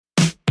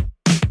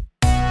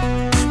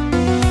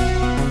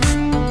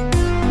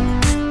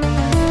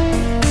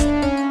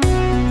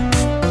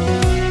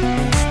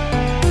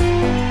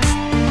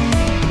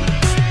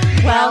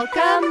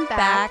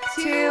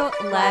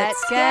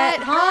Let's Get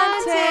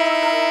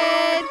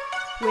Haunted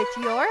with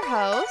your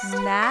hosts,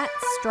 Nat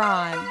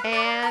Strawn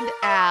and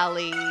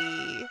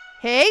Allie.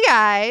 Hey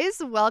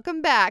guys,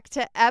 welcome back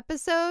to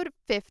episode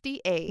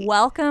 58.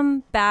 Welcome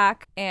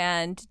back,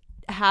 and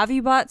have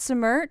you bought some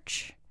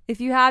merch?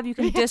 If you have, you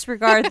can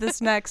disregard this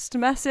next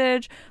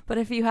message, but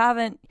if you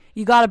haven't,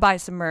 you gotta buy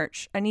some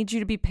merch. I need you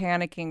to be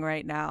panicking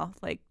right now.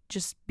 Like,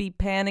 just be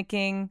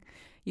panicking.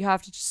 You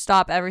have to just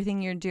stop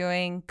everything you're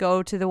doing.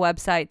 Go to the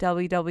website,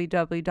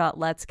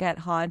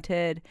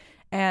 www.letsgethaunted,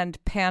 and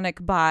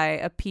panic buy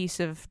a piece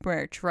of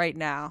merch right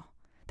now.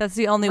 That's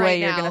the only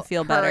way you're going to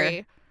feel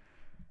better.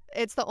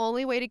 It's the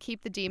only way to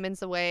keep the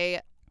demons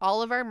away.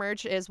 All of our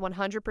merch is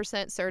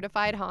 100%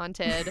 certified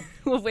haunted.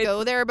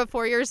 Go there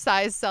before your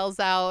size sells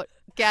out.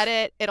 Get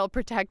it. It'll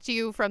protect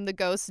you from the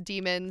ghosts,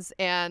 demons,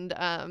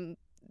 and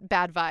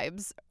bad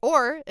vibes,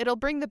 or it'll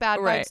bring the bad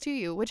vibes to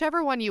you,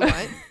 whichever one you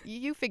want.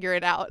 You figure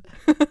it out.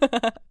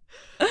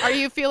 Are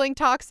you feeling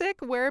toxic?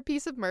 Wear a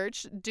piece of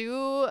merch.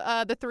 Do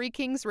the Three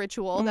Kings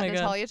ritual that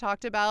Natalia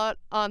talked about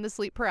on the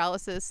sleep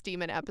paralysis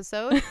demon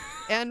episode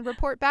and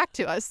report back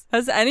to us.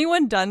 Has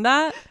anyone done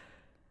that?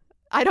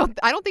 I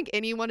don't think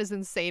anyone is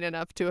insane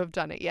enough to have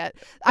done it yet.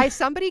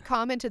 Somebody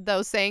commented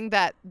though saying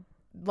that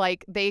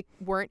like they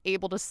weren't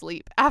able to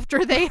sleep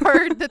after they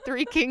heard the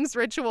Three Kings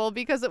ritual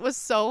because it was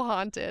so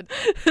haunted.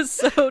 It's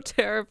so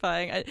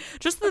terrifying.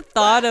 Just the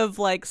thought of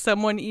like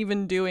someone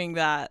even doing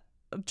that,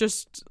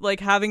 just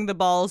like having the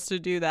balls to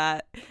do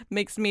that,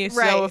 makes me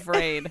so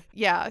afraid.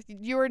 Yeah,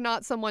 you are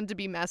not someone to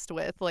be messed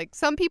with. Like,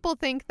 some people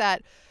think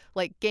that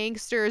like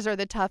gangsters are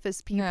the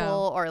toughest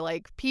people, or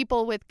like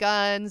people with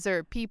guns,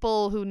 or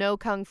people who know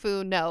kung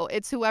fu. No,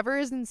 it's whoever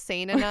is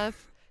insane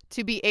enough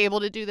to be able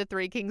to do the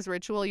Three Kings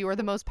ritual. You are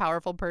the most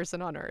powerful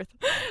person on earth.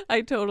 I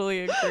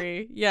totally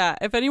agree. Yeah,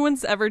 if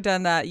anyone's ever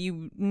done that,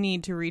 you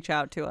need to reach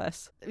out to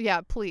us.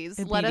 Yeah, please.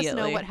 Let us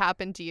know what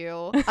happened to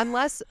you.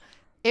 Unless,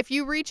 if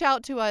you reach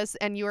out to us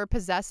and you are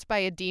possessed by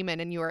a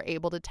demon and you are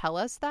able to tell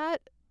us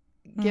that,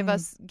 give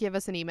us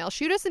an email.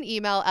 Shoot us an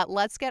email at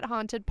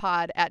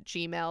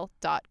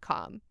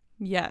letsgethauntedpod@gmail.com.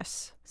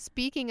 Yes.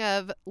 Speaking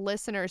of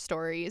listener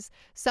stories,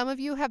 some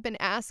of you have been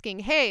asking,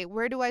 hey,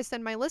 where do I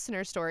send my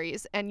listener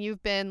stories? And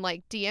you've been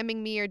like DMing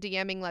me or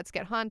DMing Let's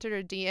Get Haunted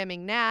or DMing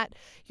Nat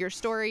your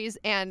stories.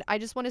 And I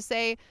just want to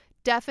say,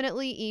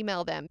 definitely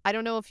email them. I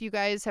don't know if you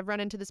guys have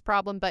run into this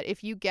problem, but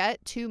if you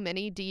get too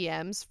many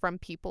DMs from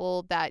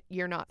people that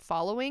you're not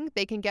following,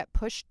 they can get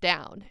pushed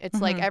down.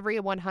 It's like every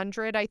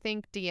 100, I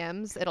think,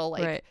 DMs, it'll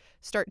like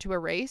start to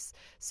erase.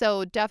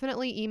 So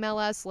definitely email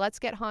us,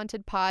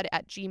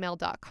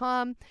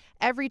 letsgethauntedpod@gmail.com.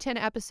 Every 10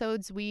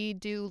 episodes, we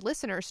do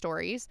listener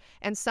stories.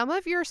 And some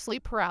of your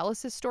sleep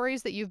paralysis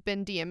stories that you've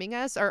been DMing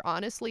us are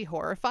honestly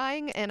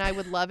horrifying. And I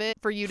would love it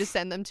for you to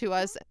send them to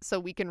us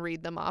so we can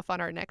read them off on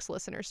our next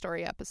listener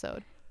story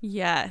episode.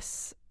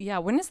 Yes. Yeah.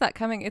 When is that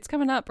coming? It's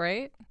coming up,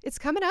 right? It's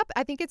coming up.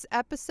 I think it's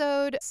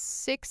episode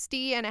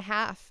 60 and a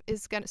half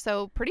is gonna.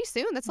 So pretty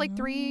soon. That's like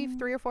three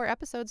or four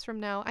episodes from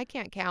now. I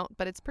can't count,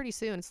 but it's pretty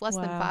soon. It's less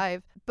than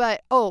 5.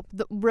 But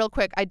real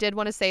quick, I did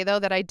want to say though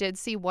that I did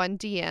see one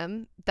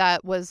DM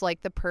that was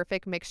like the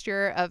perfect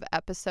mixture of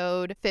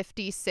episode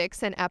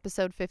 56 and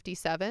episode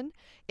 57.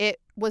 It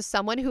was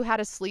someone who had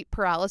a sleep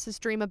paralysis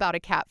dream about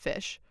a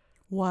catfish.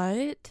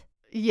 What?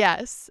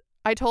 Yes.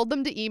 I told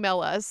them to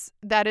email us.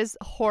 That is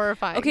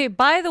horrifying. Okay,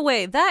 by the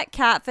way, that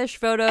catfish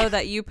photo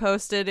that you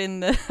posted in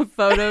the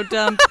photo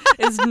dump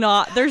is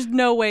not, there's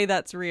no way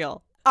that's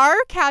real. Our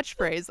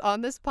catchphrase on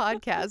this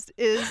podcast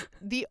is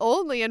the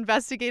only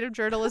investigative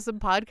journalism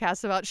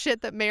podcast about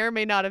shit that may or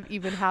may not have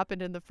even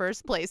happened in the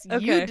first place.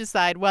 Okay. You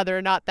decide whether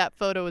or not that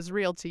photo is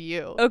real to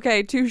you.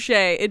 Okay, touche.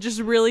 It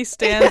just really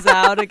stands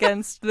out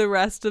against the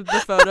rest of the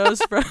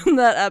photos from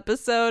that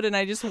episode, and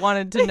I just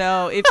wanted to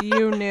know if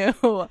you knew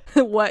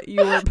what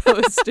you were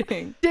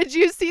posting. Did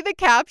you see the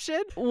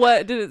caption?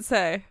 What did it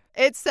say?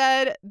 It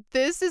said,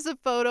 "This is a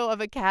photo of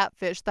a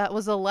catfish that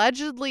was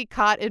allegedly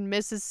caught in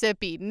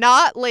Mississippi,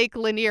 not Lake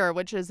Lanier,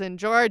 which is in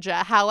Georgia.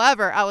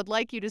 However, I would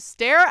like you to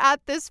stare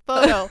at this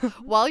photo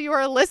while you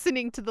are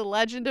listening to the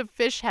legend of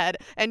Fishhead,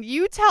 and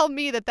you tell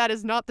me that that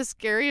is not the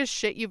scariest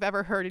shit you've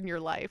ever heard in your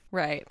life."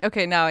 Right.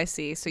 Okay, now I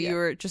see. So you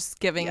were just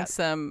giving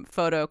some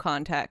photo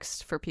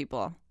context for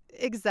people.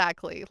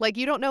 Exactly. Like,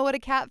 you don't know what a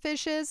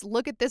catfish is?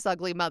 Look at this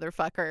ugly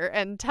motherfucker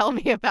and tell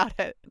me about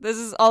it. This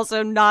is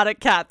also not a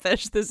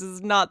catfish. This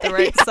is not the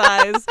right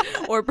size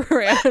or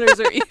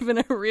parameters or even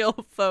a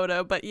real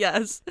photo. But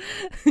yes,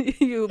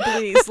 you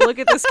please look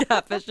at this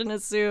catfish and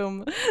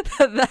assume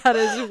that that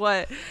is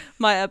what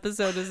my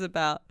episode is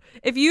about.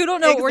 If you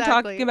don't know what we're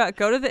talking about,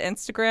 go to the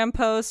Instagram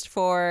post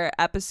for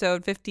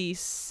episode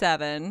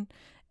 57.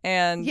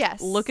 And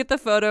look at the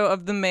photo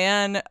of the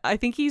man. I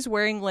think he's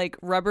wearing like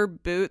rubber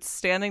boots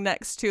standing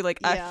next to like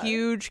a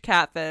huge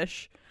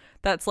catfish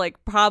that's like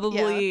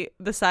probably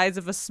the size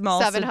of a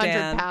small 700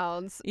 sedan.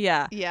 pounds.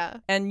 Yeah. Yeah.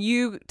 And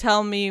you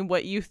tell me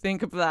what you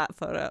think of that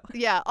photo.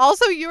 Yeah.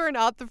 Also, you are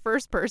not the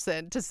first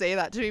person to say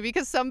that to me,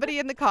 because somebody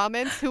in the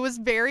comments who was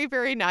very,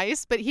 very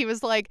nice, but he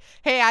was like,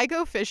 hey, I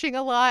go fishing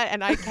a lot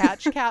and I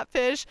catch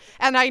catfish.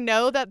 And I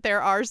know that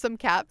there are some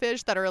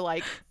catfish that are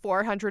like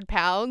 400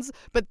 pounds,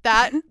 but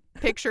that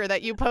picture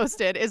that you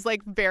posted is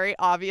like very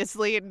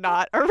obviously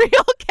not a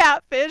real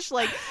catfish.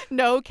 Like,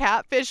 no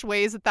catfish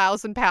weighs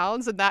 1,000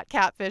 pounds, and that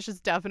catfish is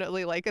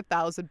definitely like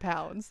 1,000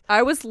 pounds.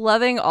 I was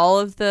loving all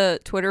of the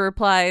Twitter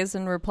replies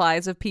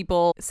of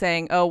people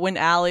saying, oh, when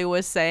Allie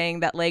was saying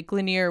that Lake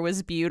Lanier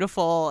was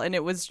beautiful, and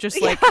it was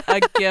just like a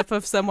gif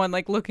of someone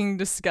like looking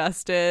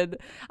disgusted.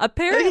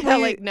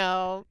 Apparently,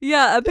 no.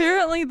 Yeah,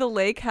 apparently the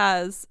lake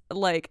has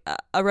like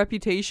a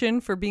reputation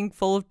for being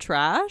full of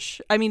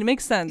trash. I mean, it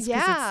makes sense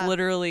because it's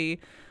literally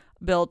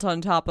built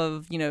on top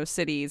of,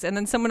 cities. And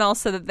then someone else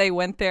said that they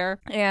went there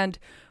and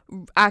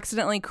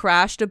accidentally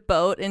crashed a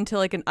boat into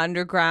like an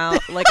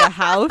underground, like a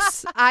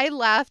house. I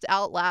laughed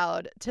out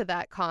loud to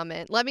that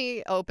comment. Let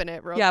me open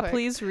it real quick. Yeah,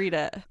 please read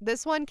it.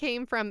 This one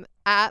came from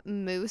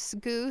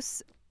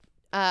 @moosegoose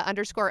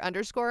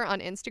 __ on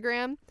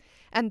Instagram.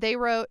 And they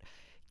wrote,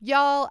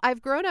 y'all,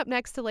 I've grown up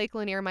next to Lake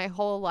Lanier my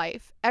whole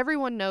life.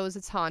 Everyone knows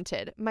it's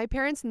haunted. My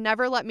parents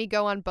never let me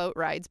go on boat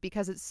rides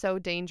because it's so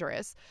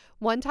dangerous.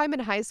 One time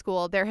in high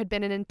school, there had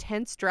been an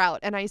intense drought,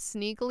 and I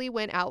sneakily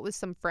went out with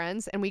some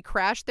friends, and we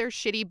crashed their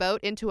shitty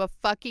boat into a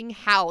fucking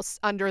house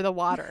under the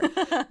water.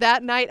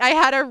 That night, I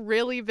had a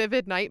really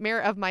vivid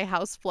nightmare of my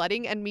house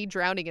flooding and me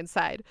drowning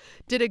inside.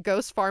 Did a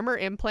ghost farmer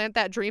implant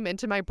that dream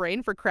into my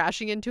brain for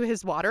crashing into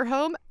his water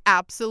home?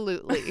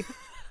 Absolutely.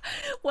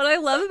 What I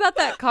love about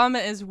that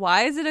comment is,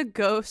 why is it a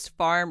ghost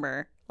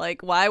farmer?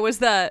 Like, why was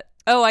that?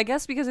 Oh, I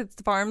guess because it's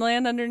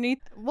farmland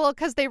underneath. Well,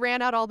 because they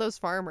ran out all those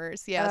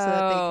farmers, so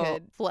that they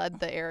could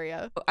flood the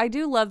area. I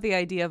do love the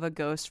idea of a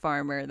ghost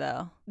farmer,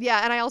 though.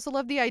 Yeah, and I also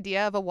love the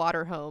idea of a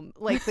water home.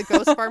 Like, the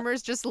ghost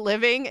farmer's just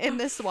living in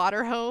this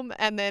water home,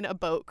 and then a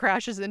boat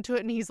crashes into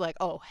it, and he's like,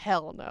 oh,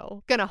 hell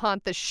no. Gonna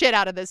haunt the shit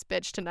out of this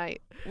bitch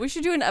tonight. We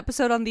should do an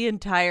episode on the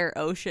entire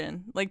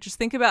ocean. Like, just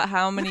think about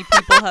how many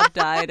people have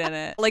died in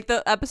it. Like,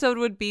 the episode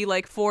would be,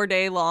 like,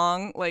 4-day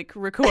long, like,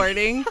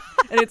 recording.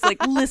 And it's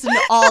like, listen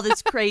to all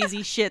this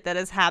crazy shit that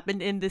has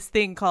happened in this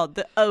thing called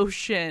the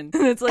ocean.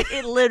 And it's like,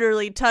 it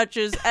literally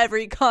touches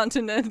every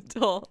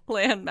continental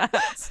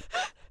landmass.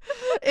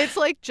 It's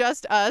like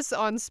just us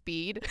on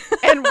speed,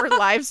 and we're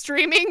live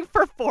streaming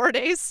for 4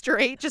 days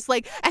straight, just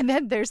like, and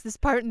then there's this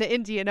part in the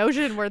Indian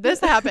Ocean where this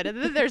happened,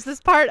 and then there's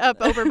this part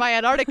up over by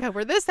Antarctica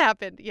where this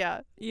happened.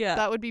 Yeah.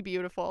 That would be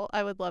beautiful.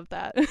 I would love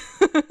that.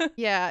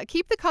 Yeah,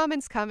 keep the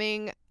comments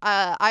coming.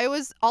 I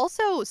was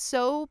also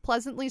so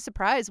pleasantly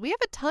surprised. We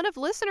have a ton of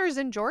listeners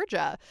in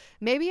Georgia.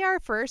 Maybe our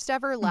first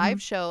ever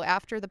live show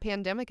after the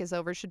pandemic is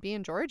over should be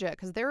in Georgia,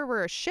 because there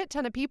were a shit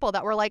ton of people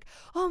that were like,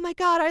 oh my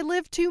God, I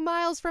live 2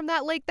 miles from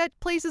that lake. That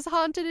place is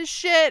haunted as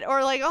shit.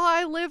 Or like, oh,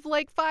 I live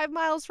like 5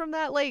 miles from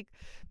that lake.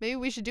 Maybe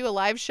we should do a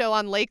live show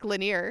on Lake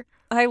Lanier.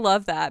 I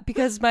love that,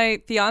 because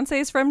my fiance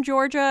is from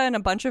Georgia and a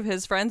bunch of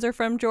his friends are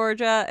from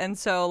Georgia. And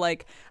so,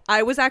 like,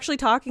 I was actually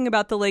talking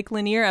about the Lake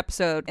Lanier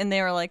episode, and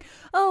they were like,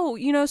 oh,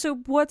 so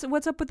what's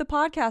up with the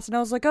podcast? And I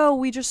was like, oh,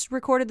 we just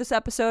recorded this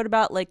episode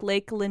about like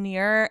Lake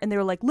Lanier. And they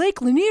were like, Lake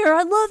Lanier,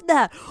 I love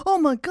that. Oh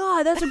my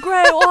God, that's a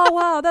great, oh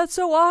wow, that's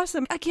so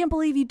awesome. I can't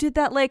believe you did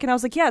that lake. And I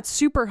was like, yeah, it's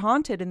super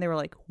haunted. And they were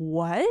like,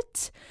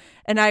 what?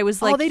 And I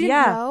was like, oh, they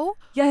didn't know?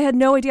 Yeah, I had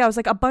no idea. I was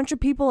like, a bunch of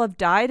people have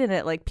died in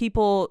it. Like,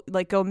 people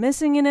like go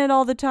missing in it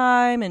all the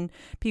time, and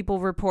people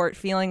report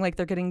feeling like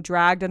they're getting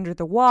dragged under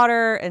the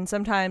water. And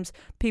sometimes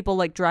people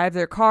like drive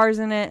their cars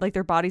in it, like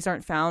their bodies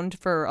aren't found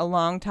for a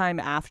long time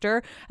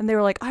after. And they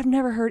were like, I've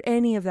never heard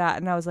any of that.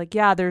 And I was like,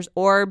 yeah, there's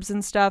orbs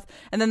and stuff.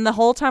 And then the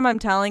whole time I'm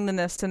telling them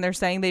this, and they're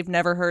saying they've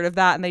never heard of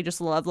that, and they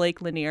just love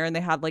Lake Lanier, and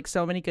they have like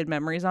so many good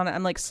memories on it.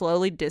 I'm like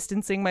slowly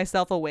distancing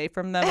myself away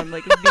from them. I'm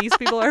like, these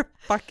people are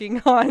fucking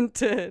haunted.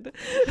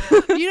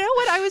 You know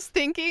what I was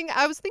thinking?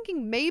 I was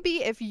thinking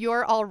maybe if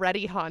you're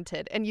already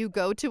haunted and you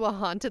go to a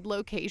haunted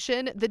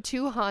location, the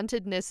two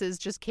hauntednesses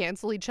just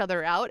cancel each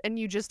other out, and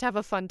you just have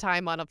a fun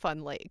time on a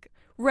fun lake.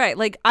 Right.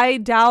 Like, I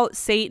doubt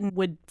Satan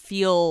would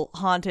feel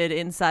haunted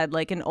inside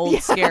like an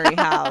old scary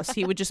house.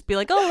 He would just be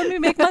like, oh, let me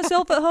make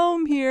myself at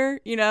home here,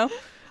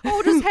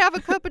 Oh, just have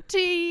a cup of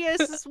tea.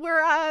 This is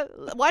where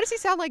why does he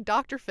sound like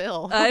Dr.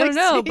 Phil? I don't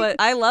know, but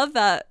I love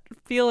that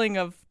feeling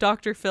of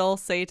Dr. Phil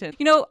Satan.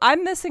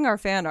 I'm missing our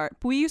fan art.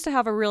 We used to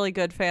have a really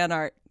good fan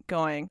art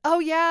going. Oh,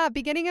 yeah.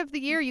 Beginning of the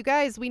year, you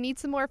guys, we need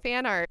some more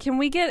fan art. Can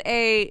we get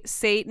a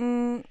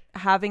Satan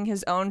having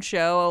his own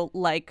show,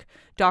 like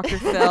Dr.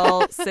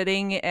 Phil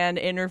sitting and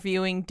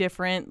interviewing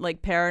different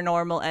like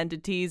paranormal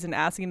entities and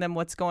asking them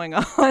what's going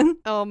on?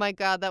 Oh my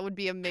God, that would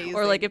be amazing.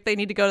 Or like if they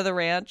need to go to the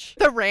ranch.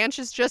 The ranch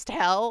is just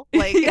hell.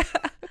 Like,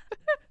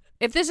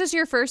 If this is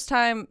your first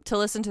time to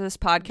listen to this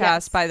podcast,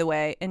 Yes. by the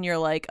way, and you're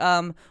like,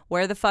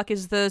 where the fuck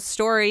is the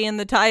story in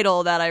the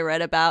title that I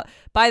read about?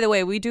 By the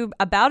way, we do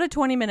about a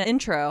 20-minute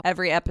intro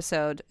every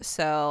episode,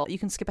 so you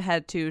can skip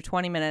ahead to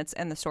 20 minutes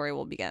and the story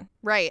will begin.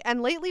 Right.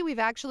 And lately we've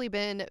actually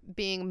been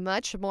being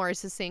much more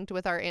succinct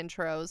with our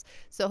intros.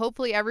 So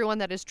hopefully everyone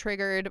that is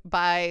triggered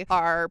by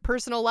our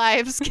personal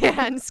lives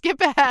can skip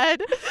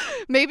ahead.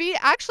 Maybe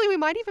actually we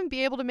might even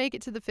be able to make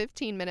it to the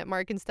 15-minute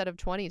mark instead of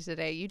 20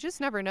 today. You just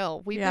never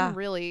know. We've been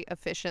really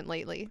efficient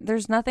lately.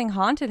 There's nothing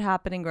haunted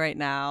happening right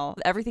now.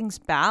 Everything's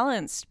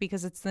balanced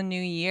because it's the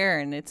new year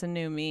and it's a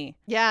new me.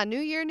 Yeah, new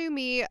year, new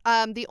me.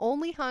 The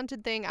only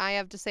haunted thing I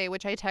have to say,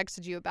 which I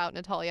texted you about,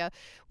 Natalia,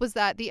 was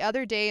that the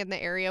other day in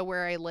the area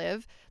where I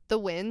live, the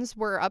winds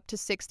were up to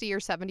 60 or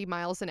 70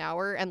 miles an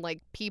hour, and like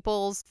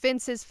people's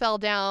fences fell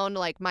down,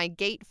 like my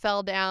gate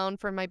fell down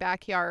from my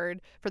backyard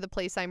for the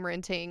place I'm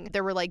renting.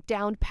 There were like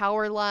downed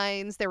power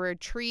lines, there were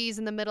trees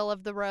in the middle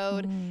of the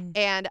road,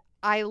 and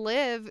I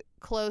live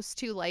close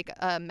to like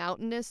a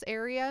mountainous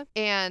area,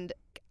 and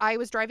I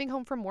was driving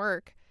home from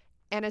work.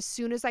 And as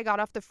soon as I got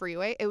off the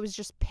freeway, it was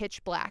just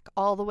pitch black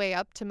all the way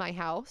up to my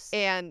house.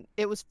 And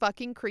it was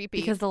fucking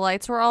creepy. Because the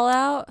lights were all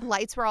out?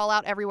 Lights were all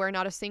out everywhere.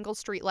 Not a single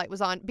street light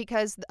was on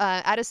because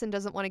Edison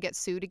doesn't want to get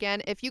sued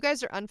again. If you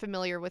guys are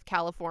unfamiliar with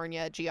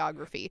California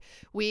geography,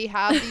 we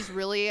have these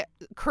really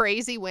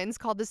crazy winds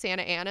called the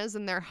Santa Anas,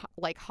 and they're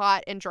like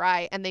hot and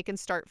dry, and they can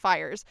start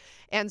fires.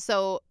 And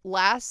so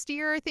last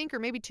year, I think, or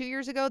maybe 2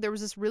 years ago, there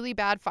was this really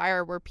bad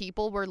fire where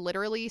people were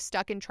literally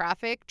stuck in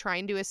traffic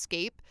trying to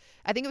escape.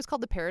 I think it was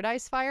called the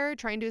Paradise Fire,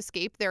 trying to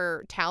escape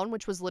their town,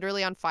 which was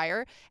literally on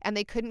fire, and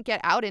they couldn't get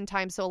out in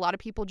time. So a lot of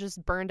people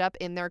just burned up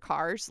in their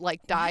cars,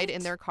 like died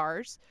in their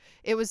cars.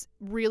 It was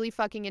really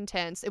fucking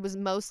intense. It was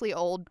mostly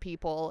old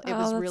people. It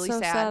was really so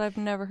sad. I've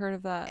never heard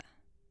of that.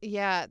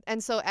 Yeah.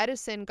 And so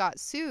Edison got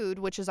sued,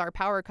 which is our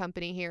power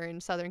company here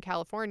in Southern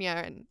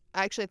California. And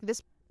actually,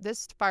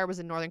 this fire was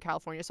in Northern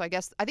California. So I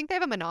think they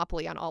have a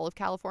monopoly on all of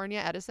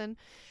California, Edison.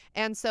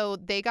 And so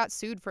they got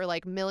sued for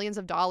like millions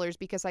of dollars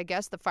because I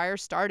guess the fire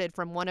started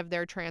from one of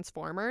their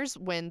transformers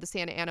when the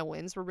Santa Ana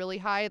winds were really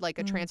high. Like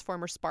a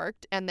transformer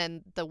sparked and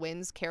then the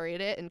winds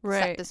carried it and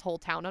set this whole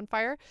town on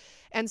fire.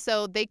 And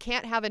so they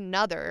can't have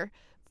another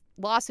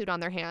lawsuit on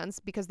their hands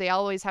because they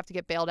always have to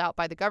get bailed out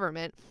by the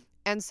government.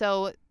 And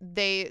so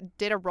they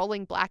did a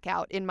rolling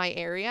blackout in my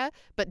area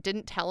but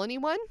didn't tell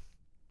anyone.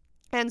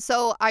 And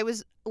so I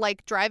was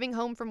like driving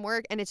home from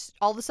work, and it's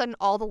all of a sudden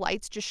all the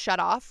lights just shut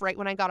off right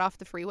when I got off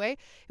the freeway.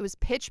 It was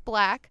pitch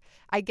black.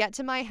 I get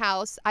to my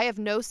house. I have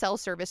no cell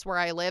service where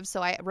I live,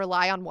 so I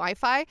rely on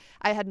Wi-Fi.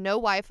 I had no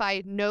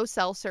Wi-Fi, no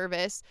cell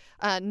service,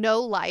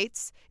 no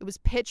lights. It was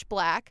pitch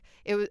black.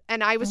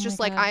 And I was just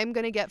like, I'm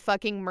going to get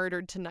fucking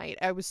murdered tonight.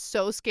 I was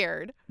so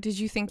scared. Did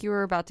you think you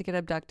were about to get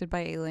abducted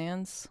by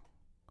aliens?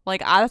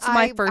 Like, that's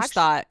my first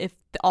thought. If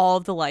all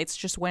of the lights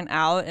just went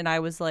out and I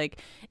was, like,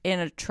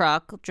 in a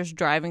truck just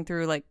driving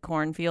through, like,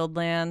 cornfield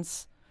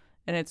lands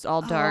and it's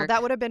all dark. Oh,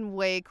 that would have been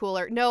way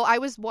cooler. No,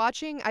 I've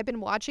been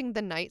watching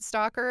The Night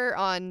Stalker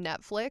on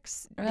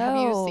Netflix. Oh.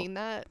 Have you seen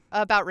that?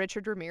 About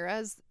Richard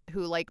Ramirez,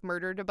 who, like,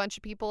 murdered a bunch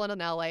of people in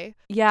LA.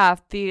 Yeah,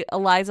 the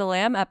Eliza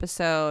Lamb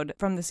episode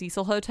from the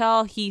Cecil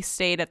Hotel, he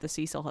stayed at the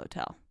Cecil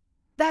Hotel.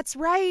 That's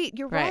right.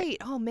 You're right.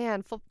 Oh,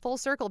 man. Full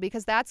circle,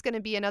 because that's going to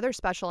be another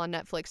special on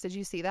Netflix. Did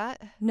you see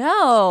that?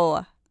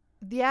 No.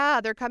 Yeah,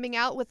 they're coming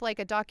out with like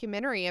a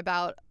documentary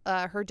about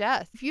her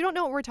death. If you don't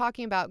know what we're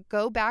talking about,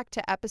 go back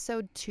to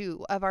episode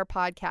 2 of our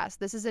podcast.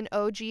 This is an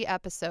OG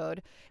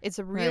episode. It's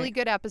a really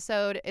good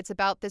episode. It's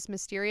about this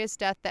mysterious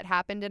death that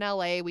happened in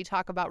LA. We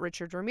talk about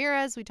Richard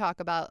Ramirez. We talk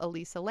about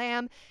Elisa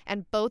Lam.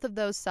 And both of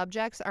those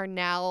subjects are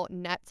now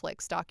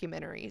Netflix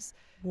documentaries.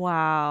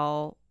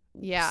 Wow.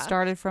 Yeah.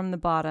 Started from the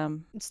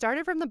bottom,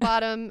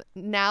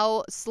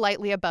 now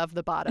slightly above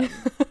the bottom.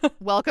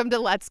 Welcome to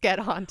Let's Get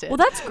Haunted. Well,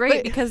 that's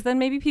great because then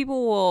maybe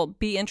people will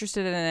be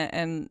interested in it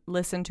and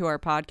listen to our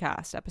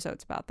podcast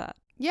episodes about that.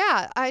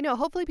 Yeah, I know.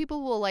 Hopefully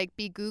people will like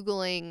be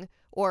Googling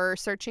or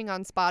searching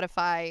on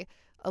Spotify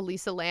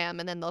Elisa Lam,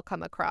 and then they'll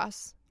come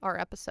across our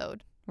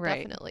episode.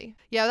 Right. Definitely.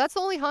 Yeah, that's the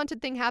only haunted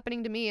thing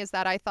happening to me is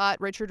that I thought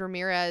Richard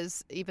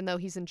Ramirez, even though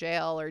he's in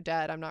jail or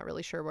dead, I'm not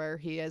really sure where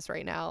he is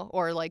right now,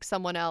 or like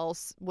someone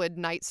else would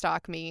night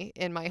stalk me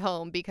in my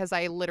home because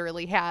I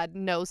literally had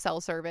no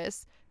cell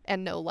service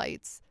and no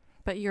lights.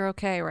 But you're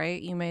okay,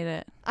 right? You made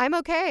it. I'm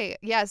okay.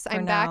 Yes,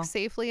 I'm back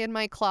safely in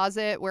my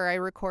closet where I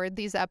record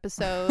these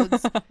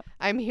episodes.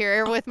 I'm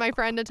here with my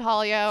friend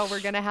Natalia. We're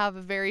going to have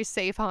a very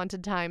safe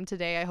haunted time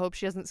today. I hope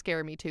she doesn't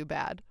scare me too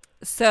bad.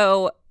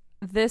 So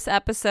this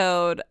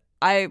episode,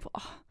 I'm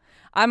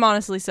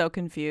honestly so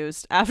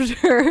confused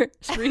after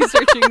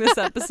researching this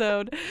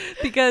episode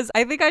because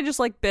I think I just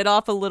like bit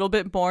off a little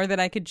bit more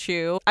than I could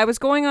chew. I was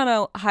going on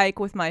a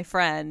hike with my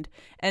friend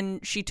and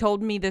she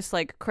told me this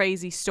like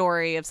crazy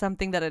story of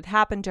something that had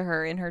happened to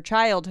her in her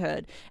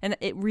childhood, and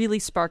it really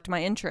sparked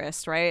my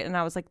interest, right? And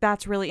I was like,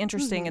 that's really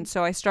interesting. And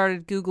so I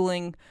started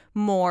Googling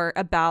more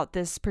about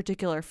this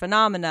particular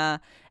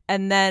phenomena,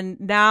 and then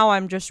now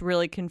I'm just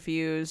really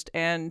confused,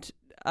 and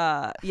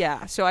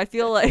Yeah, so I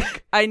feel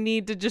like I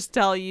need to just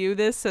tell you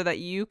this so that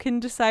you can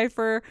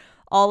decipher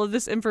all of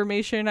this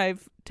information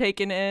I've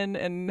taken in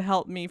and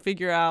help me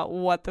figure out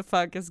what the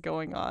fuck is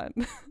going on.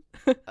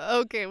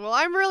 Okay, well,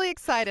 I'm really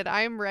excited.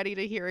 I'm ready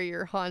to hear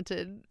your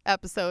haunted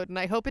episode, and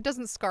I hope it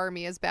doesn't scar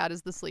me as bad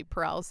as the sleep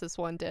paralysis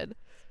one did.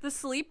 The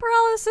sleep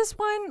paralysis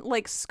one,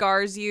 like,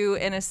 scars you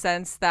in a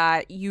sense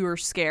that you are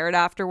scared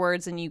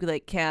afterwards and you,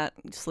 like, can't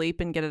sleep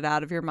and get it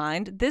out of your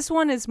mind. This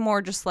one is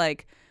more just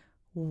like,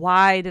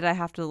 why did I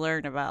have to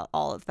learn about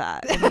all of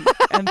that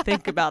and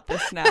think about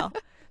this now?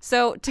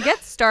 So to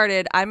get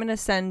started, I'm going to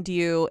send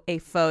you a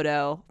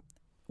photo,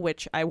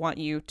 which I want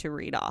you to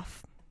read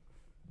off.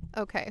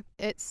 Okay.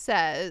 It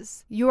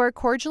says, you are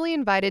cordially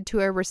invited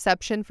to a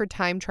reception for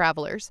time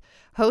travelers,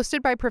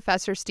 hosted by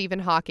Professor Stephen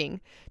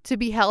Hawking, to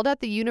be held at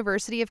the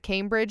University of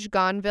Cambridge,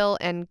 Gonville,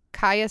 and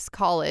Caius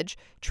College,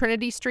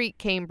 Trinity Street,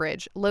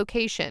 Cambridge.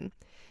 Location,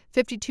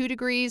 52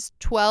 degrees,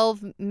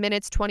 12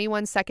 minutes,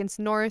 21 seconds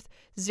north,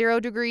 0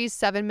 degrees,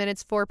 7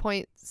 minutes,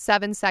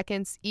 4.7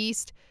 seconds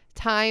east.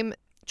 Time,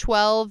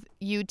 12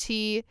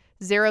 UT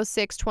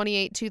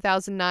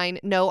 06/28/2009.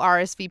 No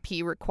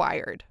RSVP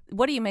required.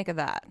 What do you make of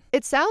that?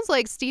 It sounds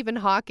like Stephen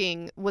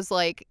Hawking was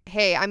like,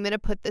 hey, I'm going to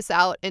put this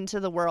out into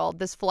the world,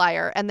 this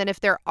flyer. And then if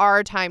there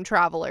are time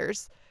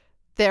travelers,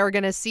 they're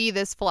going to see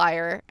this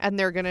flyer and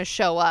they're going to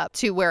show up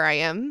to where I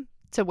am,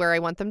 to where I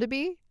want them to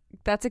be.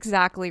 That's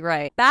exactly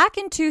right. Back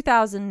in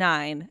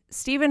 2009,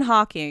 Stephen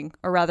Hawking,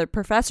 or rather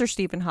Professor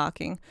Stephen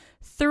Hawking,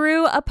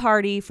 threw a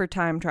party for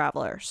time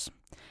travelers.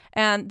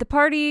 And the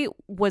party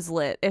was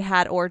lit. It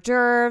had hors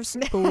d'oeuvres,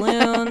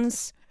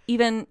 balloons,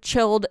 even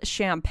chilled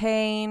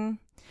champagne.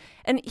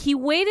 And he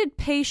waited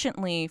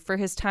patiently for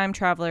his time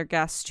traveler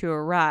guests to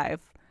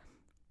arrive.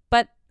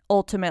 But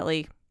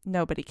ultimately,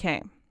 nobody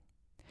came.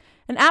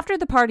 And after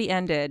the party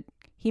ended,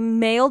 he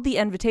mailed the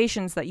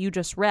invitations that you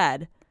just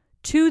read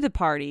to the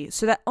party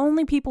so that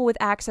only people with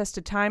access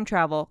to time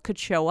travel could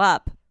show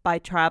up by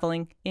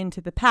traveling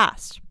into the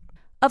past.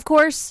 Of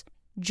course,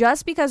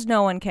 just because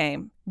no one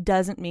came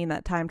doesn't mean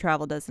that time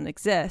travel doesn't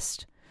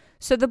exist.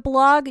 So the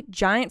blog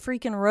Giant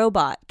Freakin'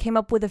 Robot came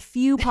up with a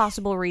few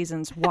possible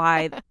reasons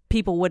why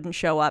people wouldn't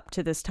show up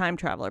to this time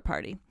traveler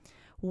party.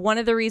 One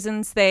of the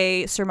reasons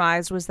they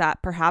surmised was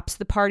that perhaps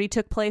the party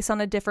took place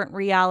on a different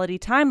reality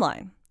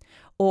timeline,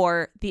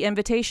 or the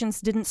invitations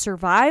didn't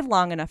survive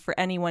long enough for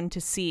anyone to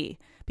see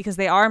because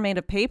they are made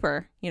of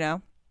paper, you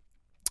know,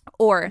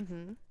 or,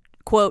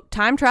 quote,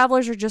 time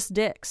travelers are just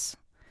dicks.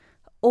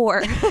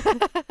 Or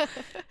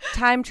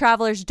time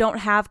travelers don't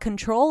have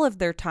control of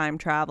their time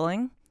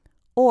traveling.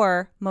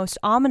 Or, most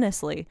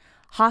ominously,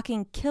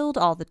 Hawking killed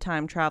all the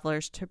time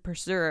travelers to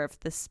preserve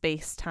the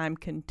space-time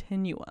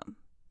continuum.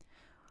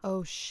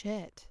 Oh,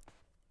 shit.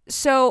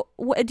 So,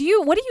 what do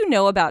you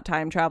know about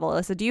time travel,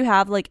 Alyssa? Do you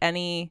have, like,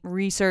 any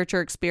research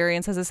or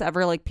experience? Has this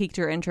ever, like, piqued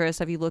your interest?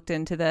 Have you looked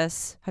into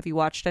this? Have you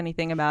watched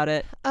anything about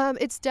it?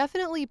 It's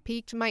definitely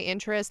piqued my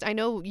interest. I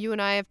know you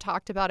and I have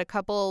talked about a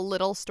couple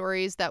little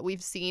stories that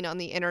we've seen on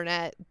the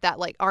internet that,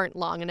 like, aren't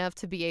long enough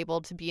to be able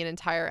to be an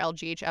entire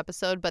LGH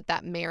episode, but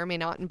that may or may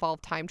not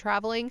involve time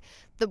traveling.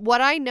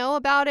 What I know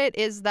about it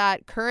is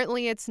that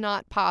currently it's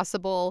not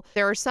possible.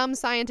 There are some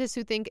scientists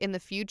who think in the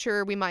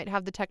future we might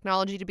have the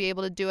technology to be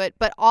able to do it.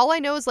 But all I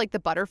know is like the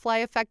butterfly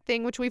effect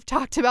thing, which we've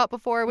talked about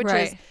before, which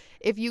is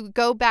if you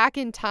go back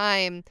in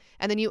time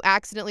and then you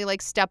accidentally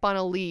like step on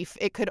a leaf,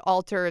 it could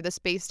alter the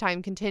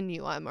space-time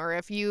continuum. Or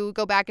if you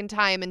go back in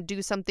time and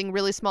do something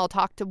really small,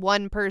 talk to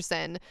one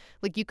person,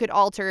 like you could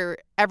alter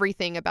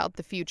everything about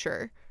the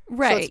future.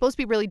 Right. So it's supposed to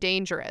be really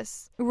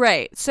dangerous.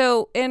 Right.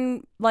 So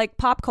in like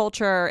pop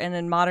culture and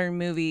in modern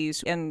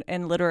movies and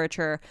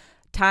literature,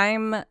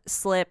 time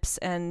slips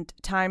and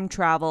time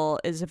travel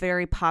is a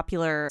very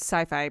popular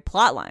sci-fi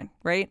plotline,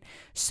 right?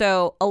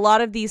 So a lot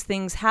of these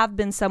things have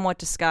been somewhat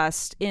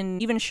discussed in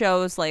even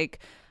shows like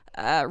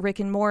Rick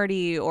and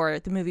Morty or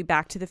the movie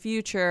Back to the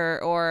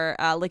Future or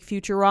like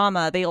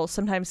Futurama. They'll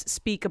sometimes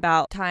speak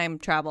about time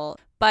travel.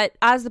 But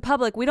as the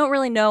public, we don't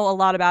really know a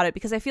lot about it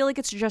because I feel like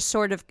it's just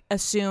sort of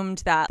assumed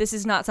that this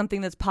is not something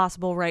that's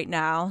possible right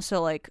now.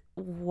 So, like,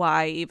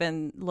 why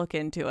even look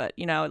into it?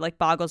 You know, it like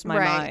boggles my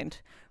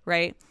mind,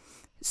 right?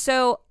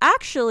 So,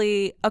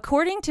 actually,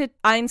 according to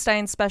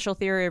Einstein's special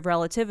theory of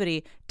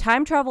relativity,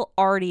 time travel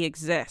already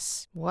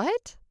exists.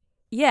 What?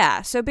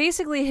 Yeah, so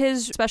basically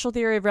his special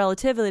theory of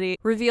relativity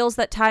reveals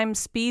that time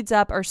speeds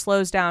up or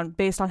slows down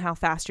based on how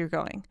fast you're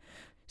going.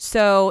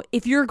 So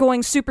if you're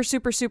going super,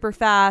 super, super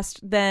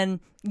fast, then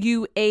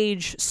you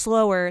age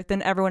slower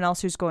than everyone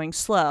else who's going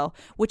slow,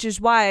 which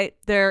is why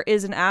there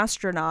is an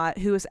astronaut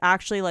who is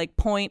actually like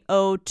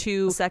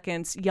 0.02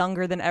 seconds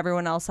younger than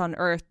everyone else on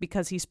Earth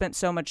because he spent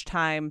so much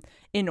time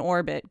in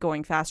orbit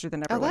going faster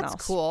than everyone else. Oh,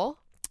 that's cool.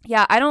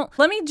 Yeah,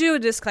 let me do a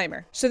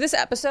disclaimer. So this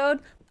episode,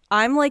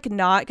 I'm like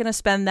not going to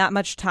spend that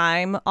much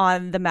time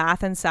on the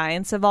math and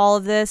science of all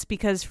of this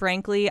because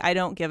frankly, I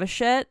don't give a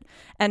shit.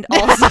 And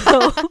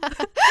also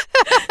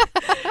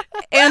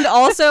And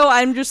also,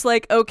 I'm just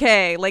like,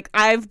 okay, like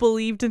I've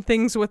believed in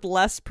things with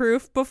less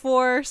proof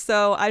before,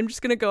 so I'm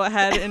just gonna go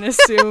ahead and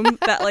assume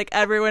that like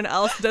everyone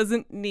else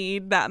doesn't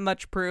need that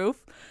much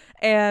proof.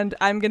 And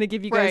I'm gonna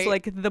give you guys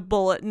like the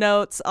bullet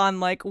notes on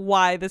like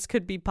why this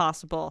could be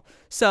possible.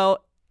 So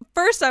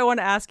first, I want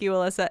to ask you,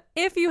 Alyssa,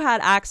 if you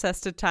had access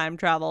to time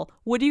travel,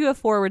 would you go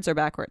forwards or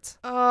backwards?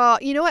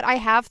 You know what? I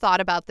have thought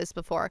about this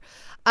before.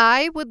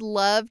 I would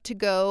love to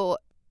go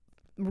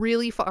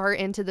really far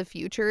into the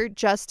future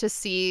just to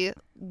see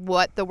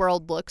what the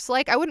world looks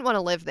like. I wouldn't want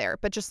to live there,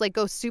 but just like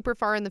go super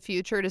far in the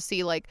future to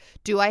see like,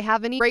 do I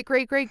have any great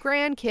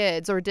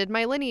grandkids, or did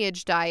my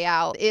lineage die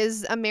out?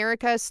 Is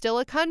America still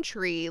a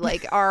country?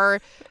 Like,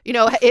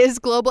 has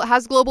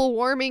global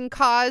warming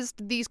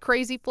caused these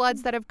crazy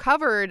floods that have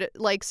covered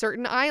like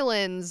certain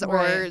islands, or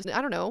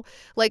I don't know.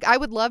 Like, I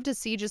would love to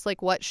see just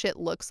like what shit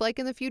looks like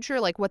in the future,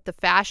 like what the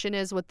fashion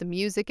is, what the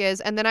music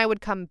is, and then I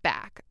would come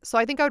back. So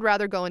I think I would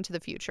rather go into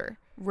the future.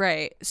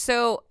 Right.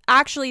 So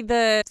actually,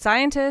 the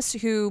scientists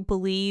who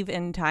believe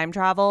in time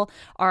travel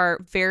are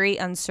very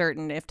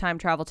uncertain if time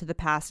travel to the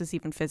past is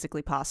even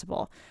physically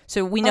possible.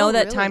 So we know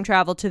that time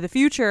travel to the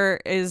future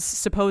is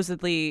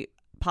supposedly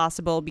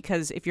possible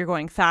because if you're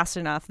going fast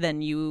enough,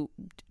 then you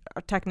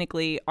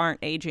technically aren't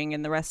aging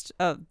and the rest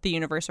of the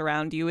universe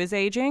around you is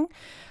aging.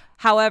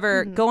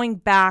 However, going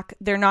back,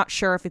 they're not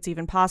sure if it's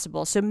even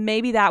possible. So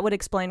maybe that would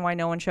explain why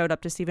no one showed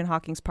up to Stephen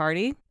Hawking's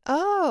party.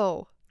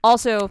 Oh.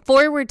 Also,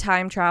 forward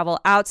time travel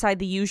outside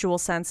the usual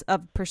sense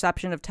of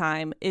perception of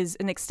time is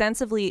an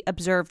extensively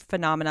observed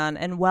phenomenon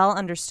and well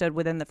understood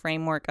within the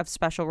framework of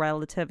special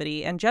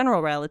relativity and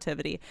general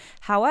relativity.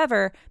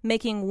 However,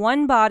 making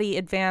one body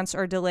advance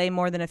or delay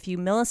more than a few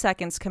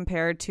milliseconds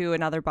compared to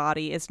another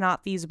body is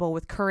not feasible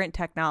with current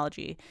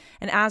technology.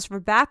 And as for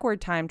backward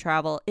time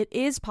travel, it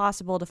is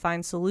possible to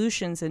find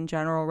solutions in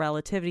general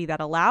relativity that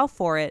allow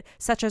for it,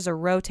 such as a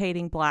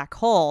rotating black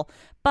hole.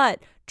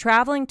 But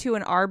traveling to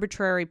an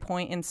arbitrary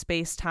point in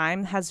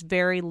space-time has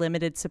very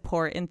limited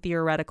support in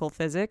theoretical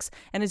physics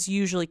and is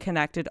usually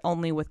connected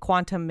only with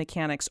quantum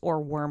mechanics or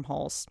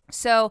wormholes.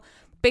 So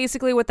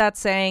basically what that's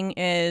saying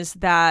is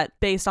that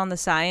based on the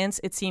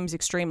science, it seems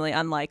extremely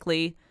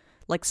unlikely.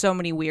 Like, so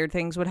many weird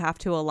things would have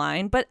to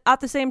align. But at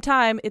the same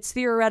time, it's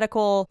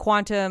theoretical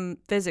quantum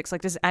physics.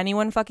 Like, does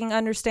anyone fucking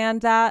understand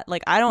that?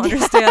 Like, I don't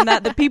understand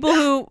that. The people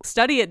who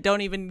study it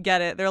don't even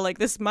get it. They're like,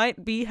 this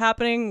might be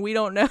happening. We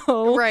don't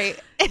know. Right.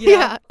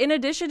 Yeah. In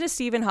addition to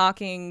Stephen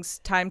Hawking's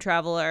time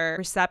traveler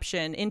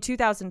reception, in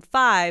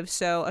 2005,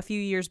 so a few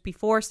years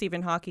before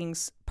Stephen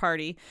Hawking's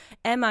party,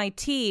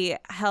 MIT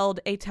held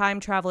a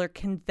time traveler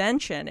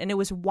convention, and it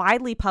was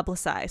widely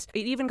publicized.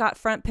 It even got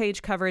front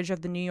page coverage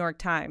of the New York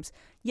Times.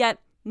 Yet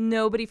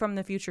nobody from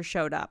the future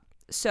showed up.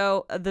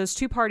 So those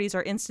two parties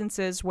are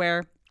instances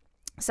where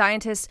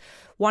scientists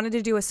wanted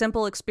to do a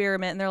simple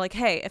experiment and they're like,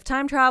 hey, if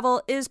time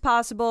travel is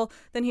possible,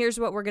 then here's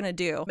what we're going to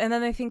do. And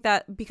then they think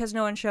that because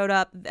no one showed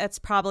up, that's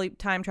probably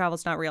time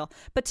travel's not real.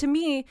 But to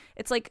me,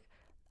 it's like,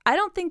 I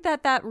don't think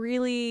that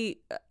really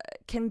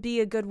can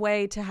be a good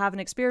way to have an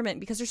experiment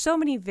because there's so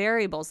many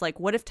variables. Like,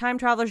 what if time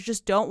travelers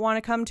just don't want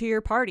to come to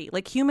your party?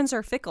 Like, humans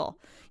are fickle,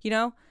 you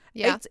know?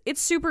 Yeah. It's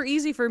super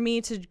easy for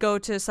me to go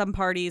to some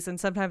parties and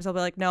sometimes I'll be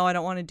like, no, I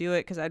don't want to do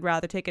it because I'd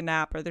rather take a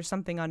nap or there's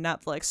something on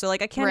Netflix. So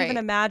like I can't even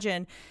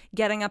imagine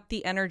getting up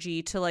the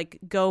energy to like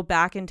go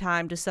back in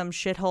time to some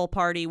shithole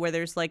party where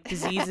there's like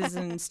diseases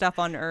and stuff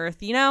on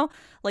Earth, you know?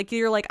 Like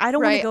you're like, I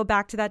don't want to go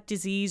back to that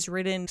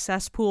disease-ridden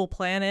cesspool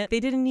planet.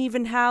 They didn't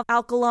even have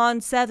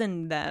Alkaline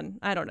 7 then.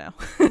 I don't know.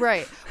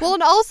 Right. Well,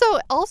 and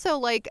also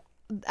like,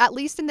 at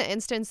least in the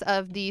instance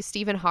of the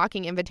Stephen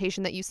Hawking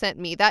invitation that you sent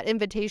me, that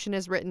invitation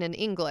is written in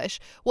English.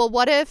 Well,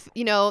 what if,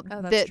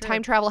 the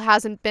time travel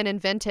hasn't been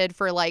invented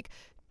for like,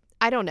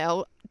 I don't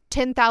know,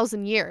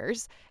 10,000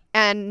 years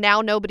and now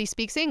nobody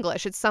speaks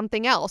English. It's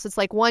something else. It's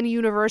like one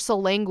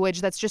universal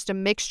language that's just a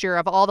mixture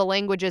of all the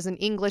languages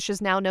and English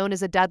is now known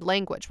as a dead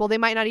language. Well, they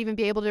might not even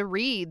be able to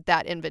read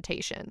that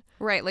invitation.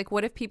 Right. Like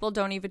what if people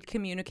don't even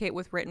communicate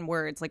with written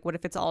words? Like what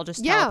if it's all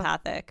just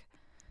telepathic?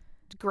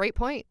 Great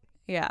point.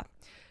 Yeah.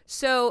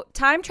 So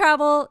time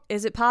travel,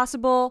 is it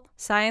possible?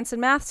 Science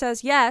and math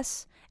says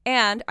yes.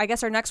 And I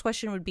guess our next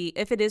question would be,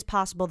 if it is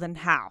possible, then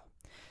how?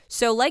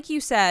 So like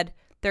you said,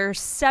 there are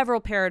several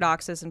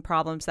paradoxes and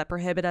problems that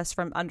prohibit us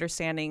from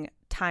understanding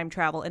time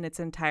travel in its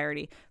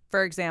entirety.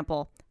 For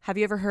example, have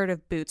you ever heard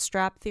of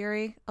bootstrap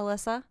theory,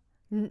 Alyssa?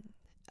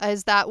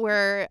 Is that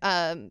where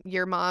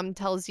your mom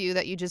tells you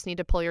that you just need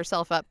to pull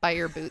yourself up by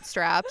your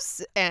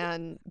bootstraps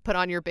and put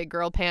on your big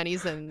girl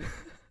panties and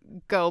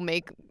go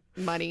make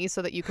money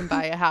so that you can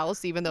buy a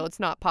house, even though it's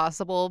not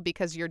possible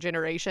because your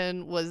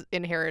generation was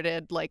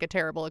inherited like a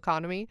terrible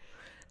economy?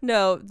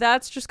 No,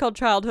 that's just called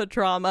childhood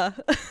trauma.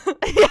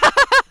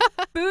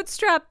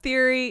 Bootstrap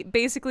theory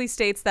basically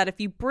states that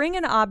if you bring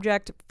an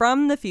object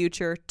from the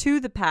future to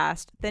the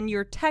past, then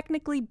you're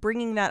technically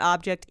bringing that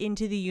object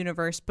into the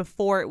universe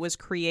before it was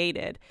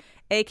created,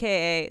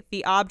 aka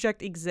the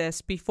object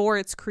exists before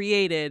it's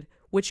created,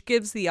 which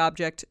gives the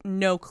object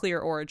no clear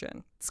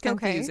origin. It's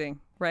confusing.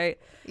 right?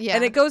 Yeah.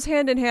 And it goes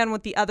hand in hand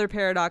with the other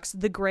paradox,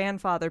 the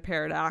grandfather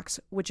paradox,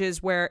 which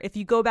is where if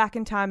you go back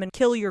in time and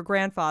kill your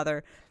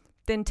grandfather,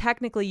 then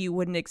technically you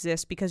wouldn't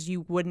exist because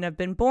you wouldn't have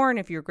been born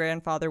if your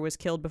grandfather was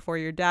killed before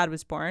your dad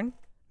was born.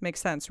 Makes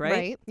sense, right?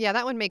 Right. Yeah,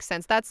 that one makes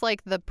sense. That's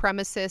like the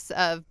premises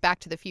of Back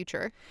to the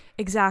Future.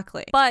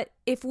 Exactly. But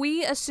if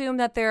we assume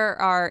that there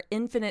are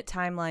infinite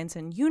timelines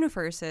and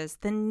universes,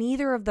 then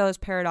neither of those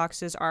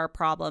paradoxes are a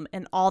problem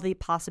and all the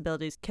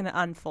possibilities can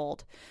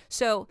unfold.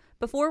 So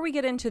before we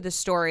get into the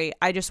story,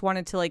 I just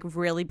wanted to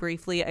really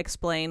briefly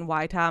explain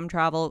why time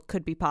travel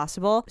could be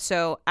possible.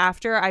 So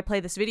after I play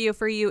this video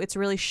for you, it's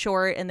really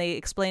short and they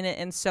explain it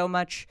in so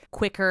much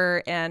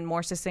quicker and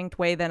more succinct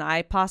way than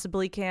I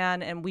possibly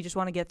can. And we just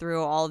want to get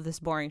through all of this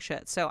boring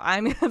shit. So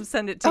I'm going to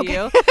send it to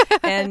you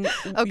and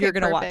you're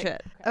going to watch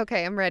it.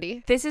 Okay, I'm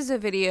ready. This is a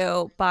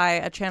video by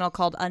a channel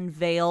called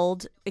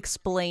Unveiled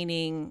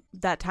explaining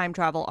that time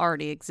travel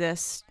already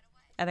exists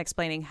and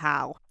explaining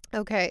how.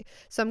 Okay,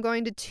 so I'm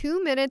going to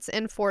 2 minutes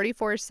and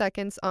 44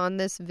 seconds on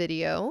this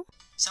video.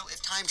 So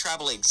if time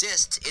travel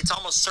exists, it's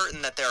almost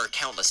certain that there are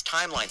countless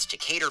timelines to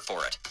cater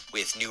for it,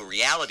 with new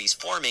realities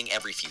forming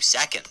every few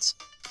seconds.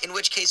 In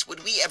which case,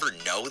 would we ever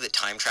know that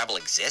time travel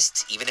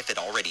exists, even if it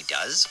already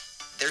does?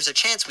 There's a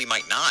chance we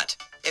might not.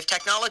 If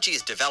technology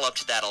is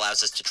developed that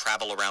allows us to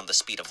travel around the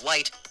speed of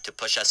light to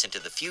push us into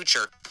the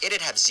future,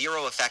 it'd have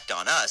zero effect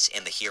on us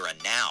in the here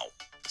and now.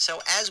 So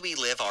as we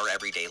live our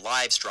everyday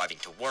lives driving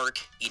to work,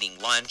 eating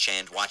lunch,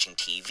 and watching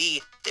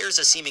TV, there's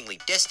a seemingly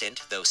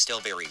distant, though still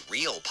very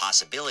real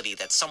possibility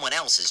that someone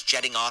else is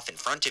jetting off in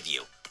front of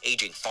you,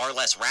 aging far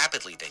less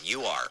rapidly than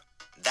you are.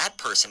 That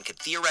person could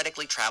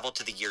theoretically travel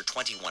to the year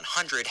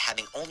 2100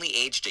 having only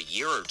aged a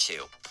year or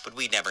two, but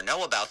we'd never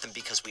know about them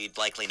because we'd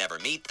likely never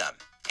meet them.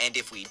 And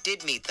if we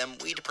did meet them,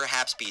 we'd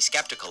perhaps be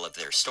skeptical of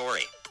their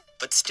story.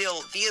 But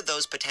still, via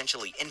those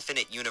potentially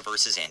infinite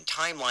universes and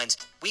timelines,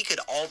 we could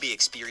all be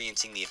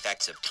experiencing the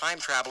effects of time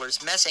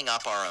travelers messing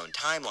up our own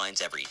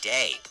timelines every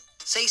day.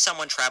 Say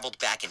someone traveled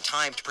back in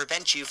time to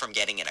prevent you from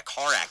getting in a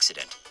car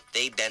accident.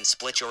 They'd then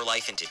split your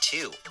life into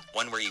two,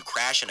 one where you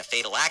crash in a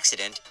fatal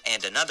accident,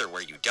 and another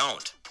where you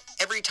don't.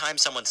 Every time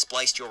someone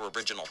spliced your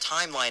original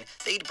timeline,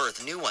 they'd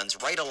birth new ones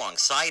right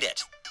alongside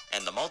it.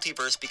 And the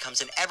multiverse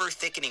becomes an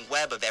ever-thickening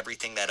web of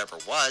everything that ever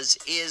was,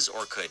 is,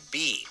 or could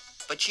be.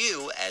 But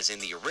you, as in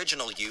the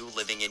original you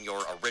living in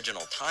your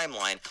original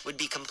timeline, would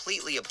be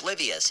completely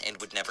oblivious and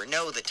would never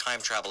know that time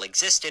travel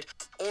existed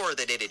or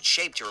that it had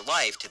shaped your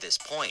life to this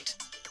point.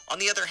 On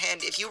the other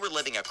hand, if you were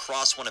living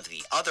across one of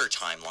the other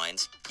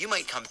timelines, you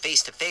might come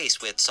face to face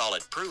with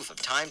solid proof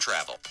of time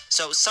travel.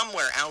 So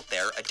somewhere out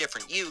there, a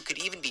different you could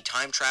even be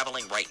time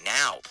traveling right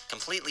now,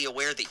 completely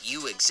aware that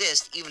you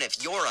exist even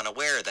if you're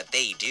unaware that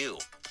they do.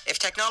 If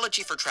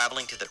technology for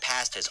traveling to the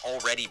past has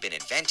already been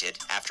invented,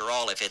 after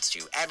all, if it's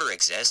to ever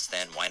exist,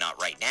 then why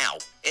not right now?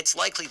 It's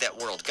likely that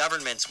world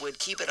governments would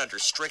keep it under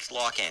strict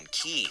lock and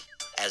key,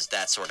 as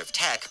that sort of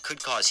tech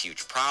could cause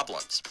huge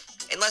problems.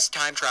 Unless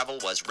time travel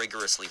was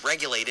rigorously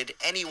regulated,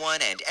 anyone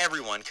and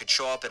everyone could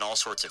show up in all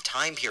sorts of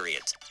time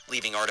periods,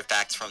 leaving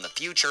artifacts from the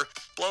future,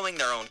 blowing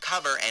their own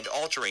cover, and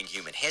altering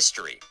human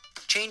history.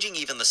 Changing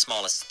even the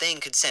smallest thing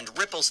could send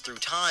ripples through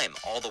time,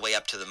 all the way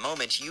up to the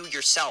moment you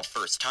yourself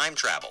first time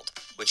traveled,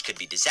 which could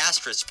be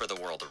disastrous for the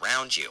world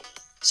around you.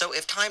 So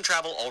if time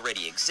travel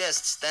already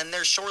exists, then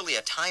there's surely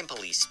a time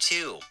police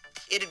too.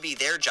 It'd be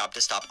their job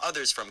to stop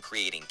others from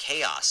creating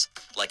chaos,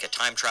 like a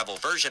time travel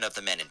version of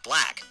the Men in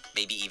Black,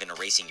 maybe even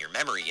erasing your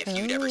memory if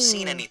you'd ever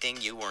seen anything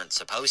you weren't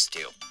supposed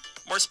to.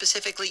 More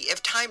specifically,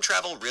 if time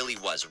travel really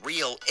was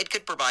real, it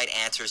could provide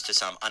answers to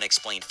some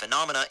unexplained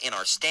phenomena in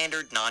our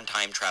standard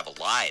non-time travel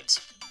lives.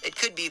 It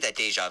could be that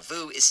déjà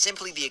vu is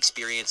simply the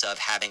experience of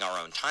having our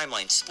own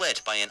timeline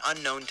split by an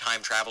unknown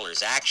time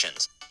traveler's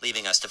actions,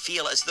 leaving us to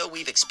feel as though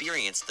we've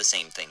experienced the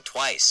same thing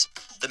twice.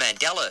 The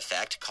Mandela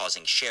effect,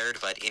 causing shared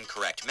but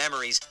incorrect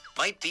memories,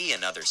 might be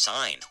another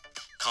sign.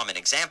 Common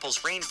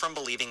examples range from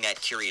believing that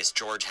Curious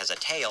George has a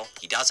tail,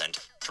 he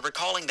doesn't, to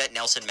recalling that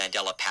Nelson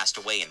Mandela passed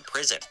away in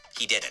prison,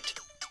 he didn't.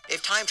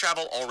 If time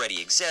travel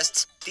already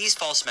exists, these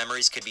false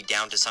memories could be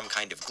down to some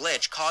kind of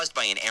glitch caused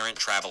by an errant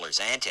traveler's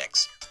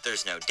antics.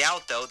 There's no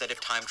doubt, though, that if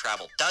time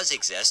travel does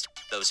exist,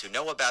 those who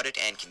know about it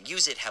and can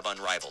use it have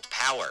unrivaled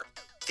power.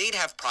 They'd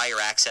have prior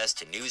access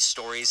to news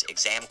stories,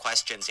 exam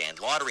questions, and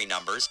lottery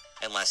numbers,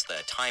 unless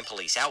the time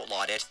police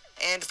outlawed it,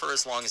 and for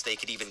as long as they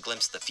could even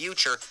glimpse the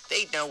future,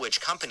 they'd know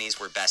which companies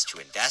were best to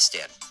invest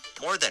in.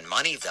 More than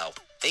money, though,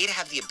 they'd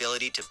have the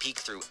ability to peek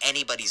through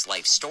anybody's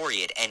life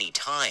story at any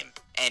time,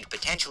 and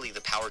potentially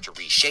the power to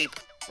reshape,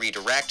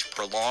 redirect,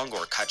 prolong,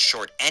 or cut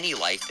short any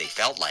life they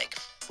felt like.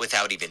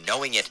 Without even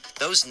knowing it,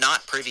 those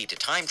not privy to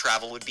time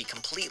travel would be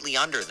completely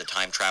under the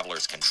time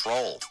traveler's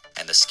control.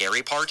 And the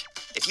scary part?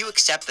 If you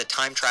accept that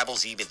time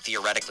travel's even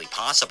theoretically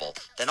possible,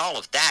 then all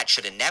of that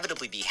should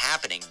inevitably be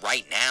happening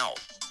right now.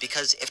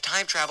 Because if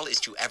time travel is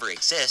to ever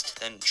exist,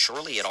 then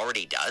surely it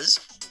already does?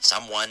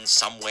 Someone,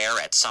 somewhere,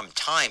 at some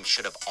time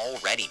should have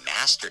already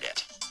mastered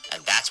it.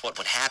 And that's what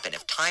would happen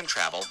if time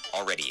travel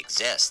already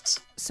exists.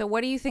 So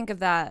what do you think of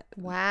that?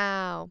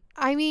 Wow.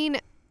 I mean,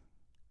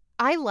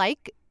 I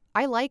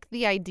like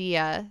the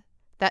idea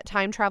that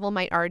time travel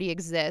might already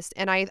exist.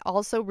 And I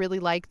also really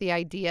like the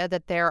idea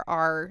that there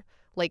are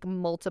like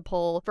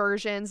multiple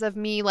versions of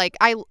me. Like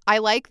I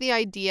like the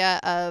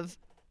idea of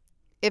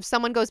if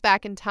someone goes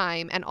back in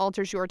time and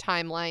alters your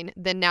timeline,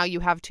 then now you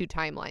have two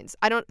timelines.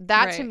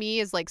 That to me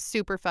is like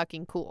super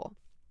fucking cool.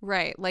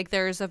 Right. Like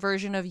there's a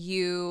version of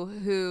you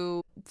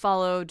who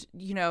followed,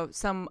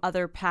 some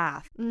other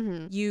path.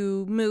 Mm-hmm.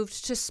 You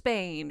moved to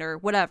Spain or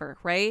whatever,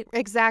 right?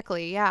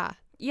 Exactly. Yeah.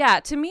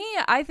 Yeah, to me,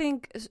 I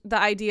think the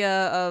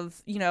idea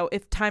of,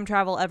 if time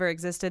travel ever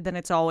existed, then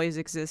it's always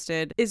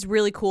existed is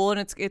really cool. And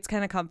it's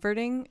kind of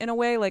comforting in a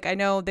way. Like, I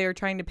know they're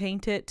trying to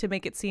paint it to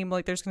make it seem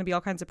like there's going to be all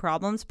kinds of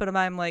problems. But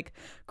I'm like,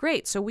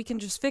 great, so we can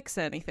just fix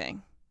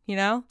anything,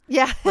 Yeah.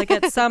 Like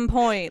at some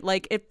point,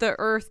 like if the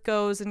earth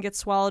goes and gets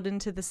swallowed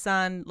into the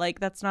sun,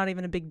 like that's not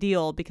even a big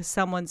deal because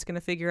someone's going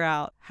to figure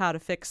out how to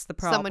fix the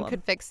problem. Someone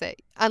could fix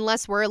it.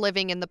 Unless we're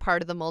living in the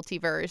part of the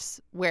multiverse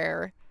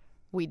where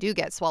we do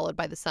get swallowed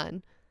by the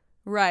sun.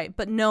 Right.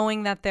 But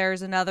knowing that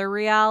there's another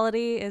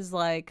reality is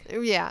like,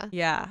 yeah.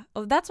 Yeah.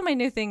 Oh, that's my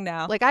new thing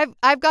now. Like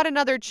I've got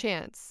another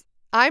chance.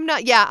 I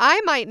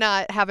might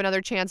not have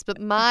another chance,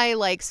 but my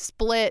like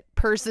split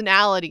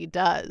personality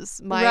does.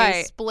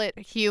 My split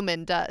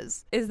human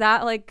does. Is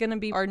that like gonna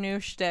be our new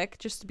shtick?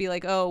 Just to be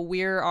like, oh,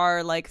 we're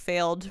our like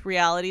failed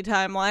reality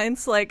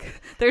timelines.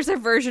 Like there's a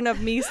version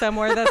of me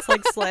somewhere that's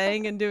like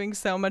slaying and doing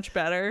so much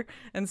better.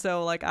 And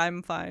so like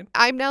I'm fine.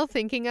 I'm now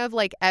thinking of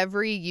like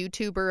every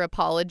YouTuber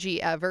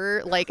apology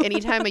ever. Like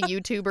anytime a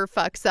YouTuber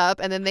fucks up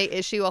and then they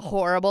issue a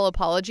horrible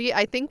apology,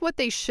 I think what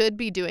they should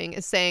be doing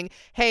is saying,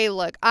 hey,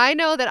 look, I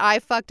know that I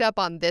fucked up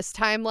on this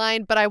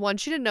timeline, but I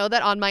want you to know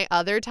that on my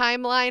other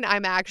timeline,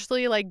 I'm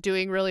actually like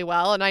doing really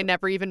well and I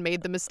never even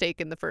made the mistake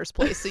in the first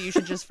place. So you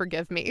should just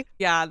forgive me.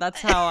 Yeah,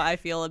 that's how I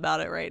feel about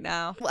it right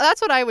now. Well,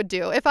 that's what I would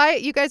do.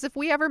 If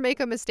we ever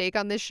make a mistake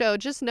on this show,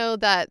 just know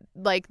that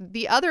like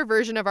the other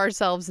version of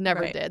ourselves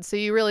never did. So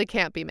you really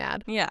can't be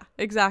mad. Yeah,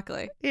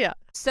 exactly. Yeah.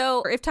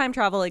 So if time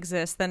travel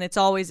exists, then it's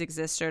always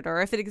existed.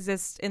 Or if it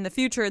exists in the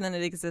future, then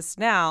it exists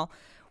now.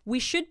 We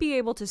should be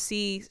able to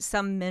see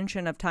some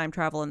mention of time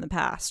travel in the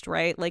past,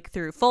 right? Like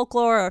through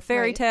folklore or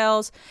fairy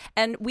tales.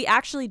 And we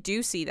actually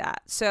do see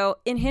that. So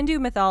in Hindu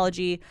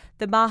mythology,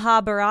 the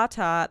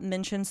Mahabharata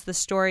mentions the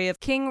story of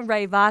King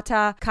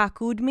Raivata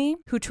Kakudmi,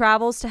 who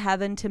travels to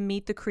heaven to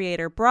meet the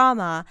creator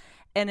Brahma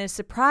and is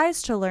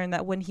surprised to learn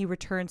that when he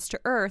returns to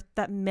Earth,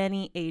 that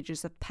many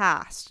ages have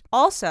passed.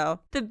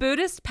 Also, the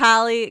Buddhist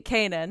Pali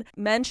Canon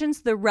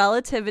mentions the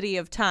relativity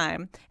of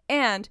time,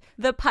 and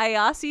the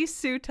Payasi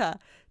Sutta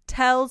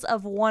tells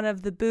of one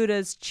of the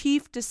Buddha's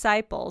chief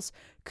disciples,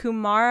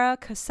 Kumara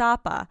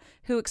Kassapa,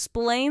 who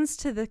explains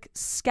to the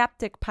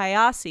skeptic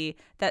Payasi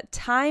that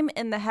time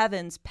in the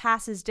heavens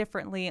passes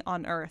differently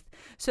on Earth.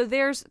 So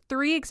there's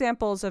 3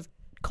 examples of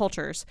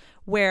cultures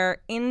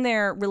where in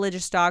their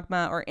religious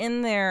dogma or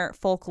in their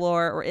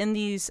folklore or in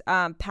these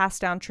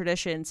passed down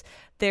traditions,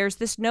 there's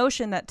this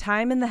notion that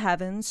time in the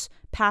heavens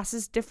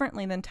passes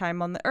differently than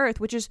time on the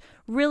Earth, which is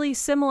really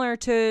similar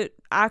to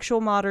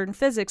actual modern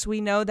physics.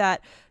 We know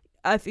that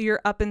if you're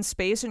up in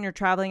space and you're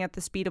traveling at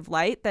the speed of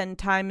light, then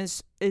time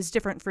is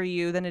different for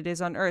you than it is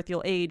on Earth.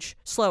 You'll age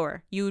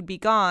slower. You would be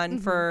gone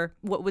for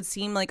what would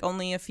seem like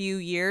only a few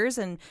years,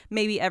 and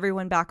maybe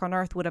everyone back on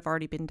Earth would have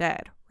already been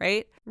dead,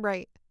 right?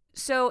 Right.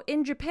 So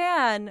in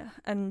Japan,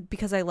 and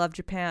because I love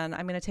Japan,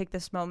 I'm going to take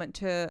this moment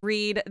to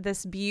read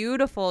this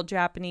beautiful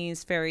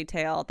Japanese fairy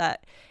tale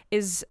that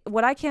is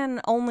what I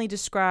can only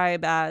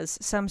describe as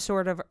some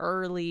sort of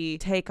early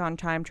take on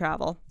time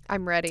travel.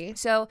 I'm ready.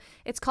 So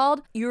it's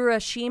called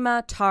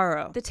Urashima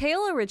Taro. The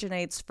tale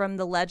originates from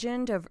the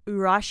legend of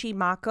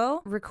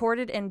Urashimako,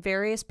 recorded in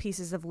various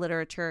pieces of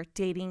literature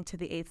dating to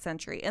the 8th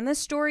century. And this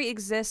story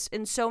exists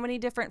in so many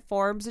different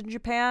forms in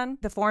Japan.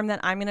 The form that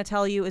I'm going to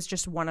tell you is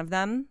just one of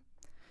them.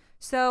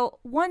 So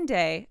one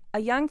day,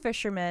 a young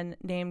fisherman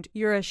named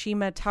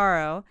Urashima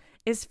Taro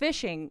is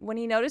fishing when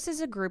he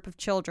notices a group of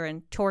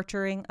children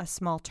torturing a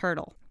small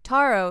turtle.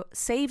 Taro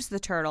saves the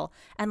turtle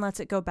and lets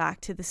it go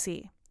back to the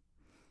sea.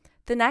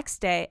 The next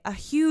day, a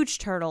huge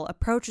turtle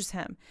approaches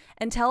him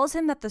and tells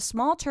him that the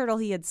small turtle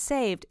he had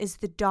saved is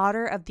the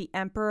daughter of the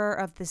Emperor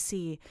of the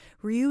Sea,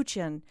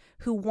 Ryujin,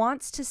 who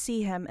wants to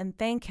see him and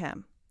thank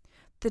him.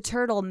 The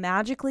turtle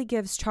magically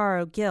gives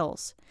Taro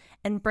gills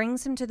and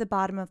brings him to the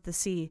bottom of the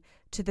sea,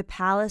 to the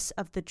palace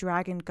of the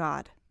dragon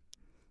god.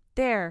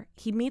 There,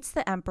 he meets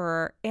the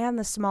emperor and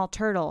the small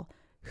turtle,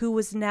 who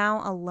was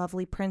now a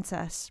lovely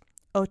princess,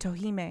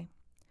 Otohime.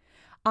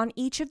 On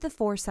each of the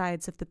 4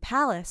 sides of the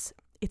palace,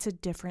 it's a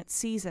different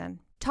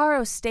season.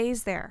 Taro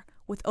stays there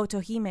with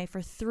Otohime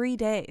for 3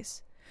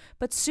 days,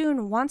 but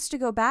soon wants to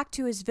go back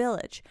to his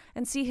village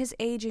and see his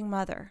aging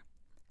mother.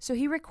 So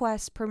he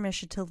requests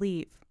permission to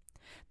leave.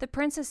 The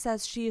princess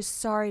says she is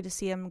sorry to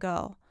see him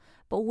go,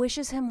 but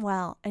wishes him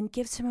well and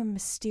gives him a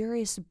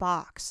mysterious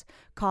box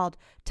called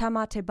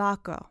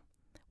Tamatebako,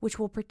 which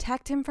will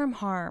protect him from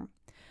harm,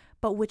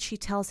 but which she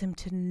tells him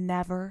to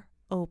never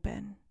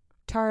open.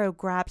 Taro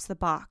grabs the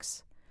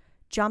box,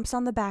 jumps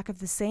on the back of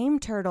the same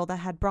turtle that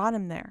had brought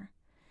him there,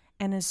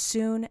 and is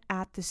soon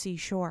at the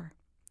seashore.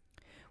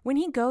 When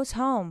he goes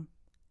home,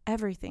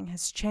 everything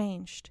has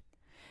changed.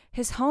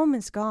 His home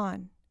is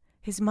gone,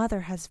 his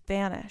mother has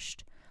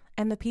vanished,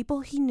 and the people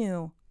he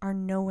knew are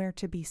nowhere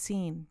to be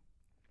seen.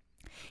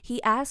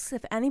 He asks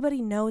if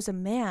anybody knows a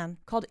man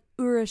called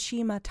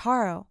Urashima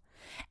Taro,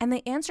 and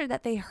they answer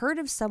that they heard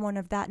of someone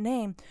of that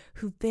name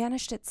who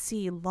vanished at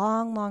sea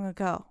long, long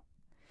ago.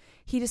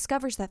 He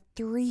discovers that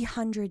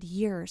 300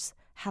 years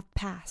have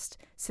passed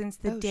since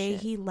the day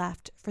he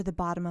left for the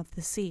bottom of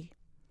the sea.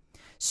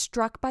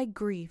 Struck by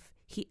grief,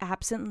 he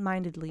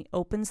absent-mindedly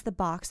opens the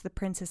box the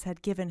princess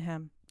had given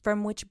him,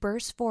 from which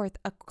bursts forth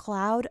a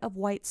cloud of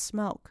white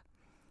smoke.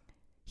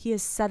 He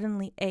is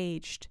suddenly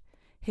aged,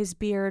 his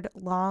beard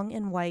long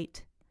and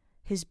white,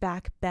 his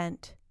back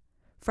bent.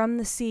 From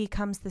the sea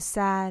comes the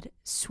sad,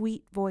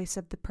 sweet voice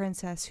of the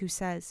princess who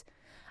says,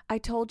 "I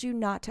told you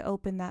not to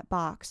open that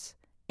box.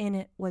 In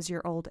it was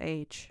your old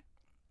age."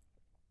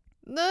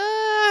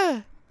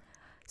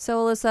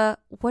 So, Alyssa,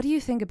 what do you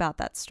think about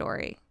that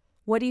story?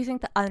 What do you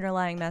think the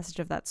underlying message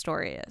of that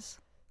story is?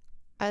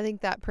 I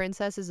think that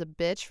princess is a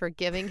bitch for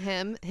giving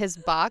him his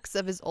box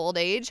of his old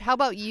age. How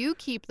about you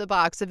keep the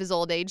box of his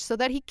old age so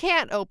that he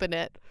can't open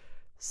it?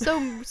 So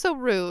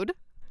rude.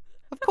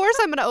 Of course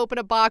I'm going to open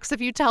a box if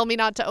you tell me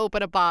not to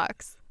open a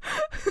box.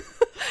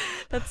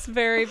 That's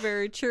very,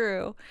 very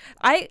true.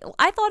 I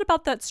thought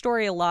about that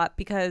story a lot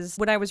because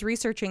when I was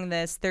researching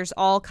this, there's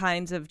all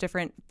kinds of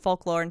different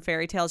folklore and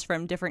fairy tales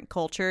from different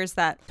cultures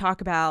that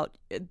talk about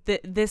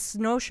this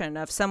notion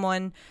of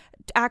someone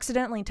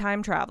accidentally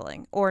time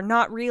traveling or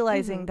not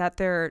realizing that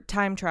they're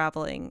time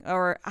traveling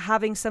or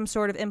having some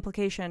sort of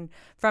implication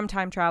from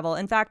time travel.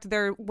 In fact,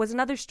 there was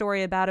another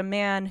story about a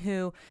man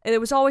who, it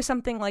was always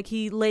something like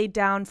he laid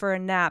down for a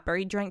nap or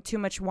he drank too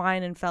much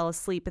wine and fell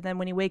asleep. And then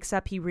when he wakes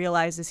up, he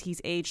realizes he's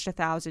aged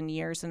 1,000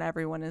 years and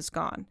everyone is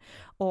gone,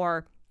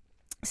 or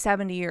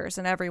 70 years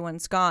and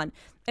everyone's gone.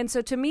 And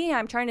so to me,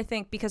 I'm trying to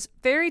think, because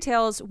fairy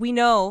tales, we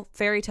know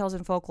fairy tales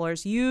and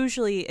folklores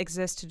usually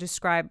exist to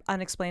describe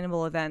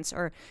unexplainable events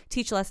or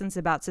teach lessons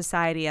about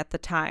society at the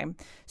time.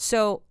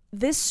 So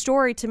this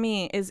story to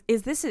me is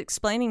this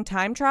explaining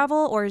time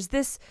travel, or is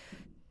this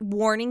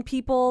warning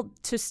people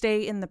to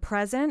stay in the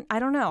present? I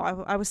don't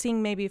know. I was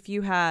seeing maybe if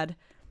you had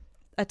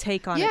a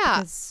take on it.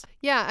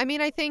 Yeah. I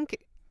mean, I think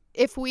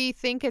if we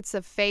think it's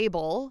a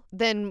fable,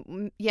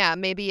 then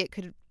maybe it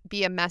could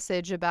be a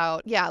message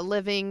about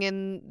living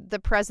in the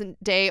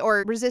present day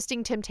or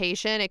resisting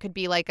temptation. It could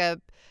be like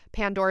a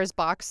Pandora's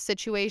box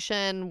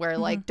situation where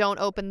like don't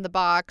open the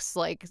box,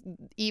 like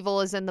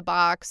evil is in the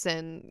box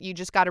and you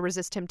just got to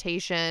resist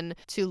temptation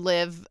to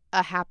live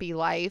a happy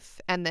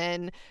life. And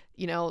then,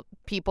 you know,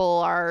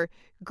 people are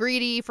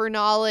greedy for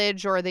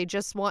knowledge, or they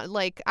just want,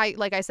 like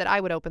I said, I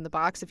would open the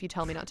box if you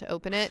tell me not to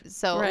open it.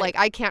 So like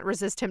I can't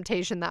resist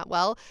temptation that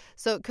well.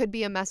 So it could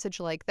be a message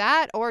like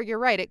that, or you're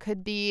right, it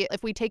could be,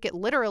 if we take it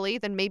literally,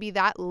 then maybe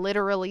that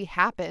literally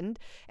happened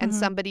and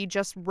somebody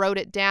just wrote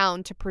it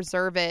down to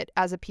preserve it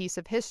as a piece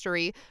of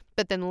history.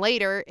 But then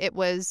later it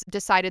was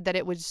decided that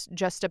it was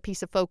just a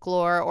piece of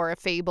folklore or a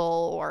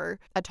fable or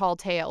a tall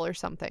tale or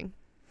something.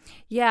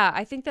 Yeah,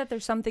 I think that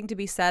there's something to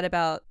be said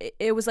about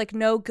it was like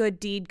no good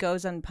deed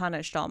goes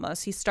unpunished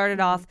almost. He started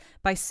off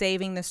by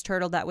saving this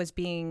turtle that was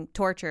being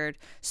tortured.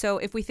 So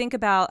if we think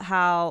about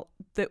how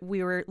that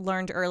we were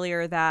learned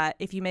earlier that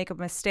if you make a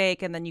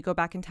mistake and then you go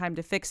back in time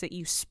to fix it,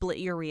 you split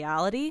your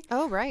reality.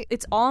 Oh, right.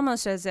 It's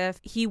almost as if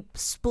he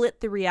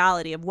split the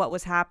reality of what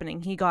was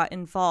happening. He got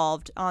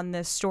involved on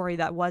this story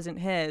that wasn't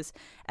his.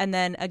 And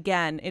then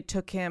again, it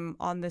took him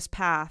on this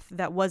path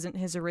that wasn't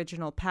his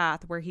original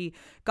path, where he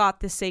got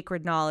this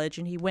sacred knowledge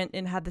and he went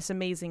and had this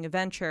amazing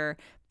adventure.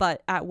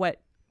 But at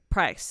what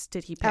price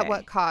did he pay? At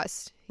what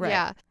cost? Right.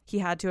 Yeah. He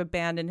had to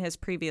abandon his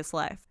previous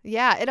life.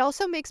 Yeah. It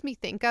also makes me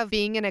think of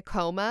being in a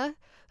coma.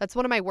 That's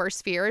one of my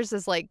worst fears,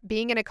 is like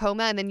being in a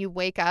coma and then you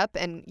wake up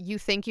and you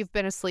think you've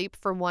been asleep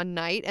for one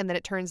night and then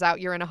it turns out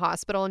you're in a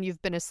hospital and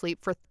you've been asleep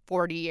for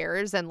 40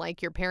 years and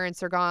like your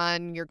parents are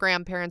gone, your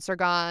grandparents are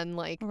gone,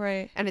 like,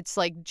 right. And it's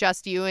like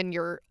just you and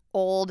you're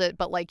old,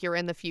 but like you're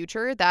in the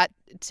future. That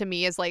to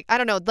me is like, I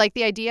don't know, like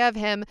the idea of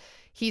him,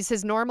 he's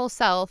his normal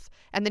self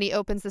and then he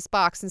opens this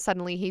box and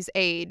suddenly he's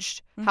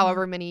aged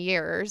however many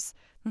years.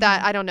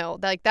 That I don't know,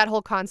 like that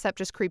whole concept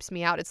just creeps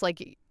me out. It's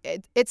like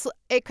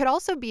it could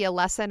also be a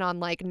lesson on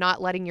like not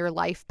letting your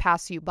life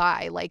pass you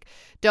by. Like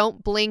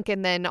don't blink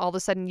and then all of a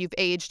sudden you've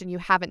aged and you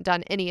haven't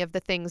done any of the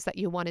things that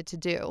you wanted to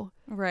do.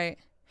 Right.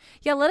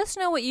 Yeah, let us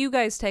know what you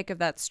guys take of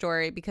that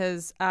story,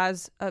 because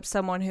as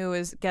someone who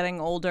is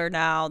getting older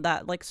now,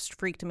 that like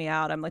freaked me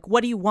out. I'm like,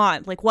 what do you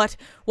want? Like, what?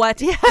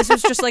 Yeah. This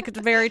was just like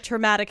a very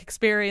traumatic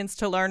experience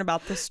to learn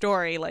about this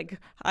story. Like,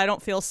 I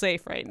don't feel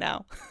safe right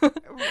now.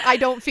 I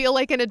don't feel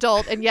like an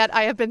adult, and yet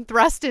I have been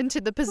thrust into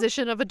the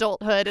position of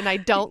adulthood, and I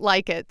don't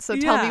like it. So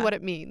tell me what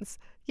it means.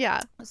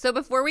 Yeah. So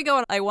before we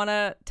go, I want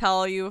to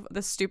tell you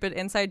the stupid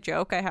inside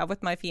joke I have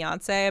with my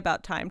fiance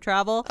about time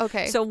travel.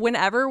 Okay. So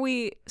whenever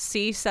we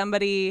see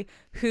somebody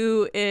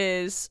who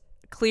is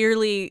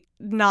clearly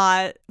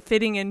not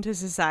fitting into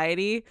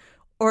society,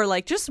 or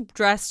like just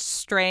dressed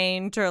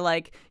strange, or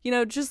like, you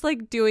know, just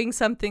like doing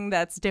something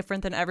that's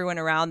different than everyone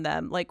around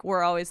them, like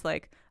we're always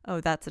like, oh,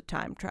 that's a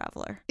time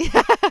traveler.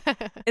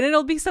 And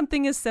it'll be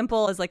something as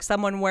simple as like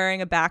someone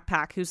wearing a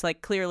backpack who's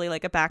like clearly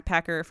like a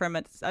backpacker from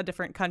a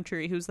different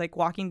country who's like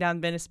walking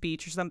down Venice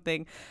Beach or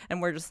something, and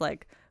we're just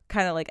like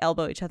kind of like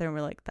elbow each other and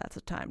we're like, that's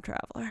a time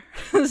traveler.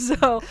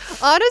 So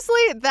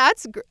honestly,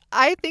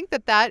 I think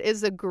that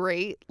is a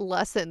great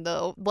lesson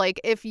though. Like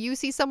if you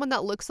see someone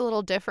that looks a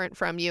little different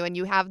from you and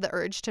you have the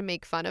urge to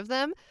make fun of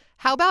them,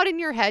 how about in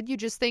your head you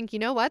just think, you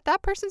know what,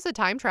 that person's a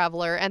time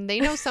traveler and they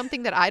know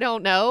something that I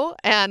don't know,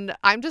 and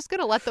I'm just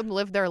gonna let them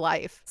live their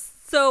life.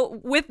 So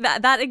with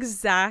that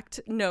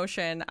exact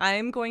notion,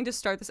 I'm going to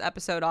start this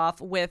episode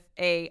off with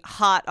a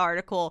hot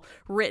article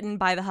written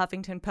by the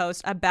Huffington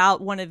Post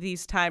about one of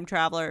these time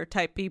traveler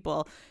type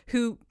people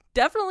who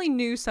definitely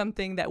knew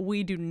something that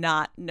we do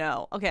not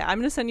know. Okay, I'm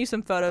going to send you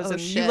some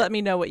photos you let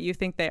me know what you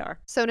think they are.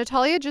 So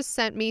Natalia just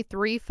sent me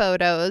 3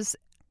 photos,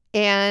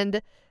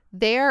 and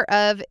they're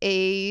of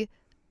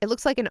it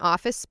looks like an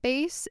office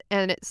space,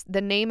 and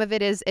the name of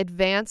it is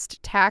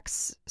Advanced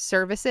Tax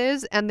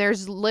Services, and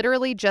there's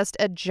literally just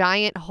a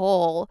giant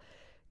hole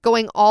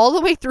going all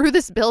the way through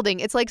this building.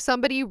 It's like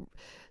somebody,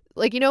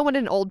 like, you know when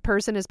an old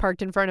person is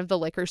parked in front of the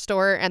liquor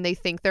store and they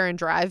think they're in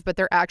drive, but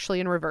they're actually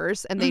in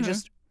reverse, and they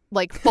just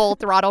like full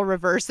throttle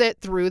reverse it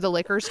through the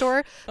liquor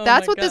store.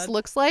 That's what this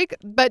looks like,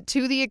 but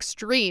to the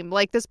extreme.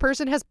 Like this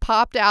person has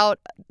popped out.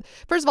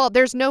 First of all,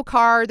 there's no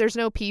car, there's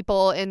no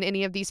people in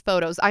any of these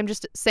photos. I'm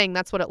just saying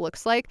that's what it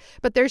looks like.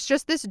 But there's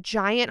just this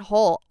giant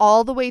hole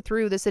all the way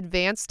through this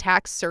Advanced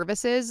Tax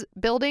Services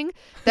building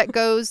that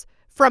goes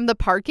from the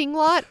parking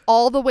lot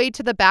all the way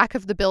to the back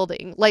of the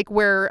building, like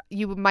where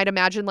you might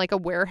imagine like a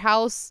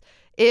warehouse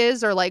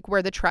is, or like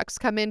where the trucks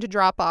come in to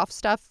drop off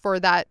stuff for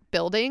that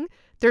building.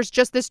 There's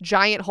just this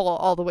giant hole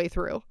all the way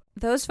through.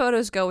 Those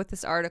photos go with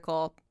this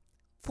article.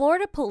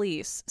 Florida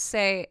police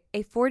say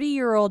a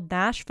 40-year-old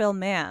Nashville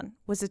man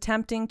was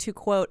attempting to,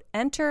 quote,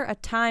 enter a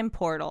time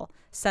portal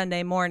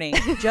Sunday morning,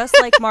 just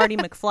like Marty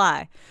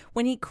McFly,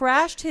 when he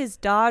crashed his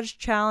Dodge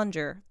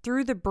Challenger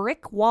through the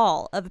brick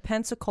wall of a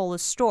Pensacola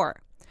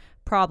store.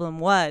 Problem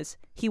was,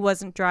 he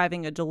wasn't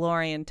driving a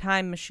DeLorean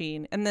time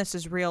machine, and this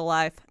is real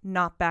life,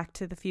 not Back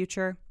to the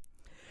Future.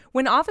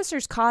 When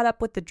officers caught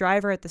up with the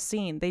driver at the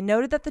scene, they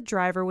noted that the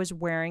driver was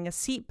wearing a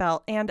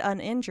seatbelt and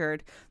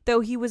uninjured, though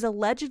he was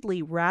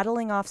allegedly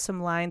rattling off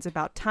some lines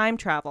about time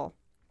travel.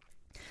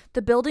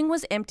 The building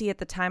was empty at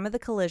the time of the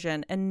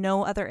collision, and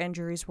no other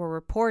injuries were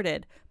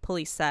reported,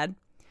 police said.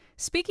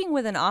 Speaking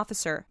with an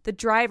officer, the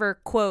driver,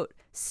 quote,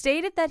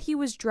 stated that he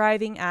was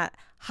driving at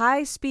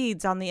high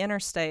speeds on the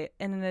interstate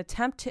in an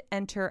attempt to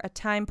enter a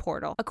time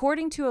portal,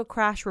 according to a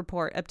crash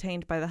report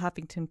obtained by the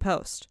Huffington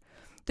Post.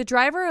 The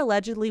driver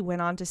allegedly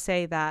went on to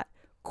say that,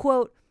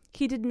 quote,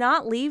 he did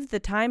not leave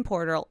the time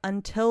portal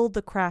until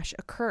the crash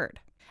occurred.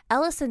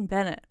 Ellison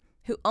Bennett,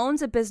 who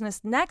owns a business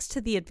next to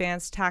the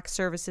Advanced Tax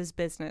Services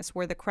business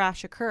where the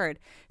crash occurred,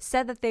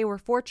 said that they were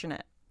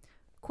fortunate.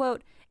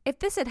 Quote, if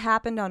this had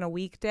happened on a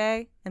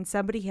weekday and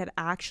somebody had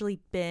actually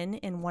been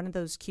in one of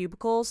those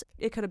cubicles,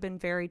 it could have been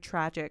very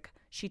tragic,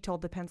 she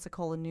told the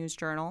Pensacola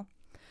News-Journal.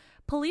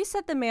 Police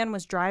said the man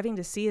was driving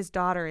to see his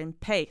daughter in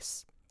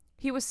Pace.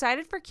 He was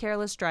cited for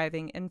careless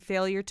driving and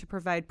failure to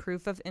provide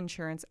proof of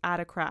insurance at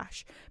a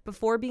crash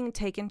before being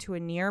taken to a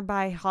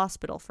nearby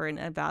hospital for an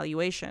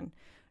evaluation.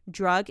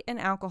 Drug and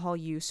alcohol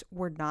use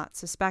were not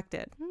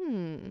suspected.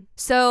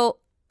 So,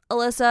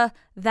 Alyssa,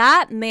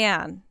 that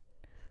man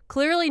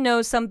clearly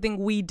knows something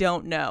we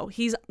don't know.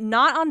 He's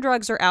not on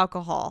drugs or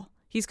alcohol.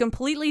 He's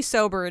completely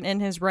sober and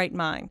in his right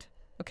mind,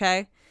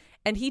 okay?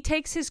 And he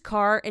takes his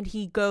car and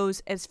he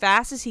goes as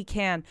fast as he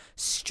can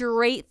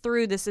straight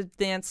through this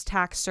Advanced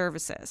Tax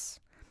Services.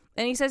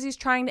 And he says he's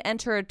trying to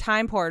enter a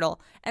time portal.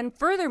 And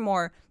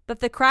furthermore, that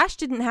the crash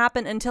didn't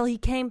happen until he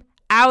came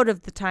out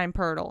of the time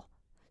portal.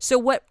 So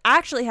what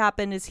actually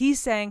happened is he's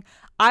saying,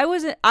 I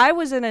was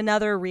in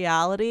another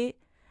reality,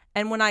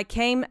 and when I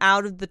came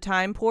out of the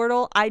time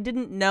portal, I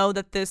didn't know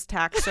that this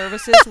tax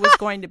services was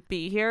going to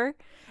be here.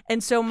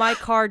 And so my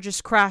car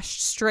just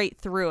crashed straight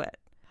through it.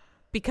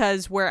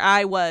 Because where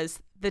I was,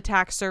 the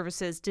tax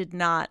services did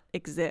not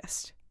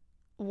exist.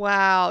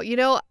 Wow. You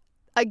know,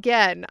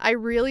 again, I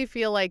really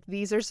feel like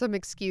these are some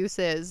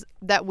excuses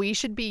that we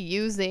should be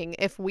using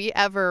if we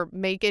ever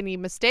make any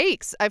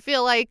mistakes. I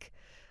feel like,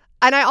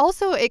 and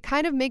it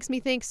kind of makes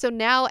me think, so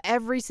now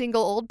every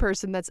single old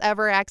person that's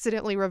ever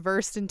accidentally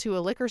reversed into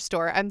a liquor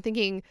store, I'm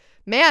thinking,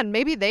 man,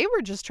 maybe they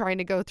were just trying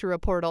to go through a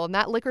portal and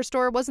that liquor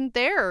store wasn't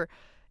there,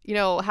 you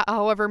know,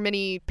 however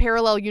many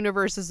parallel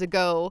universes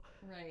ago.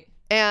 Right.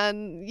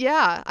 And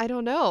yeah, I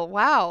don't know.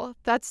 Wow,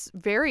 that's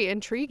very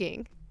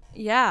intriguing.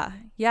 Yeah.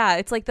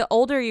 It's like the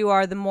older you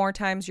are, the more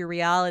times your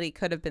reality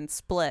could have been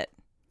split.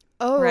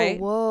 Oh, right?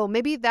 Whoa.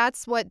 Maybe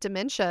that's what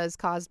dementia is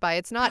caused by.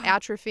 It's not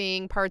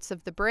atrophying parts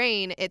of the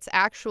brain. It's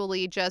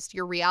actually just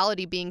your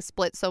reality being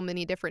split so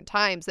many different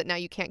times that now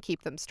you can't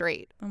keep them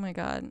straight. Oh my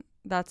God.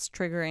 That's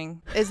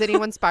triggering. Is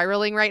anyone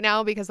spiraling right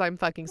now? Because I'm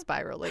fucking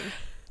spiraling.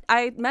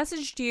 I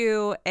messaged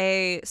you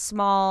a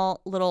small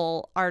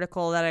little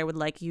article that I would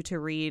like you to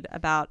read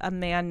about a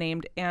man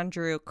named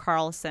Andrew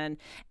Carlson.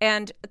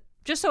 And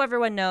just so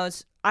everyone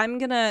knows, I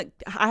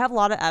have a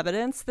lot of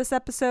evidence this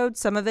episode.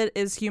 Some of it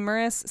is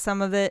humorous,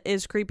 some of it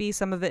is creepy,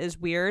 some of it is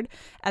weird.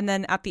 And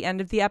then at the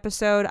end of the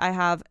episode, I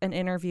have an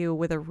interview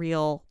with a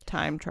real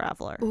time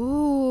traveler.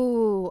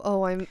 Ooh.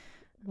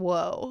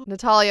 Whoa.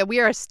 Natalia, we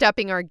are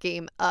stepping our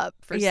game up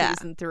for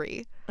season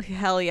 3.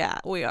 Hell yeah,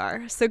 we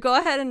are. So go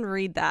ahead and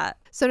read that.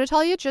 So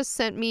Natalia just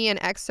sent me an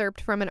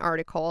excerpt from an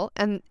article,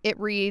 and it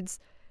reads,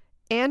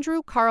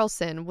 Andrew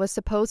Carlson was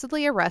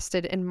supposedly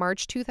arrested in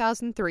March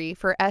 2003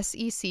 for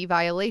SEC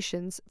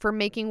violations for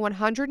making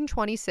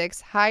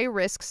 126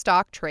 high-risk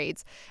stock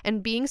trades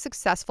and being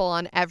successful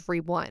on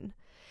every one.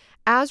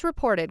 As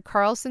reported,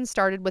 Carlson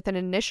started with an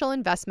initial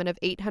investment of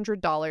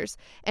 $800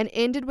 and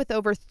ended with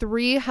over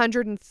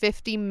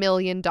 $350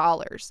 million,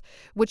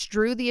 which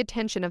drew the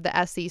attention of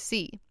the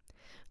SEC.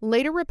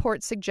 Later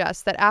reports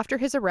suggest that after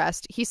his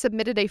arrest, he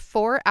submitted a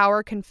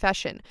 4-hour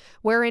confession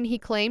wherein he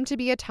claimed to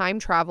be a time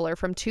traveler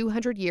from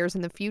 200 years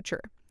in the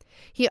future.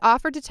 He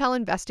offered to tell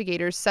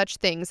investigators such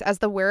things as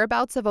the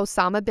whereabouts of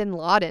Osama bin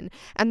Laden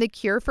and the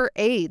cure for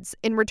AIDS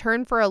in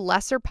return for a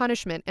lesser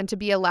punishment and to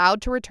be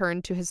allowed to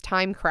return to his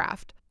time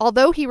craft,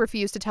 although he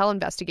refused to tell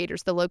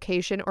investigators the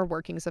location or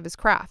workings of his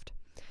craft.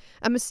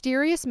 A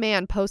mysterious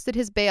man posted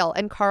his bail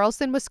and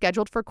Carlson was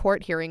scheduled for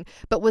court hearing,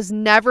 but was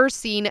never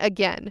seen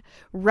again.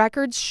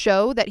 Records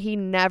show that he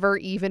never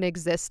even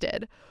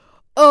existed.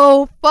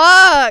 Oh,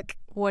 fuck!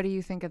 What do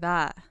you think of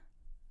that?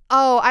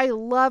 Oh, I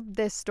love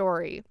this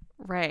story.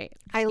 Right.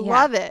 I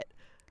love it.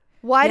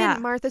 Why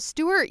didn't Martha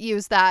Stewart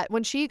use that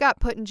when she got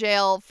put in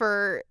jail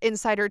for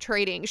insider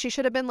trading? She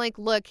should have been like,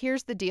 look,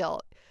 here's the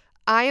deal.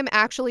 I am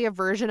actually a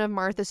version of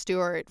Martha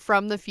Stewart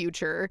from the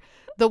future.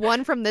 The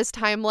one from this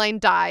timeline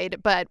died,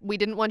 but we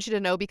didn't want you to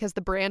know because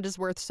the brand is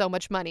worth so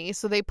much money.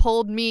 So they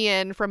pulled me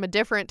in from a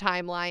different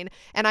timeline,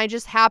 and I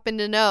just happened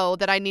to know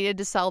that I needed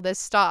to sell this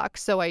stock,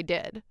 so I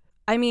did.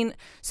 I mean,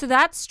 so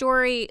that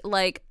story,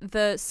 like,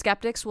 the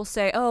skeptics will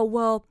say, oh,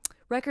 well,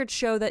 records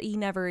show that he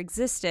never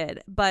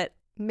existed, but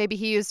maybe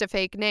he used a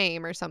fake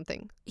name or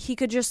something. He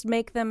could just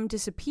make them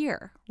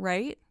disappear,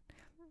 right?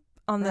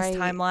 On this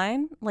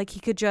timeline. Like, he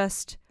could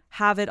just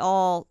have it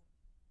all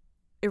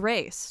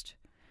erased.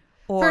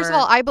 First of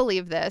all, I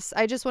believe this.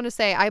 I just want to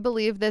say I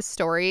believe this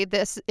story.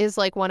 This is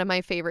like one of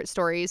my favorite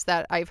stories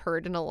that I've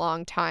heard in a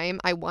long time.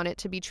 I want it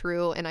to be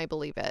true, and I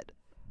believe it.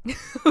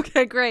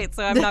 Okay, great.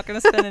 So I'm not going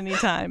to spend any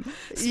time.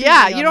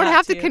 Yeah, you don't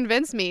have to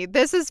convince me.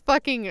 This is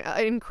fucking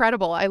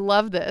incredible. I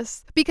love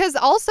this. Because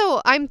also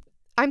I'm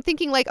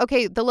thinking like,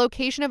 okay, the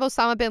location of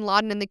Osama bin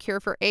Laden and the cure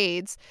for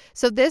AIDS.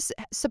 So this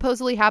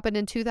supposedly happened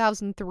in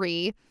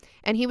 2003,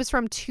 and he was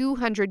from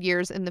 200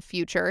 years in the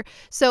future.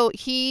 So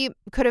he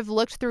could have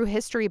looked through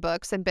history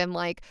books and been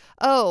like,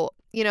 oh,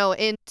 you know,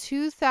 in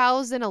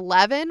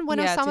 2011 when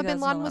Osama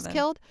bin Laden was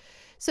killed.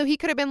 So he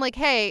could have been like,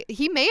 hey,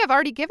 he may have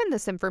already given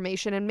this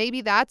information, and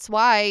maybe that's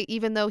why,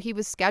 even though he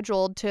was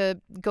scheduled to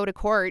go to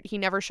court, he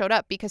never showed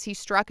up, because he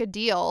struck a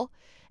deal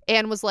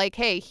and was like,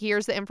 hey,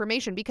 here's the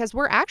information, because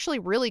we're actually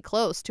really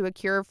close to a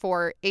cure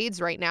for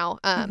AIDS right now.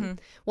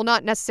 Well,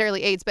 not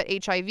necessarily AIDS, but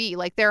HIV.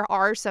 Like, there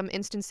are some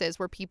instances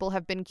where people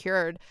have been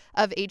cured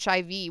of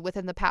HIV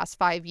within the past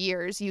 5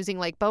 years using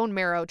like bone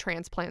marrow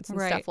transplants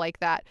and stuff like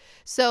that.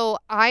 So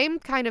I'm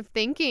kind of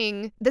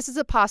thinking this is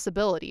a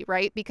possibility,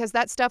 right? Because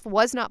that stuff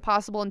was not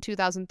possible in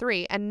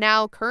 2003. And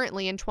now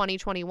currently in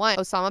 2021,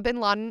 Osama bin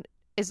Laden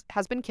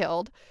has been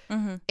killed.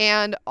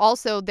 And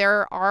also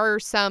there are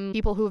some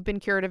people who have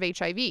been cured of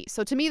HIV.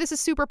 So to me, this is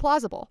super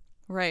plausible.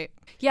 Right.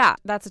 Yeah,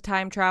 that's a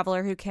time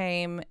traveler who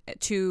came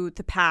to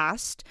the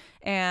past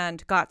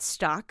and got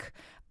stuck.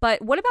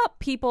 But what about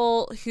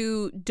people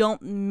who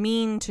don't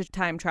mean to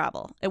time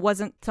travel? It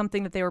wasn't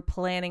something that they were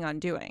planning on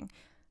doing.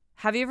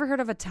 Have you ever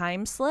heard of a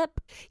time slip?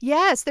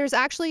 Yes, there's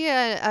actually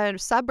a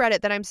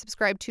subreddit that I'm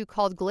subscribed to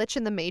called Glitch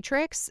in the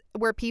Matrix,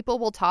 where people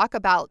will talk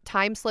about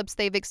time slips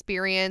they've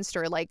experienced,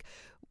 or like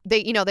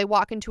they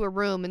walk into a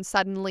room and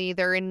suddenly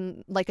they're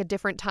in like a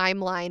different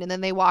timeline, and then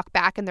they walk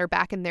back and they're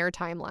back in their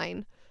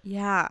timeline.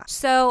 Yeah.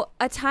 So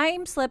a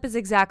time slip is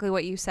exactly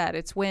what you said.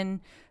 It's when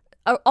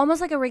almost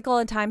like a wrinkle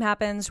in time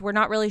happens. We're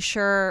not really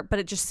sure, but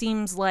it just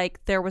seems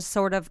like there was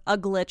sort of a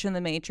glitch in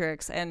the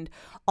matrix, and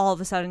all of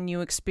a sudden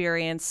you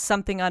experience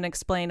something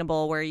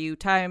unexplainable where you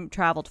time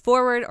traveled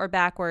forward or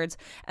backwards,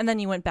 and then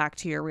you went back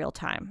to your real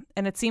time.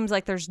 And it seems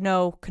like there's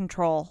no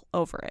control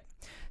over it.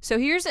 So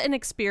here's an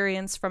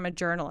experience from a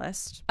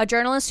journalist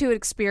who had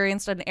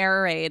experienced an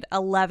air raid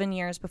 11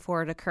 years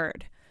before it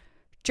occurred.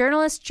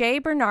 Journalist J.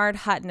 Bernard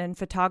Hutton and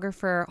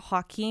photographer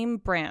Joachim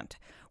Brandt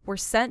were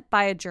sent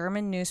by a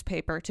German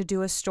newspaper to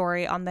do a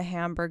story on the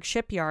Hamburg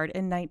shipyard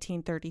in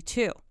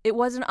 1932. It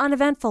was an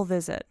uneventful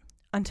visit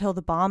until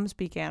the bombs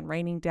began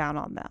raining down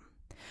on them.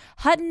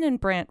 Hutton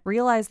and Brandt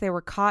realized they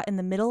were caught in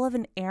the middle of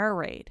an air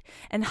raid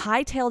and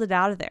hightailed it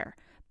out of there,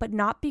 but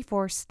not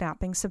before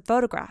snapping some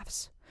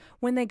photographs.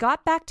 When they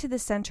got back to the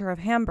center of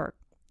Hamburg,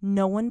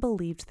 no one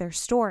believed their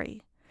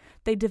story.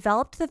 They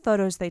developed the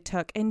photos they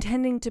took,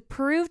 intending to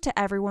prove to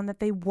everyone that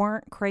they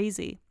weren't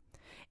crazy.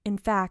 In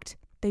fact,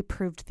 they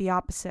proved the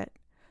opposite.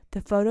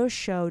 The photos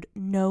showed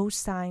no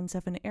signs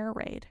of an air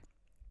raid.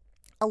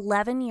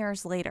 11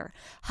 years later,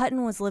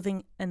 Hutton was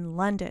living in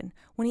London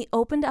when he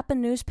opened up a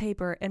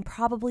newspaper and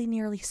probably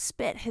nearly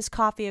spit his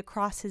coffee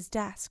across his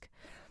desk.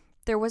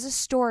 There was a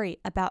story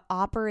about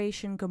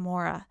Operation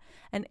Gomorrah,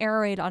 an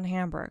air raid on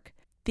Hamburg.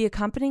 The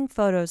accompanying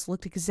photos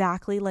looked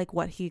exactly like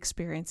what he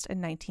experienced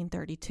in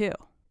 1932.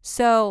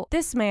 So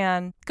this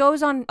man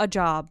goes on a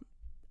job,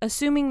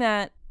 assuming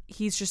that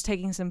he's just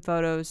taking some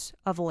photos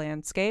of a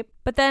landscape,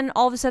 but then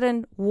all of a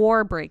sudden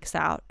war breaks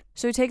out.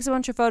 So he takes a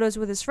bunch of photos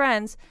with his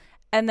friends,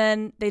 and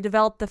then they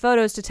develop the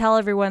photos to tell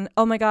everyone,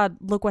 oh my God,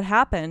 look what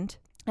happened.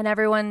 And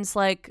everyone's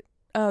like,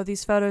 oh,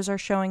 these photos are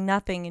showing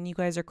nothing and you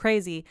guys are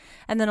crazy.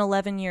 And then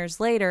 11 years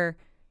later,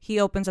 he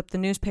opens up the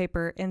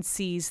newspaper and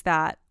sees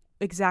that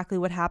exactly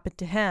what happened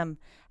to him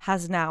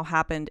has now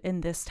happened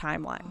in this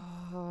timeline.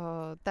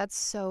 Oh, that's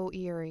so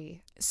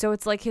eerie. So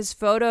it's like his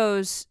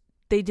photos,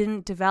 they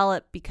didn't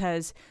develop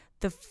because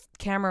the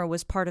camera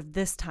was part of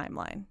this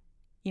timeline.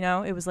 You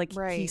know, it was like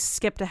he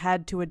skipped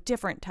ahead to a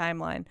different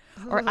timeline.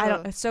 Or I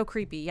don't, it's so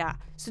creepy. Yeah.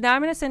 So now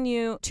I'm going to send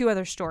you 2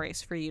 other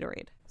stories for you to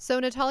read. So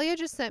Natalia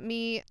just sent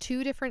me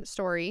 2 different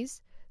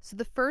stories. So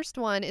the first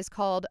one is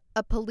called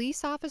A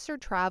Police Officer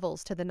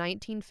Travels to the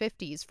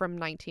 1950s from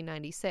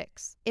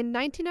 1996. In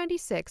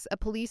 1996, a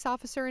police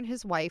officer and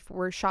his wife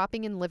were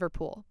shopping in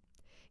Liverpool.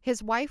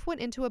 His wife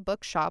went into a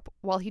bookshop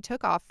while he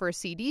took off for a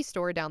CD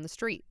store down the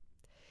street.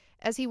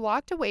 As he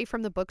walked away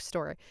from the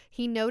bookstore,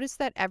 he noticed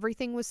that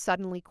everything was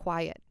suddenly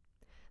quiet.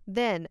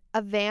 Then,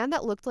 a van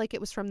that looked like it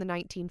was from the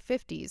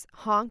 1950s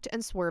honked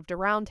and swerved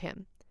around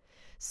him.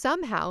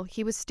 Somehow,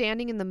 he was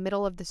standing in the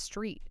middle of the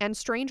street, and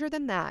stranger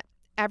than that,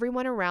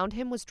 everyone around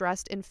him was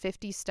dressed in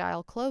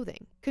 50s-style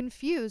clothing.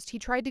 Confused, he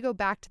tried to go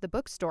back to the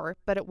bookstore,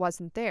 but it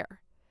wasn't there.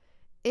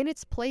 In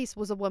its place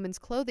was a woman's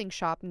clothing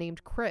shop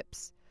named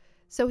Cripps.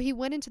 So he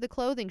went into the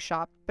clothing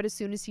shop, but as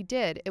soon as he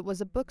did, it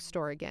was a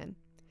bookstore again.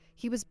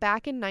 He was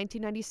back in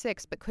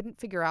 1996 but couldn't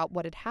figure out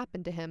what had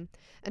happened to him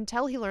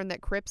until he learned that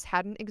Cripps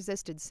hadn't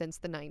existed since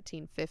the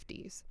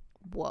 1950s.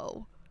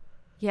 Whoa.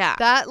 Yeah.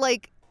 That,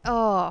 like,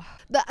 oh.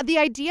 The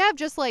idea of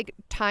just, like,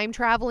 time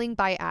traveling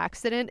by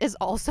accident is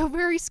also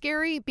very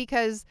scary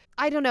because,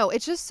 I don't know,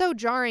 it's just so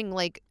jarring.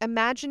 Like,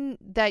 imagine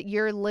that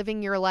you're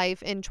living your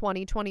life in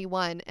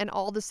 2021 and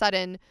all of a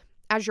sudden,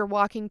 as you're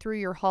walking through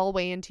your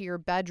hallway into your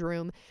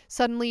bedroom,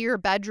 suddenly your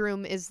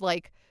bedroom is,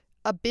 like,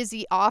 a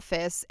busy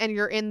office and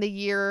you're in the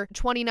year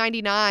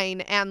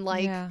 2099 and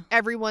like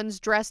everyone's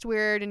dressed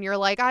weird and you're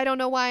like, I don't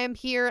know why I'm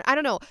here. I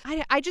don't know.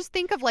 I just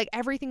think of like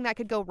everything that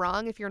could go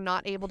wrong if you're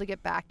not able to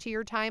get back to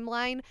your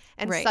timeline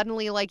and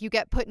suddenly like you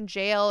get put in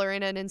jail or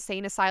in an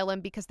insane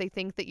asylum because they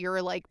think that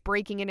you're like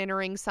breaking and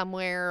entering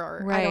somewhere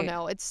or I don't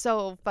know. It's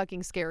so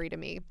fucking scary to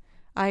me.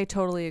 I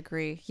totally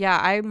agree. Yeah,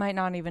 I might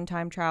not even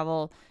time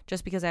travel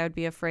just because I would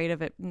be afraid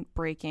of it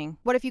breaking.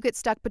 What if you get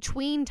stuck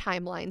between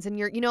timelines and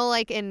you're, you know,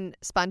 like in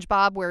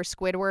SpongeBob where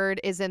Squidward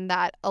is in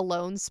that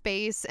alone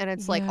space and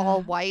it's like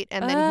all white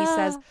and then he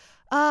says,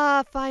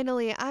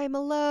 finally, I'm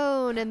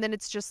alone. And then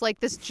it's just like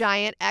this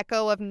giant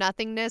echo of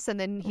nothingness. And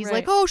then he's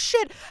like, oh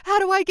shit, how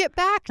do I get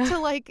back to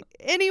like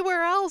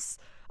anywhere else?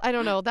 I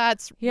don't know.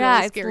 That's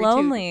really scary, it's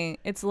lonely.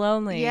 Too. It's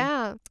lonely.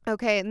 Yeah.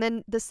 Okay. And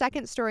then the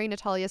second story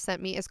Natalia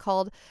sent me is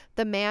called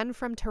The Man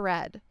from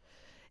Taured.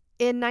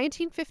 In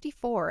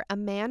 1954, a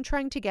man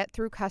trying to get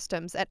through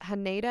customs at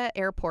Haneda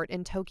Airport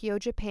in Tokyo,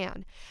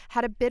 Japan,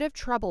 had a bit of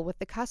trouble with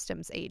the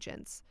customs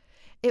agents.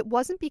 It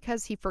wasn't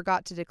because he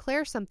forgot to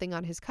declare something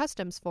on his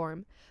customs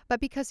form, but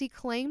because he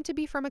claimed to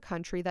be from a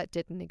country that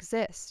didn't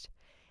exist.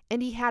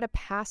 And he had a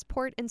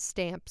passport and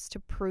stamps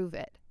to prove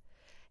it.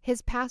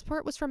 His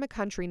passport was from a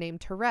country named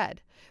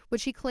Taured,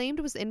 which he claimed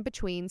was in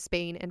between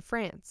Spain and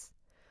France.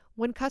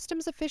 When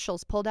customs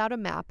officials pulled out a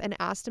map and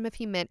asked him if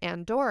he meant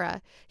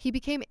Andorra, he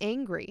became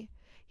angry.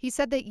 He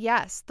said that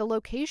yes, the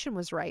location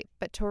was right,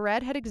 but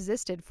Taured had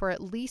existed for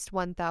at least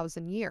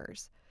 1,000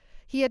 years.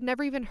 He had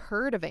never even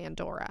heard of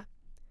Andorra.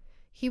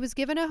 He was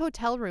given a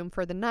hotel room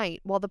for the night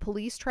while the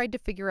police tried to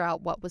figure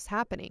out what was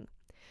happening.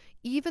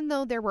 Even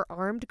though there were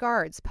armed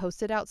guards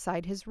posted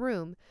outside his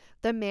room,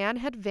 the man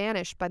had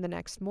vanished by the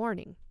next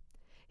morning.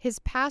 His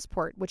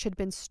passport, which had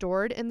been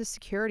stored in the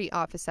security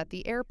office at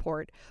the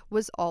airport,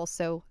 was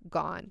also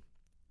gone.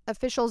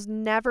 Officials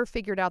never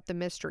figured out the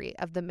mystery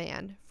of the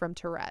man from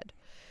Taured.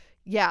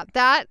 Yeah,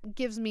 that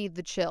gives me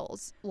the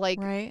chills. Like,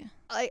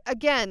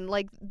 again,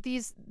 like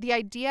the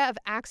idea of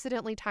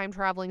accidentally time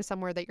traveling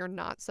somewhere that you're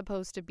not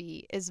supposed to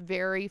be is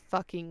very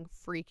fucking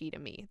freaky to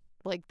me.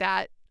 Like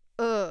that.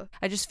 Ugh.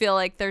 I just feel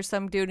like there's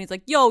some dude and he's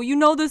like, yo, you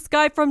know this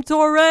guy from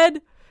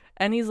Taured?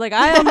 And he's like,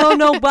 I don't know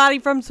nobody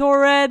from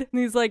Taured. And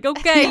he's like,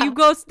 okay, you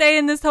go stay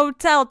in this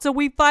hotel till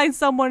we find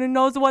someone who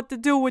knows what to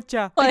do with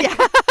you. Like,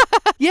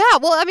 yeah,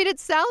 well, I mean, it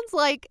sounds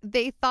like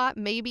they thought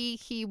maybe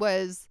he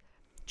was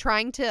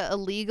trying to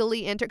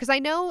illegally enter, because I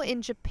know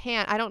in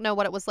Japan, I don't know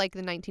what it was like in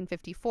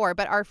 1954,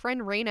 but our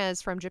friend Reina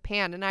is from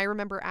Japan, and I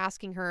remember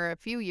asking her a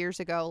few years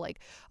ago, like,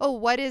 oh,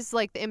 what is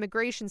like the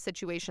immigration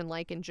situation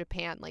like in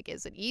Japan? Like,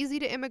 is it easy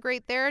to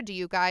immigrate there? Do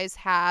you guys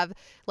have,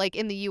 like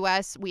in the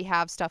US, we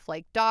have stuff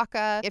like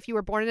DACA. If you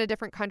were born in a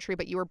different country,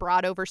 but you were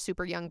brought over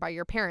super young by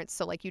your parents,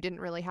 so like you didn't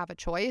really have a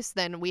choice,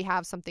 then we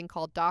have something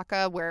called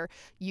DACA where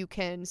you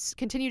can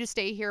continue to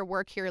stay here,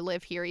 work here,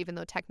 live here, even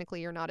though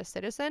technically you're not a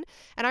citizen.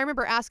 And I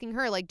remember asking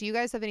her, like, do you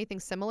guys have anything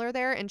similar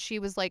there? And she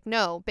was like,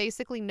 no,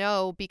 basically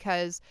no,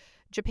 because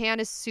Japan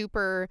is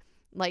super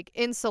like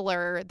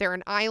insular. They're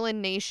an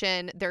island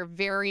nation. They're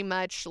very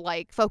much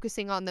like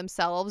focusing on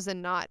themselves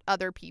and not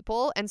other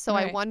people. And so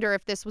Right. I wonder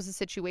if this was a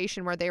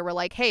situation where they were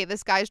like, hey,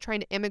 this guy's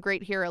trying to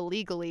immigrate here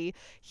illegally.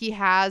 He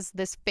has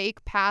this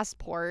fake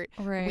passport.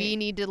 Right. We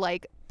need to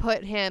like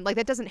put him, like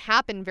that doesn't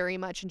happen very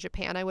much in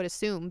Japan, I would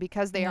assume,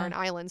 because they No. are an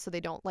island, so they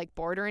don't like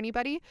border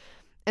anybody.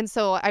 And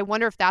so I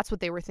wonder if that's what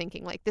they were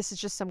thinking. Like, this is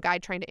just some guy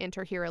trying to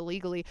enter here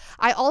illegally.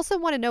 I also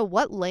want to know,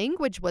 what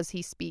language was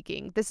he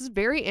speaking? This is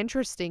very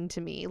interesting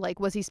to me. Like,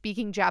 was he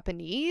speaking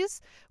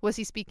Japanese? Was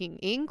he speaking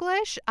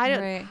English?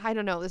 Right. I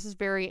don't know. This is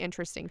very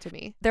interesting to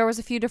me. There was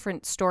a few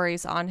different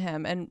stories on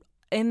him, and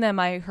in them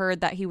I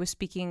heard that he was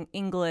speaking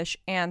English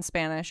and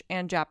Spanish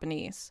and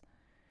Japanese.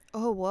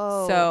 Oh,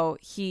 whoa. So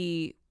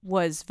he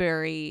was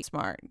very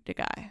smart, the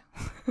guy.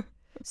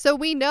 So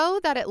we know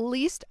that at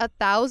least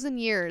 1,000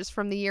 years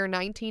from the year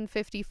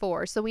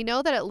 1954, so we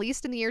know that at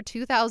least in the year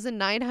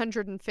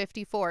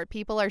 2954,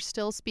 people are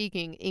still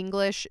speaking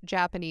English,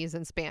 Japanese,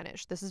 and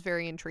Spanish. This is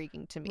very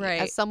intriguing to me.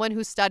 Right. As someone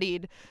who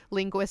studied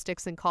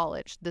linguistics in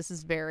college, this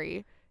is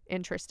very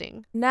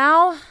interesting.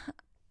 Now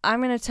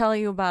I'm going to tell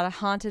you about a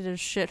haunted as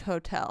shit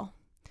hotel.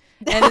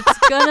 And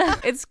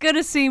it's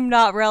gonna seem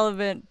not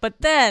relevant,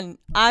 but then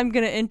I'm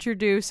going to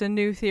introduce a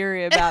new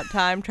theory about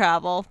time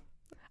travel.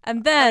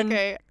 And then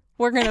Okay.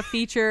 we're going to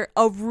feature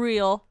a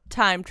real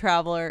time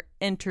traveler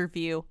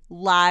interview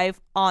live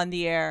on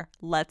the air.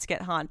 Let's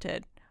get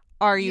haunted.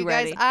 Are you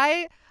ready?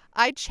 Guys,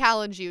 I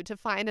challenge you to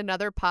find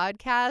another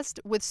podcast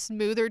with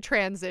smoother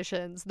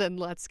transitions than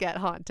Let's Get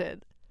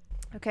Haunted.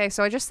 Okay,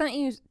 so I just sent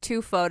you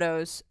 2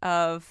 photos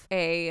of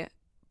a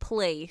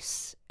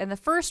place. And the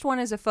first one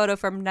is a photo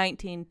from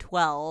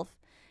 1912.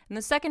 And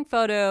the second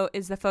photo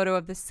is the photo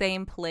of the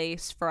same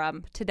place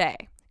from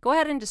today. Go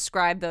ahead and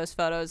describe those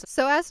photos.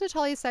 So as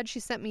Natalia said,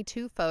 she sent me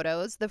 2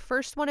 photos. The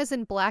first one is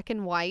in black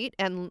and white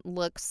and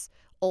looks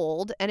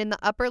old. And in the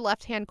upper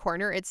left-hand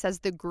corner, it says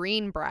the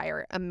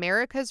Greenbrier,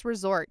 America's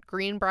Resort,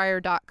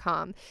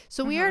 Greenbrier.com.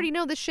 So we already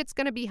know this shit's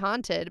going to be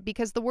haunted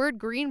because the word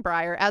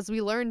Greenbrier, as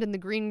we learned in the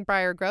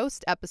Greenbrier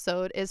Ghost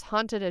episode, is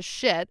haunted as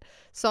shit.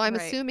 So I'm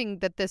Right. assuming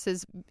that this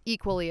is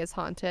equally as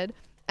haunted.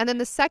 And then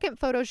the second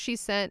photo she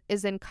sent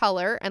is in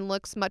color and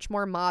looks much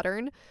more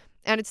modern.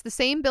 And it's the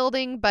same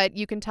building, but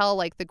you can tell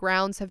like the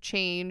grounds have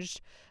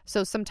changed.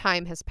 So some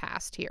time has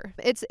passed here.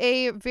 It's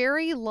a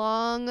very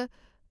long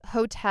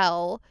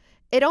hotel.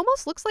 It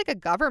almost looks like a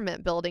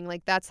government building.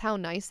 Like, that's how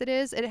nice it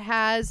is. It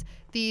has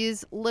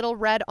these little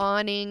red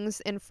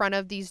awnings in front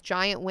of these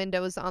giant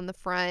windows on the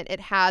front. It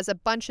has a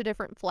bunch of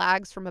different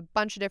flags from a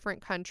bunch of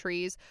different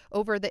countries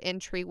over the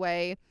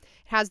entryway.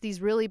 It has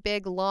these really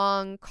big,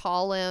 long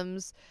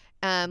columns.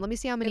 Let me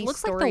see how many It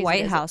looks stories like the it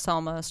White is. House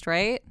almost,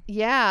 right?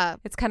 Yeah.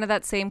 It's kind of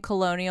that same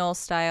colonial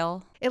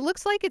style. It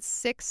looks like it's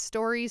 6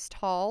 stories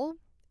tall.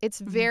 It's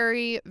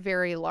very,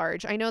 very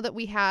large. I know that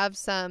we have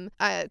some,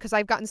 because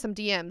I've gotten some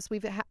DMs.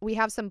 We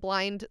have some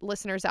blind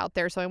listeners out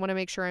there, so I want to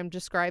make sure I'm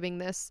describing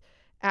this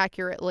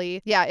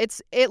accurately. Yeah,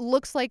 it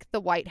looks like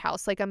the White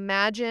House. Like,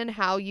 imagine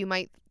how you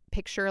might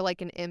picture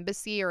like an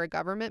embassy or a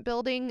government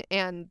building,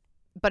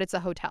 but it's a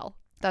hotel.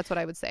 That's what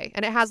I would say.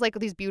 And it has like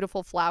these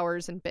beautiful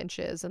flowers and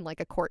benches and like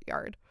a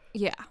courtyard.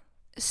 Yeah.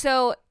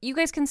 So you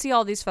guys can see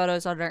all these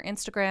photos on our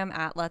Instagram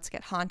at Let's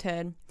Get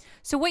Haunted.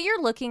 So what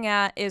you're looking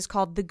at is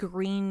called the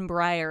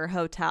Greenbrier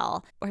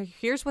Hotel.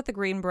 Here's what the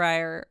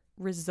Greenbrier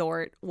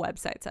Resort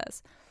website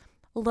says.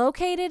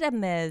 Located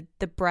amid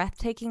the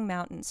breathtaking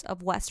mountains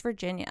of West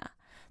Virginia,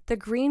 the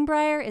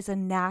Greenbrier is a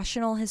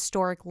National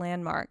Historic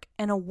Landmark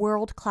and a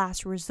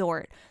world-class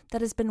resort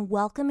that has been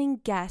welcoming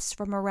guests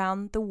from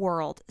around the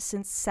world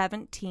since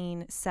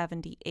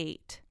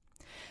 1778.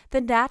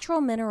 The natural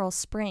mineral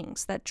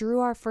springs that drew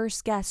our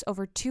first guests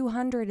over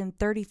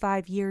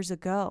 235 years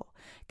ago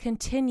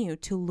continue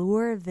to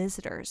lure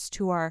visitors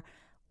to our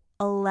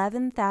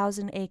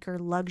 11,000-acre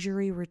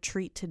luxury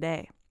retreat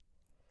today.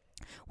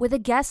 With a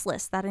guest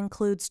list that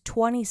includes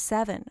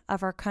 27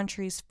 of our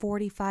country's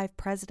 45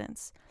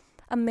 presidents,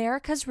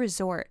 America's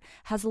Resort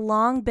has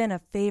long been a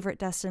favorite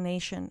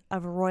destination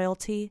of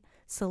royalty,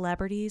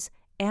 celebrities,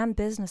 and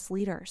business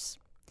leaders.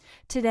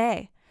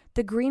 Today,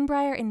 the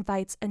Greenbrier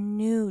invites a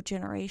new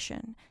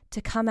generation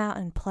to come out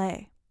and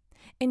play.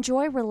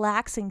 Enjoy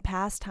relaxing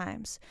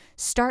pastimes,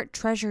 start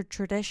treasured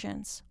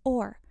traditions,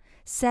 or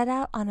set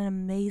out on an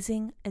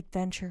amazing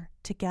adventure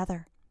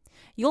together.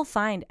 You'll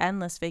find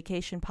endless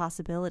vacation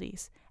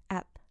possibilities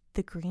at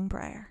the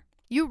Greenbrier.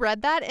 You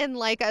read that in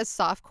like a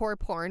softcore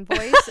porn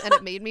voice, and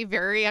it made me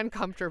very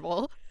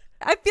uncomfortable.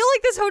 I feel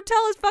like this hotel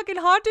is fucking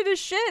haunted as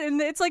shit, and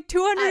it's like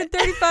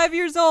 235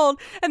 years old,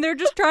 and they're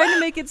just trying to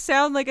make it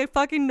sound like a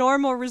fucking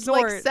normal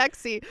resort. Like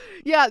sexy.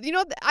 Yeah, you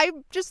know,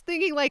 I'm just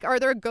thinking, like, are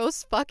there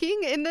ghosts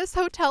fucking in this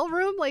hotel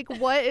room? Like,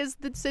 what is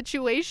the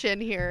situation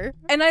here?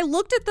 And I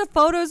looked at the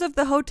photos of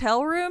the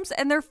hotel rooms,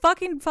 and they're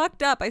fucking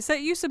fucked up. I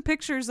sent you some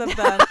pictures of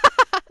them.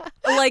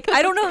 Like,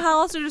 I don't know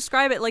how else to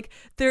describe it. Like,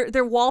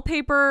 their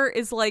wallpaper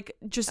is like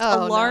just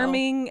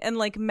alarming and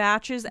like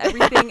matches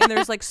everything, and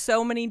there's like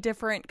so many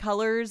different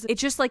colors. It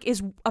just like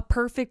is a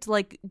perfect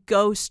like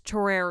ghost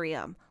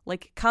terrarium.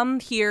 Like,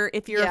 come here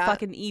if you're a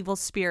fucking evil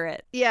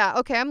spirit. Yeah,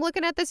 okay, I'm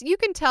looking at this. You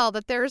can tell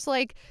that there's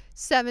like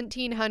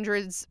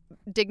 1700s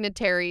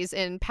dignitaries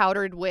in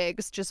powdered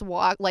wigs just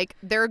walk, like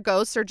their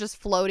ghosts are just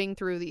floating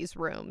through these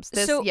rooms.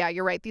 Yeah,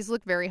 you're right. These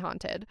look very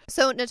haunted.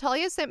 So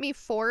Natalia sent me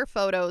 4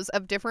 photos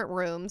of different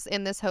rooms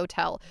in this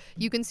hotel.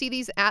 You can see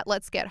these at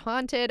Let's Get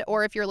Haunted,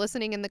 or if you're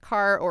listening in the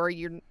car or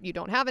you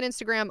don't have an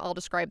Instagram, I'll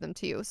describe them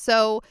to you.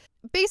 So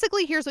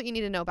basically, here's what you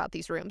need to know about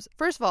these rooms.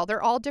 First of all,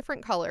 they're all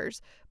different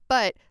colors,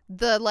 but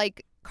the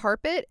like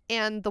carpet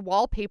and the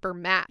wallpaper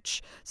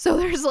match. So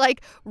there's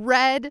like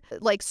red,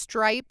 like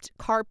striped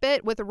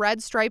carpet with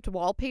red striped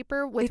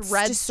wallpaper with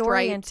red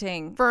striped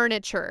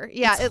furniture.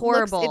 Yeah, it's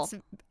horrible.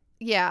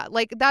 Yeah,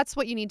 like that's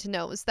what you need to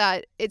know is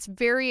that it's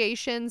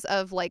variations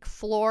of like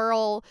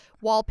floral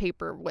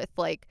wallpaper with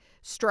like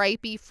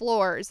stripy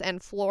floors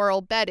and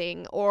floral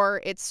bedding, or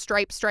it's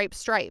stripes.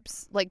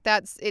 Like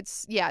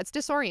it's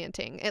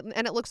disorienting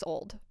and it looks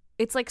old.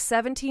 It's like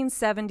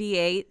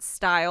 1778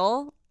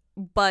 style,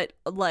 but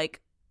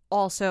like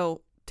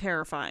also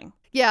terrifying.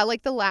 Yeah,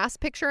 like the last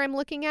picture I'm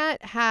looking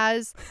at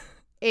has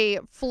a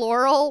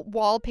floral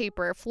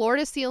wallpaper, floor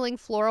to ceiling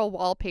floral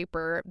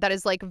wallpaper that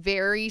is like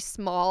very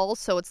small,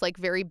 so it's like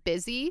very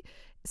busy.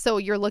 So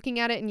you're looking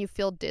at it and you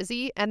feel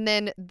dizzy, and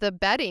then the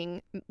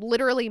bedding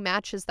literally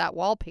matches that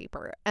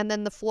wallpaper, and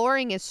then the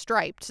flooring is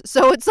striped.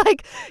 So it's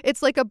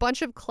like a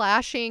bunch of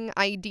clashing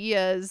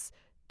ideas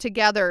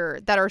together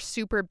that are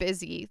super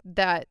busy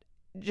that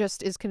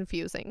just is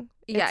confusing.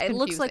 Yeah, it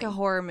looks like a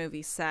horror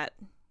movie set,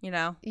 you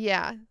know?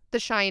 Yeah, The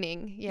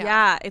Shining.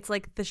 Yeah, it's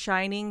like The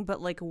Shining, but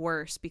like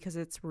worse because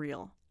it's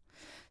real.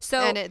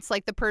 So, and it's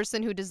like the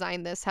person who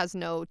designed this has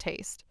no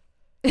taste.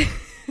 In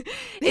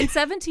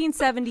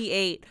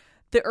 1778,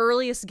 the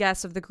earliest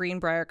guests of the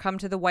Greenbrier come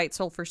to the White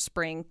Sulphur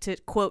Spring to,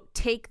 quote,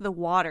 take the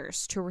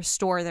waters to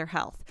restore their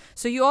health.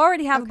 So you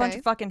already have a bunch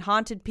of fucking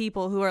haunted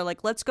people who are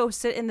like, let's go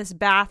sit in this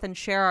bath and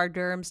share our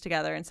derms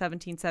together in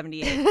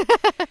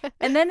 1778.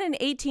 And then in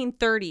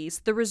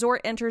 1830s, the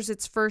resort enters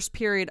its first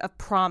period of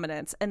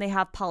prominence, and they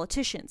have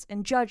politicians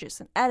and judges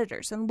and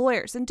editors and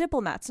lawyers and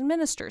diplomats and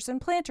ministers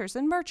and planters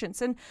and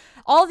merchants. And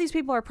all of these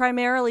people are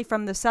primarily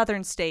from the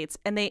southern states,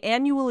 and they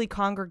annually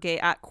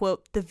congregate at,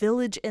 quote, the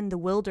village in the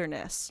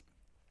wilderness.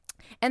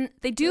 And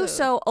they do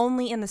so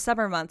only in the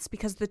summer months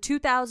because the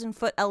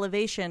 2,000-foot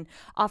elevation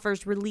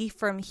offers relief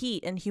from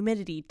heat and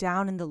humidity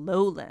down in the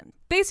lowland.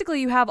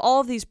 Basically, you have all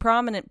of these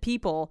prominent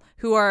people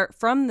who are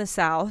from the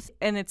South,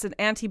 and it's an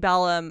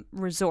antebellum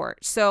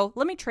resort. So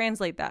let me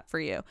translate that for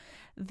you.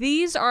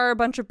 These are a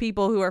bunch of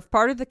people who are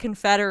part of the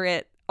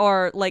Confederate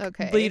or like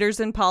leaders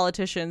and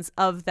politicians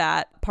of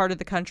that part of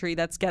the country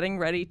that's getting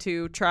ready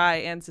to try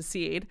and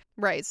secede.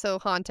 Right, so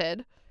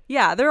haunted.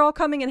 Yeah, they're all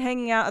coming and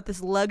hanging out at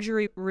this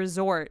luxury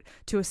resort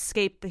to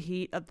escape the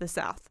heat of the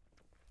South.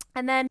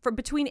 And then for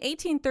between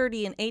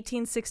 1830 and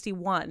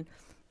 1861,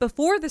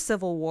 before the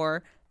Civil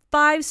War,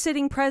 5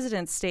 sitting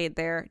presidents stayed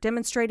there,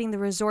 demonstrating the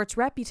resort's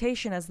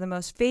reputation as the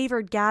most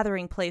favored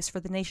gathering place for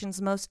the nation's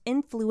most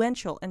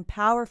influential and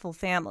powerful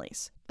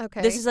families.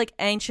 Okay. This is like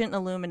ancient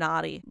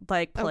Illuminati,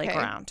 like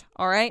playground.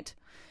 All right?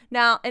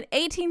 Now, in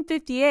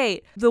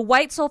 1858, the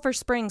White Sulphur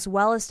Springs'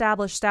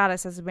 well-established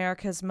status as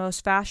America's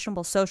most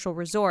fashionable social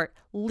resort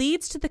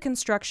leads to the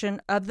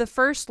construction of the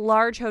first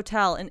large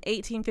hotel in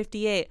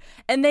 1858,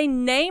 and they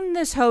name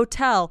this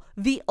hotel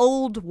the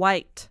Old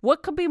White.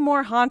 What could be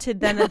more haunted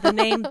than the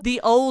name the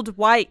Old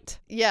White?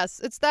 Yes,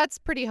 that's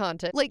pretty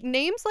haunted. Like,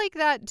 names like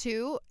that,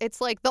 too,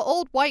 it's like the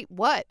Old White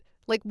what?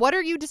 Like, what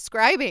are you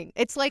describing?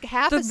 It's like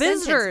half a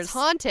sentence. It's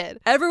haunted.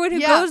 Everyone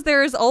who goes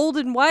there is old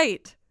and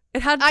white.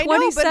 It had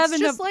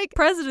 27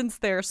 presidents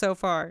there so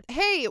far.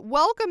 Hey,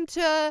 welcome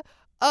to,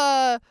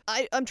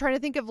 I'm trying to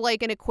think of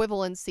like an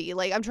equivalency.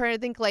 Like, I'm trying to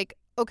think like,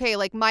 okay,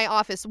 like my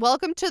office.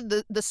 Welcome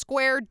to the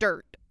square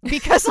dirt.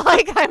 Because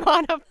like I'm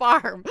on a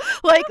farm.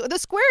 Like the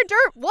square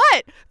dirt,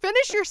 what?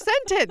 Finish your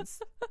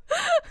sentence.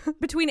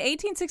 Between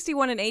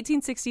 1861 and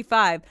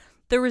 1865,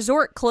 the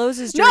resort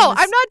closes No,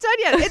 I'm not done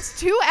yet. It's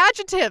 2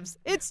 adjectives.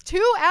 It's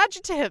 2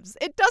 adjectives.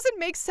 It doesn't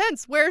make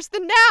sense. Where's the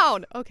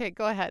noun? Okay,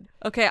 go ahead.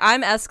 Okay,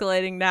 I'm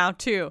escalating now,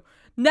 too.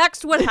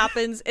 Next, what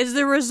happens is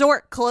the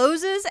resort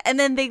closes, and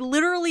then they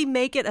literally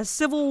make it a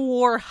Civil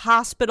War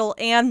hospital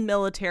and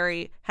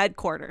military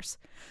headquarters.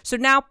 So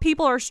now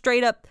people are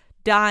straight up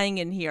dying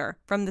in here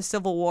from the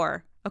Civil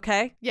War.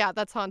 Okay? Yeah,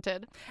 that's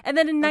haunted. And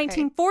then in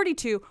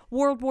 1942,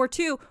 World War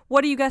II,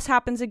 what do you guess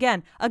happens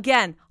again?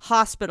 Again,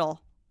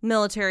 hospital,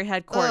 military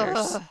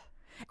headquarters. Ugh.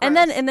 And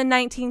then in the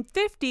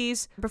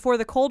 1950s, before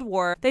the Cold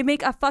War, they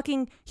make a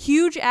fucking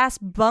huge-ass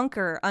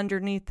bunker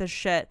underneath the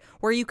shit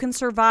where you can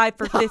survive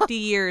for 50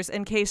 years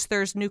in case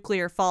there's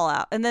nuclear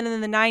fallout. And then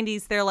in the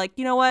 90s, they're like,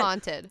 you know what?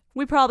 Haunted.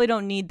 We probably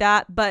don't need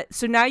that. But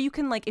so now you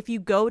can, like, if you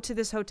go to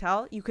this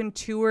hotel, you can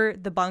tour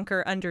the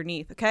bunker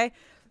underneath, okay?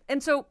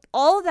 And so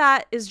all of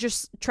that is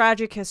just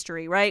tragic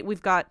history, right?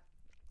 We've got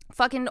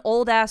fucking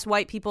old-ass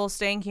white people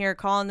staying here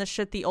calling this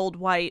shit the old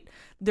white.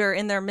 They're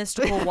in their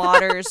mystical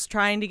waters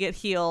trying to get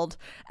healed.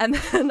 And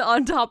then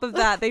on top of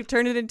that, they've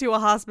turned it into a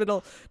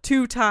hospital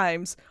 2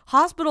 times.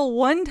 Hospital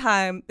 1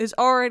 time is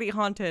already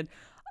haunted.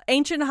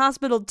 Ancient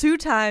hospital 2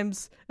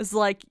 times is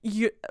like,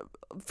 you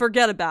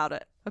forget about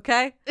it,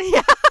 okay?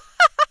 Yeah.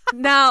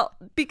 Now,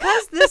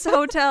 because this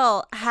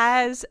hotel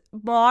has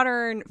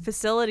modern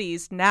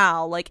facilities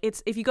now, like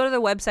it's, if you go to their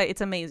website, it's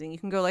amazing. You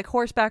can go like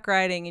horseback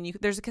riding, and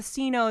there's a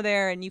casino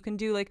there, and you can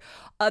do like,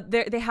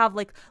 they have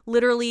like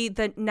literally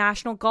the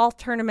national golf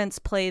tournaments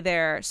play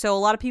there. So a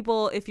lot of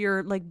people, if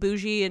you're like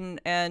bougie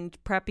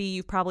and preppy,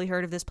 you've probably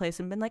heard of this place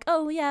and been like,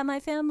 oh yeah, my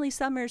family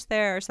summers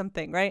there or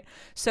something, right?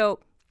 So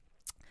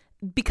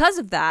because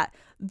of that,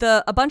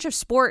 a bunch of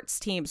sports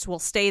teams will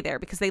stay there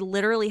because they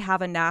literally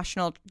have a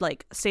national,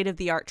 like,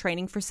 state-of-the-art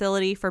training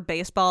facility for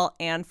baseball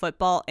and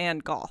football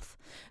and golf.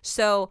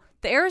 So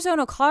the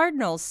Arizona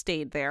Cardinals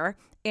stayed there,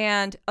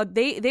 and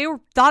they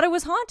thought it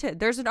was haunted.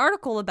 There's an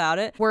article about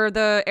it where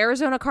the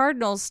Arizona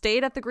Cardinals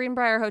stayed at the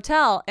Greenbrier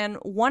Hotel, and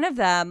one of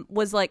them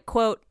was like,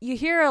 quote, "You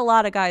hear a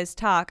lot of guys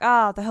talk,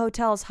 the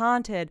hotel's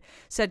haunted,"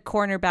 said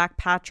cornerback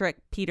Patrick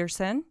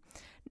Peterson.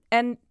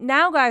 And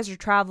now guys are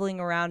traveling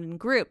around in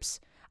groups.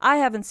 I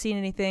haven't seen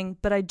anything,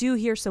 but I do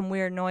hear some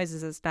weird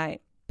noises this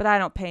night. But I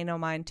don't pay no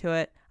mind to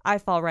it. I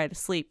fall right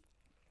asleep.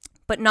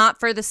 But not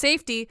for the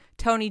safety,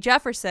 Tony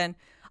Jefferson.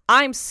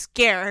 I'm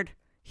scared,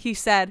 he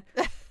said.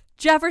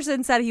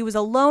 Jefferson said he was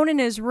alone in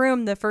his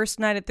room the first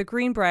night at the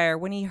Greenbrier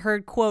when he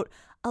heard, quote,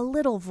 a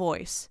little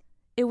voice.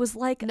 It was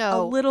like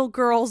a little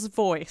girl's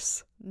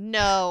voice.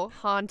 No,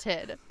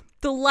 haunted.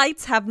 The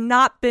lights have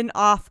not been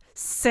off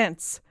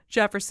since,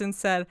 Jefferson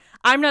said.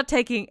 I'm not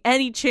taking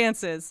any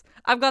chances.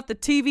 I've got the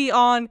TV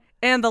on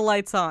and the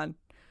lights on.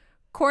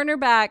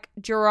 Cornerback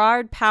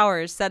Gerard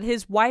Powers said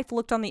his wife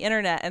looked on the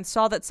internet and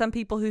saw that some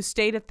people who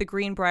stayed at the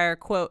Greenbrier,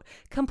 quote,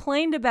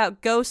 complained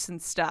about ghosts and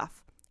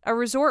stuff. A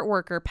resort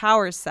worker,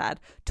 Powers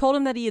said, told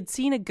him that he had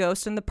seen a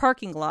ghost in the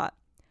parking lot.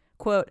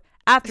 Quote,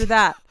 after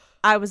that,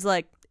 I was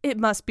like, it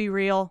must be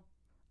real.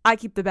 I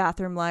keep the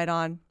bathroom light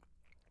on.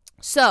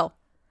 So,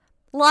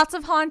 lots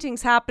of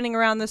hauntings happening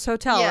around this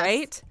hotel, yes.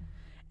 Right?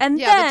 And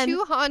then, the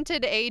 2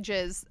 haunted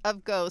ages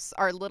of ghosts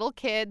are little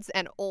kids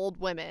and old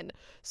women.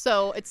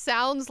 So it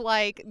sounds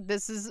like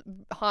this is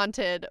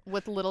haunted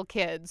with little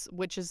kids,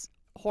 which is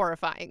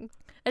horrifying.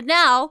 And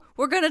now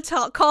we're going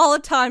to call a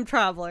time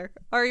traveler.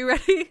 Are you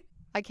ready?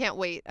 I can't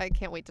wait. I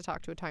can't wait to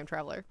talk to a time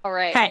traveler. All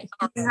right. Hey,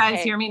 you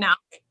guys hear me now?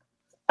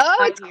 Oh,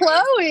 it's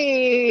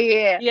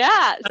Chloe.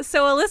 Yeah.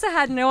 So Alyssa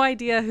had no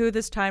idea who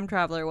this time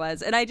traveler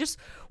was. And I just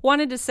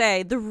wanted to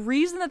say the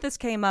reason that this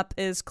came up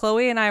is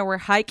Chloe and I were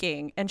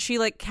hiking and she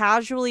like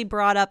casually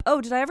brought up, oh,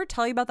 did I ever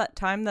tell you about that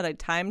time that I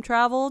time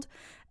traveled?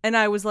 And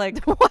I was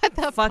like, what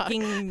the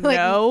fucking fuck?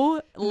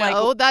 no.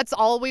 No, that's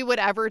all we would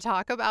ever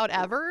talk about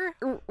ever?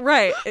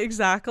 Right,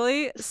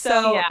 exactly.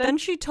 So yeah. Then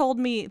she told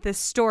me this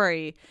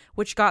story,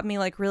 which got me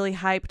like really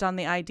hyped on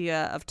the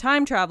idea of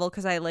time travel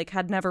because I like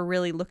had never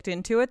really looked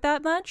into it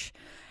that much.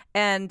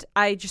 And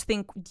I just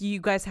think you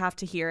guys have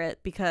to hear it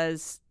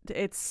because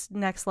it's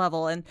next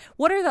level. And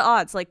what are the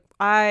odds? Like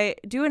I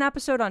do an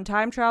episode on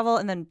time travel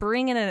and then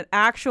bring in an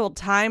actual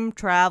time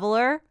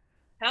traveler.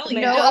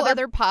 No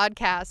other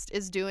podcast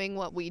is doing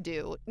what we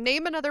do.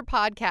 Name another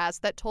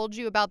podcast that told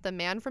you about the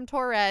man from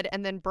Torred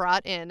and then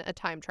brought in a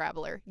time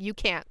traveler. You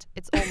can't.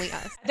 It's only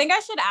us. I think I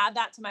should add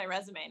that to my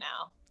resume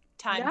now.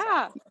 Time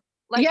travel.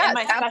 Like Yes, in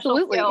my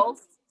absolutely. special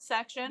skills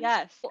section.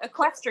 Yes.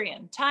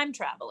 Equestrian, time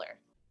traveler.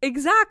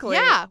 Exactly.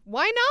 Yeah,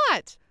 why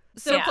not?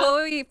 So Yeah.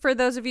 Chloe, for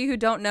those of you who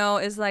don't know,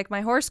 is like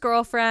my horse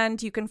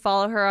girlfriend. You can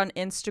follow her on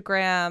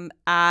Instagram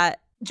at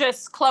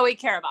Just Chloe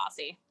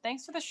Carabasi.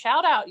 Thanks for the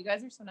shout out. You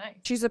guys are so nice.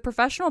 she's a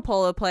professional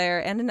polo player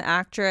and an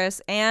actress,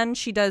 and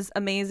she does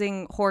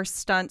amazing horse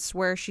stunts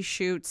where she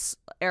shoots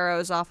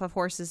arrows off of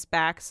horses'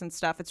 backs and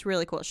stuff. It's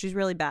really cool. She's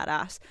really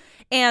badass.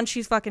 And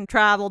she's fucking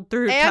traveled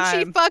through And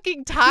time. she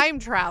fucking time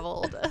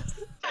traveled.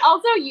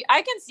 Also,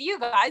 I can see you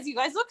guys. You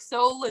guys look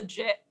so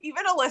legit.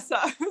 Even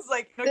Alyssa who's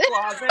like in a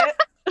closet.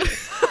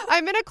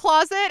 I'm in a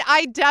closet.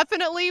 I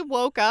definitely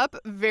woke up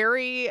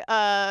very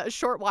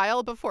short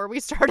while before we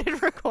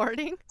started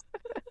recording.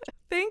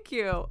 Thank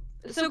you.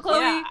 So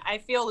Chloe, Yeah, I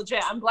feel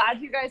legit. I'm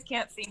glad you guys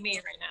can't see me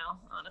right now,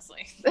 honestly.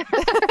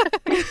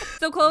 honestly.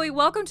 So, Chloe,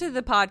 welcome to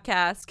the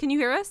podcast. Can you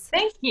hear us?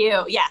 Thank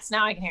you. Yes,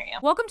 now I can hear you.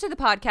 Welcome to the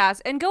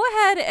podcast. And go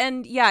ahead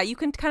and, you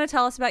can kind of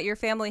tell us about your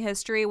family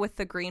history with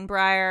the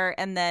Greenbrier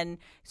and then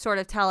sort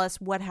of tell us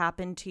what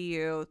happened to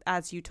you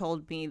as you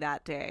told me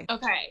that day.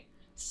 Okay.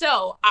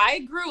 So I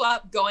grew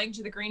up going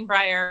to the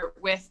Greenbrier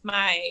with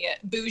my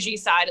bougie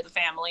side of the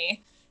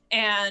family.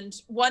 And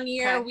one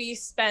year we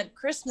spent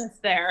Christmas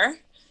there.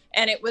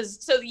 And it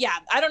was,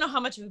 I don't know how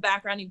much of a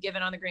background you've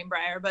given on the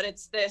Greenbrier, but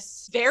it's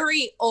this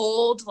very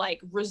old,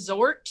 like,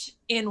 resort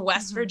in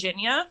West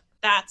Virginia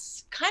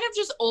that's kind of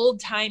just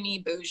old-timey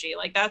bougie.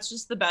 Like, that's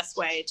just the best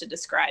way to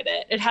describe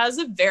it. It has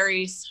a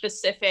very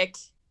specific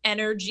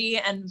energy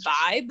and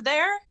vibe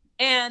there.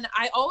 And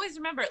I always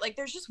remember, like,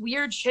 there's just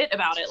weird shit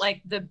about it.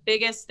 Like, the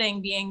biggest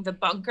thing being the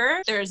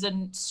bunker. There's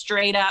a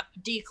straight up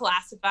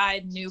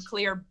declassified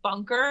nuclear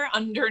bunker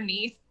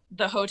underneath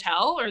the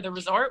hotel or the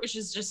resort, which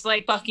is just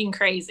like fucking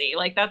crazy.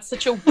 Like, that's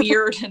such a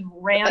weird and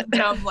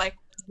random, like,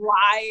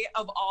 why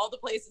of all the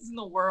places in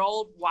the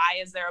world, why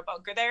is there a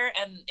bunker there?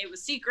 And it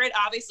was secret,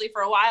 obviously,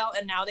 for a while.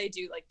 And now they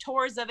do like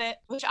tours of it,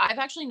 which I've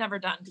actually never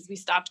done because we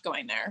stopped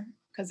going there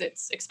because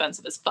it's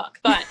expensive as fuck.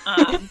 But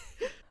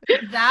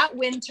that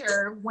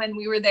winter when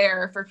we were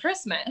there for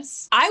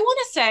Christmas, I want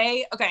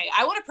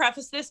to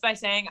preface this by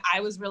saying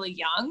I was really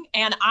young,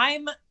 and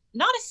I'm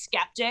not a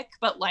skeptic,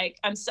 but like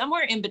I'm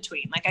somewhere in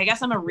between. Like, I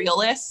guess I'm a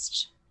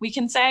realist, we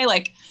can say.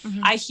 Like,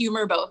 I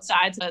humor both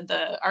sides of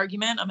the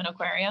argument. I'm an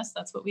Aquarius.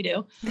 That's what we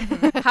do.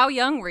 How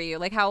young were you?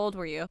 Like, how old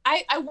were you?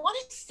 I want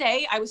to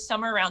say I was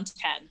somewhere around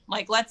 10.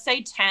 Like, let's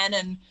say 10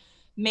 and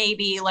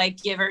maybe like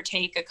give or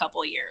take a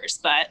couple years.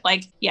 But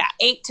like,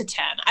 8 to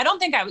 10. I don't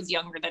think I was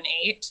younger than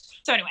 8.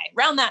 So anyway,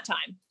 around that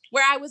time,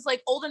 where I was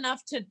like old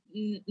enough to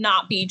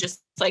not be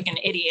just like an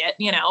idiot,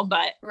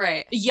 but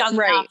young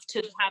enough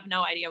to have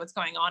no idea what's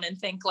going on and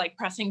think like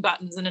pressing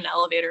buttons in an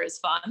elevator is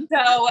fun.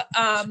 So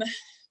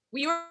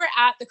we were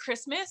at the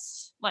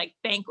Christmas like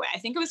banquet. I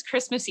think it was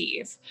Christmas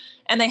Eve.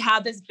 And they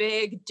had this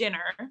big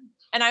dinner.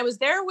 And I was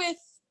there with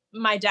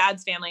my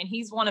dad's family, and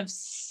he's one of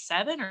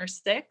 7 or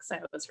 6. I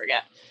always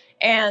forget.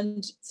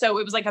 And so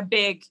it was like a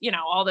big,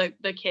 all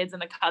the kids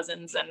and the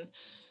cousins, and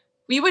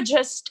we would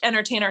just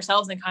entertain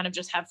ourselves and kind of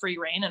just have free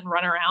reign and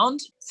run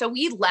around. So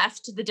we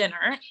left the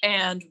dinner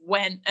and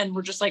went, and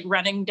we're just like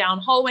running down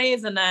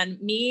hallways. And then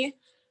me,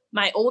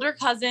 my older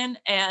cousin,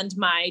 and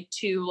my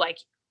 2 like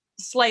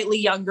slightly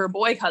younger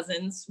boy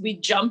cousins, we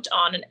jumped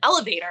on an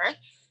elevator.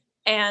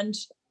 And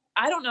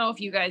I don't know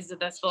if you guys did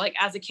this, but like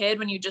as a kid,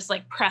 when you just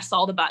like press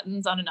all the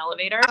buttons on an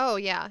elevator. Oh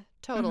yeah,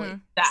 totally.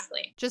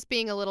 Exactly. Just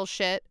being a little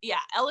shit. Yeah,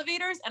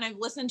 elevators. And I've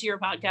listened to your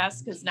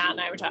podcast because Nat and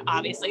I were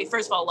obviously,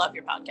 first of all, love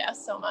your podcast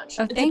so much.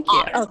 Oh, thank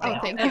you.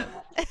 Thank you.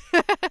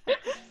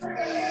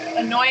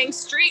 Annoying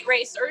street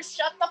racers,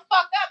 shut the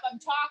fuck up. I'm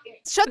talking.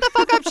 Shut the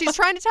fuck up. She's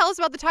trying to tell us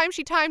about the time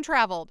she time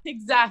traveled.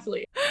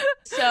 Exactly.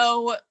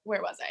 So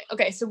where was I?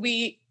 Okay, so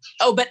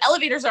but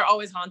elevators are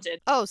always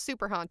haunted. Oh,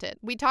 super haunted.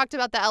 We talked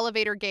about the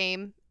elevator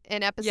game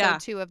in episode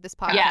 2 of this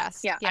podcast.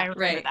 Yeah, I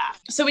remember that.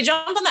 So we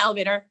jumped on the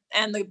elevator,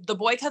 and the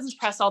boy cousins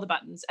press all the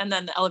buttons, and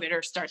then the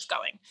elevator starts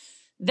going.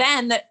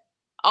 Then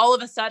all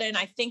of a sudden,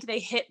 I think they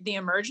hit the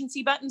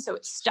emergency button, so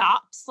it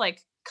stops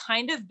like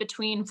kind of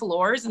between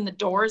floors, and the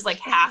door's like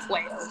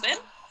halfway open.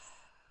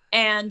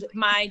 And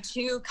my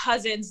 2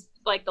 cousins,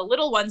 like the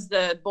little ones,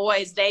 the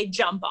boys, they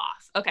jump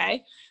off.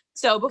 Okay.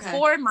 So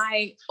before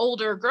my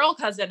older girl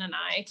cousin and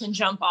I can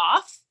jump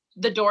off,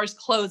 the doors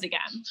close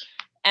again.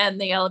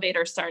 And the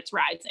elevator starts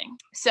rising.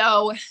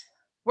 So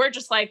we're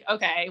just like,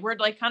 okay, we're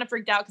like kind of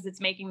freaked out because it's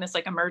making this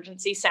like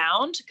emergency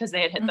sound because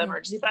they had hit the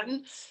emergency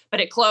button, but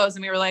it closed,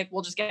 and we were like,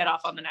 we'll just get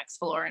off on the next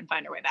floor and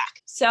find our way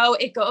back. So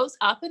it goes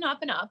up and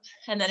up and up,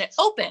 and then it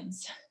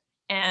opens.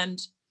 And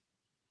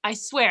I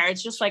swear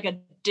it's just like a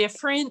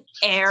different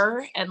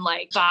air and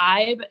like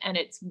vibe, and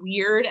it's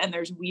weird, and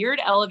there's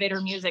weird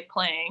elevator music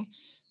playing.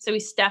 So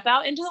we step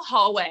out into the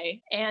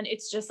hallway, and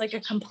it's just like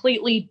a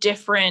completely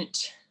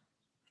different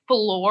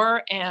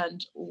floor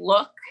and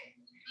look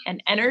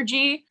and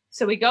energy.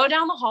 So we go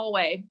down the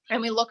hallway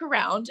and we look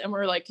around, and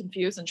we're like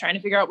confused and trying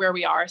to figure out where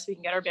we are so we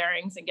can get our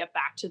bearings and get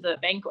back to the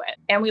banquet.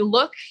 And we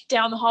look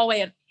down the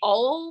hallway, and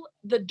all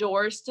the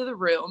doors to the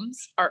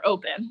rooms are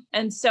open.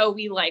 And so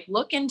we like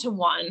look into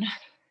one,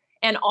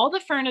 and all the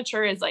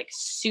furniture is like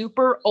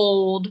super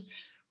old,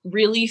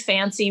 really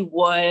fancy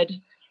wood,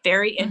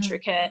 very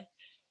intricate.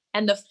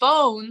 And the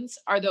phones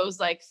are those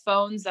like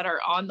phones that are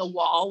on the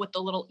wall with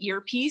the little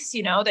earpiece,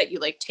 that you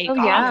like take off.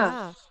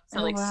 Yeah.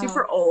 So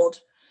super old.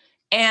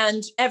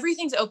 And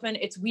everything's open.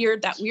 It's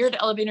weird. That weird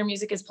elevator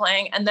music is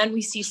playing. And then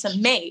we see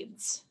some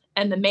maids.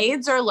 And the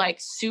maids are like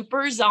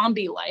super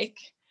zombie-like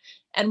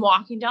and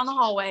walking down the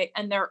hallway.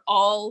 And they're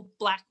all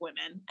Black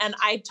women. And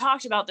I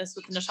talked about this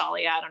with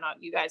Natalia. I don't know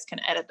if you guys can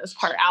edit this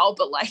part out.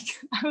 But like,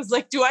 I was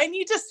like, do I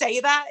need to say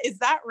that? Is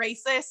that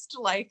racist?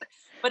 Like,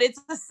 but it's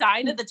a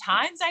sign of the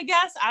times, I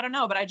guess. I don't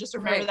know, but I just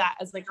remember that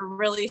as like a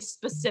really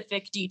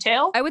specific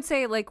detail. I would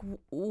say, like,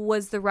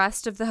 was the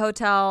rest of the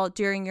hotel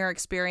during your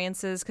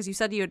experiences, because you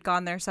said you had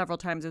gone there several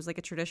times, it was like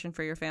a tradition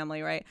for your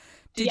family, right?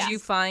 Did you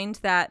find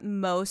that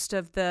most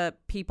of the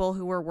people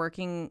who were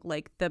working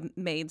like the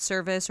maid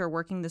service or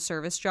working the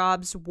service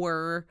jobs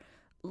were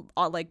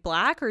like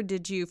Black, or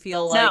did you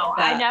feel like No,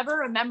 that? I never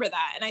remember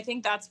that. And I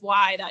think that's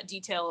why that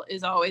detail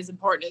is always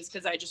important, is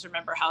because I just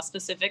remember how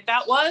specific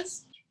that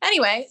was.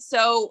 Anyway,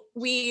 so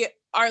we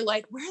are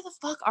like, where the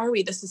fuck are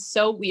we? This is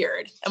so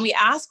weird. And we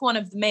ask one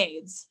of the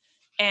maids,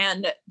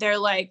 and they're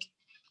like,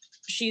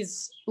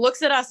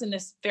 looks at us in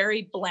this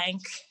very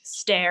blank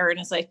stare and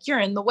is like, you're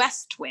in the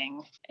West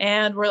Wing.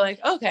 And we're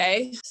like,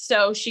 okay.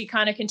 So she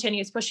kind of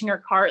continues pushing her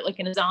cart like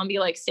in a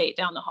zombie-like state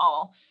down the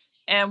hall.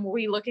 And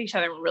we look at each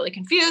other and we're really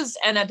confused.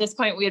 And at this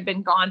point, we had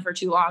been gone for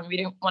too long. We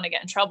didn't want to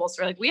get in trouble.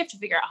 So we're like, we have to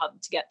figure out how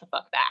to get the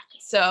fuck back.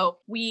 So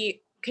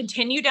we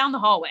continue down the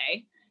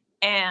hallway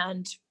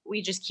and we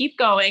just keep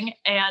going.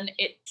 And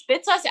it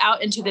spits us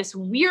out into this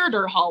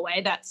weirder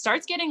hallway that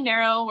starts getting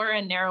narrower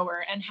and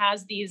narrower and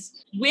has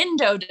these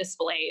window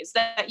displays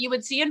that you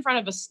would see in front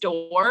of a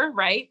store,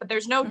 right? But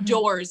there's no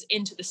doors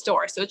into the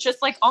store. So it's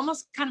just like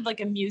almost kind of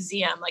like a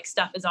museum, like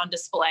stuff is on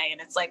display, and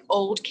it's like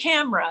old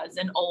cameras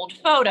and old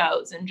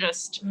photos and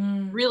just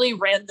really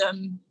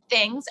random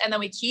things. And then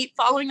we keep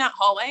following that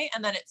hallway,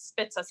 and then it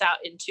spits us out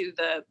into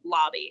the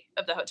lobby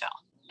of the hotel.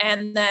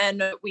 And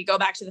then we go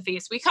back to the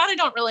feast. We kind of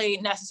don't really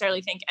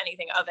necessarily think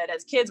anything of it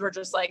as kids. We're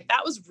just like,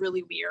 that was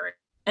really weird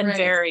and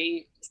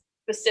very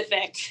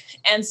specific.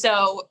 And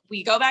so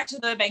we go back to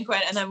the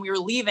banquet, and then we were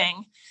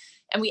leaving,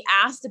 and we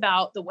asked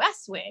about the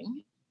West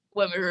Wing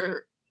when we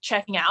were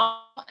checking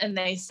out, and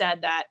they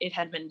said that it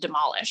had been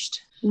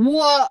demolished.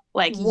 What?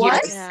 Like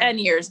years and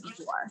years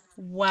before.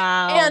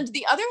 Wow. And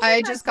the other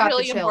thing that's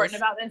really important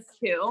about this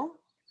too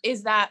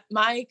is that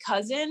my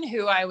cousin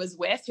who I was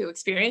with, who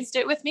experienced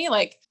it with me,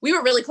 like we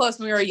were really close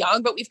when we were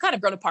young, but we've kind of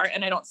grown apart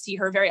and I don't see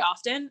her very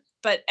often.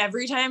 But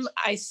every time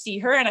I see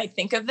her and I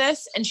think of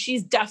this, and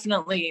she's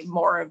definitely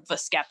more of a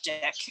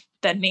skeptic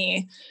than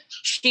me,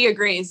 she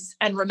agrees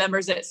and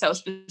remembers it so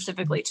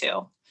specifically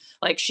too.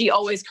 Like she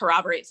always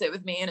corroborates it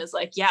with me and is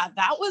like, yeah,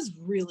 that was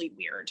really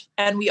weird.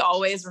 And we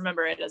always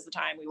remember it as the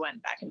time we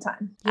went back in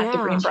time at the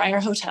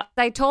Greenbrier Hotel.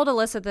 I told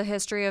Alyssa the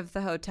history of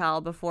the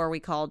hotel before we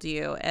called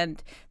you,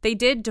 and they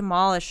did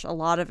demolish a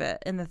lot of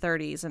it in the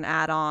 30s and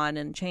add on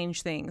and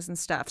change things and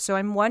stuff. So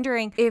I'm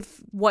wondering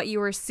if what you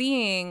were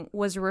seeing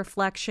was a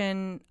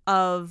reflection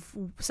of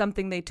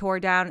something they tore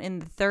down in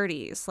the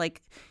 30s.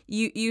 Like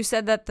you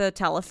said that the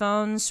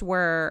telephones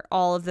were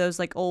all of those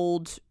like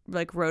old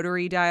like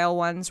rotary dial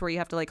ones where you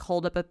have to like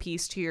hold up a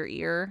piece to your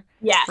ear.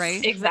 Yes,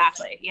 right?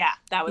 Exactly. Yeah,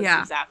 that was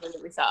exactly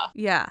what we saw.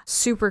 Yeah,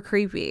 super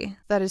creepy.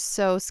 That is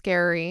so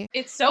scary.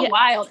 It's so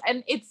wild,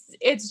 and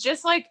it's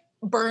just like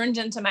burned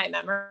into my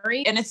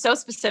memory, and it's so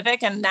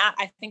specific. And that,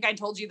 I think I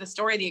told you the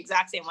story the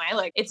exact same way.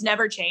 Like it's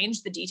never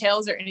changed the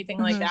details or anything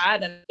like that.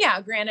 And yeah,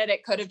 granted,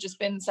 it could have just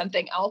been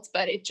something else,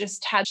 but it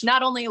just had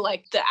not only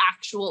like the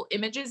actual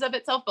images of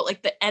itself, but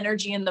like the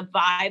energy and the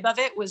vibe of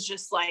it was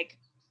just like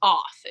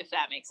off, if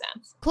that makes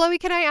sense. Chloe,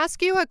 can I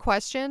ask you a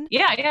question?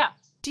 Yeah.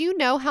 Do you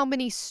know how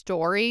many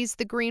stories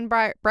the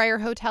Greenbrier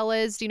Hotel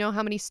is? Do you know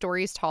how many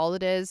stories tall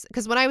it is?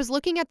 Because when I was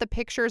looking at the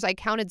pictures, I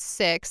counted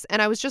 6,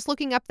 and I was just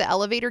looking up the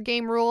elevator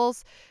game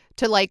rules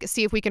to like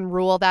see if we can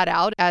rule that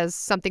out as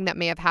something that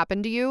may have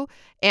happened to you.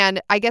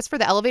 And I guess for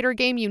the elevator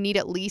game, you need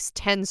at least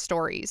 10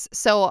 stories.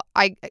 So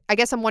I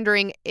guess I'm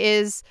wondering,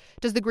 does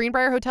the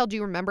Greenbrier Hotel, do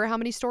you remember how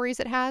many stories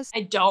it has?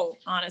 I don't,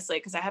 honestly,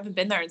 because I haven't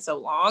been there in so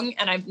long,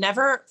 and I've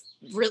never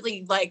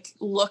really like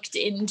looked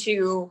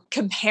into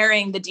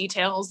comparing the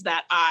details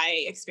that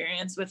I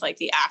experienced with like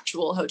the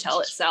actual hotel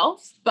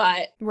itself.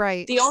 But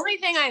the only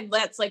thing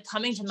that's like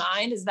coming to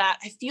mind is that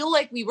I feel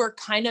like we were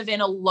kind of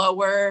in a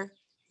lower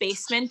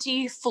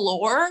basement-y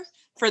floor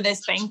for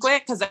this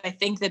banquet, because I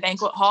think the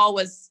banquet hall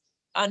was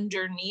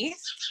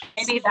underneath.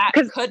 Maybe that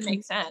could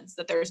make sense,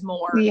 that there's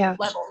more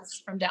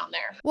levels from down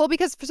there. Well,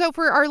 because so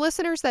for our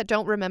listeners that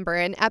don't remember,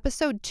 in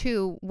episode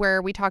 2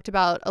 where we talked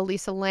about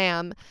Elisa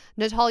Lam,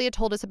 Natalia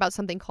told us about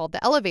something called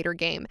the elevator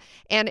game.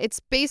 And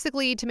it's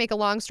basically, to make a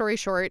long story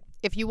short,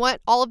 if you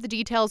want all of the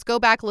details, go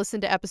back,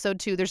 listen to episode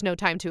 2. There's no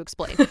time to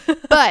explain.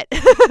 but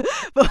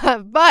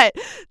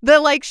the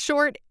like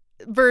short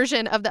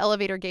version of the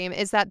elevator game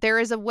is that there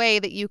is a way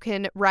that you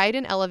can ride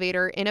an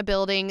elevator in a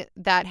building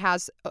that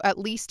has at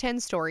least 10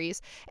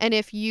 stories. And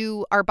if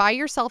you are by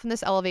yourself in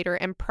this elevator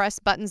and press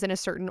buttons in a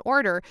certain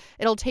order,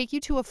 it'll take you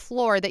to a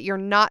floor that you're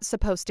not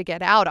supposed to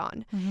get out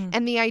on.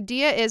 And the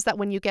idea is that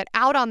when you get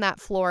out on that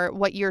floor,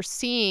 what you're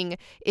seeing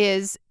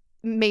is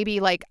maybe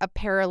like a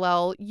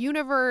parallel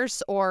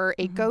universe or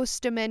a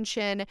ghost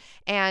dimension,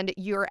 and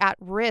you're at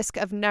risk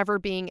of never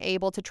being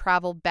able to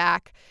travel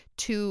back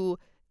to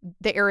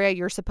the area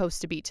you're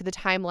supposed to be, to the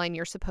timeline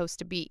you're supposed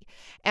to be.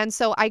 And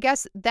so I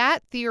guess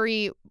that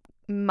theory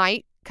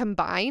might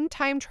combine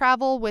time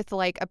travel with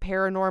like a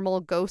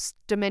paranormal ghost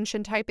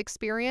dimension type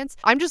experience.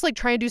 I'm just like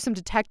trying to do some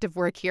detective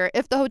work here.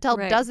 If the hotel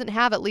doesn't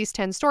have at least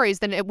 10 stories,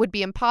 then it would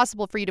be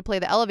impossible for you to play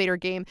the elevator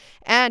game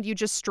and you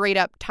just straight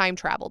up time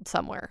traveled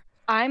somewhere.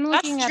 I'm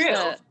looking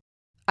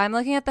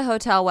at the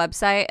hotel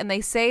website, and they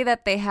say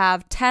that they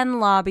have 10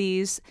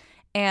 lobbies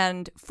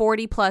and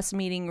 40 plus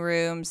meeting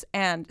rooms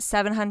and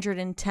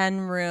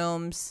 710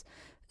 rooms.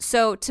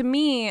 So to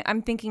me,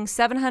 I'm thinking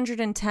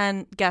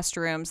 710 guest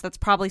rooms. That's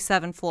probably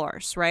 7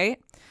 floors,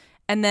 right?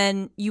 And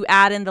then you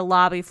add in the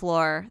lobby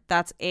floor.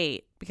 That's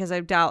 8, because I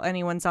doubt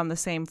anyone's on the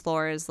same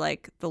floor as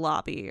like the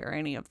lobby or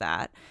any of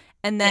that.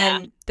 And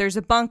then there's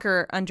a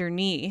bunker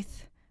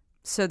underneath.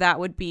 So that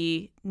would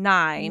be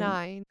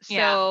 9.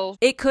 So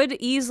it could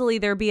easily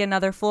there be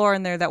another floor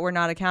in there that we're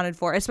not accounted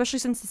for, especially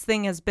since this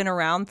thing has been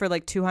around for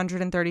like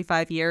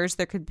 235 years.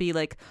 There could be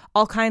like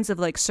all kinds of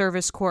like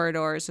service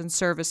corridors and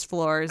service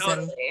floors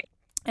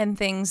and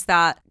things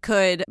that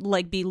could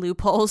like be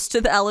loopholes to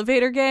the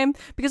elevator game,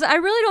 because I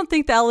really don't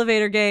think the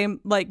elevator game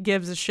like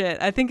gives a shit.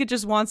 I think it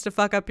just wants to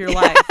fuck up your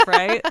life,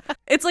 right?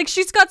 It's like,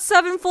 she's got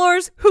 7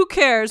 floors. Who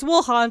cares?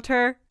 We'll haunt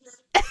her.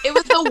 It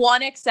was the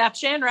one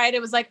exception, right?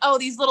 It was like, oh,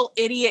 these little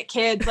idiot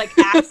kids like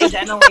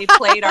accidentally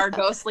played our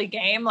ghostly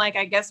game. Like,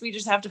 I guess we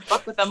just have to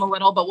fuck with them a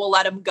little, but we'll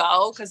let them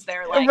go because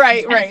they're like,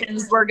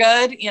 intentions were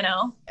good, you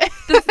know?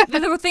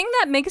 The thing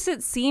that makes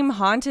it seem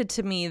haunted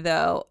to me,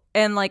 though,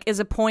 and like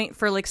is a point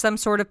for like some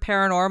sort of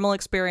paranormal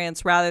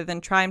experience rather than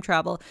time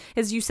travel,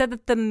 is you said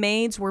that the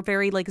maids were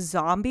very like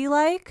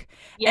zombie-like.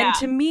 Yeah. And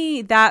to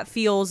me, that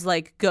feels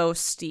like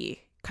ghosty.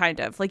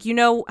 Kind of like, you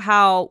know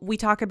how we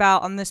talk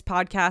about on this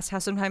podcast how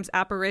sometimes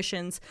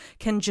apparitions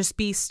can just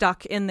be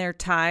stuck in their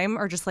time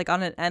or just like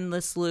on an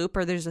endless loop,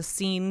 or there's a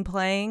scene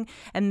playing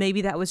and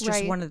maybe that was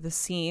just one of the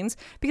scenes.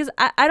 Because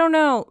I don't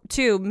know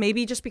too,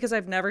 maybe just because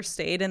I've never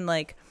stayed in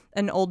like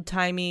an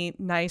old-timey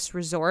nice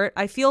resort,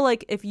 I feel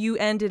like if you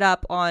ended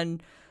up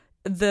on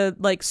the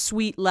like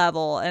suite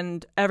level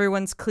and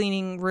everyone's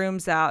cleaning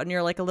rooms out and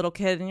you're like a little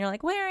kid and you're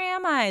like, where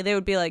am I? They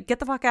would be like, get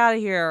the fuck out of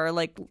here, or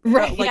like,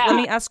 let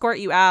me escort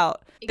you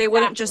out. They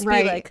wouldn't just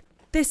be like,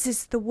 this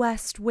is the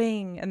West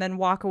Wing, and then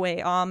walk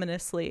away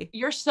ominously.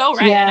 You're so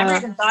right. I never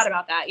even thought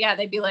about that. Yeah,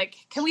 they'd be like,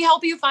 can we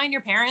help you find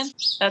your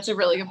parents? That's a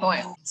really good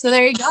point. So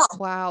there you go.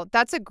 Wow,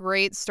 that's a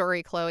great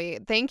story, Chloe.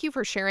 Thank you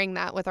for sharing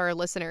that with our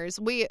listeners.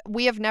 We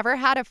have never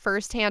had a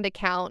firsthand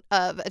account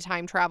of a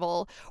time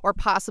travel or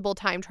possible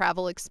time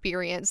travel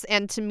experience.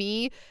 And to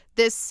me,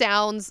 this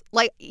sounds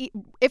like,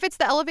 if it's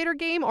the elevator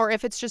game or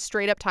if it's just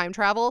straight up time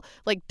travel,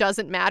 like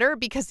doesn't matter,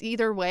 because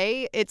either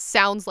way, it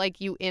sounds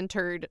like you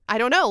entered, I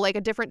don't know, like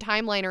a different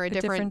timeline or a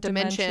different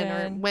dimension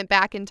or went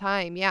back in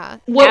time. Yeah.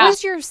 What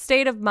was your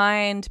state of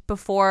mind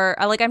before?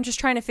 Like, I'm just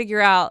trying to figure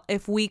out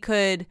if we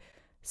could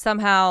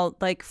somehow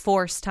like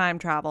force time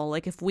travel,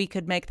 like if we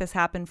could make this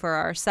happen for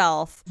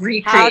ourselves.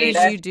 How did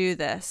you do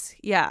this?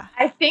 Yeah,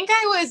 I think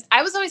I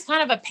was always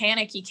kind of a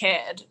panicky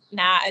kid.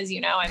 Now, as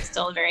you know, I'm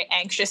still a very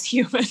anxious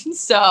human,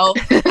 so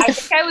I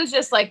think I was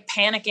just like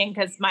panicking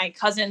because my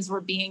cousins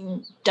were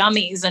being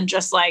dummies and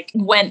just like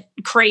went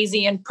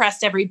crazy and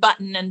pressed every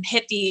button and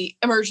hit the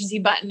emergency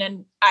button,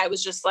 and I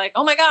was just like,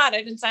 oh my god,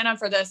 I didn't sign up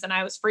for this, and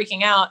I was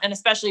freaking out. And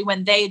especially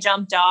when they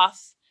jumped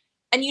off.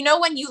 And you know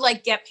when you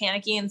like get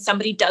panicky and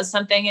somebody does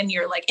something and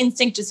your like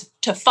instinct is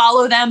to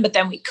follow them, but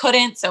then we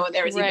couldn't. So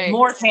there was even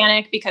more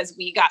panic because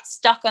we got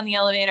stuck on the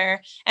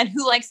elevator. And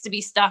who likes to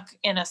be stuck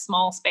in a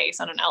small space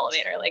on an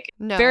elevator? Like,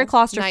 no, very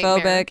claustrophobic.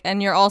 Nightmare.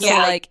 And you're also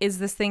like, is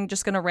this thing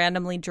just going to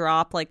randomly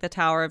drop like the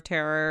Tower of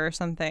Terror or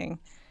something?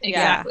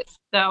 Exactly.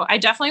 Yeah. So I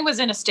definitely was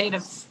in a state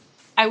of,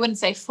 I wouldn't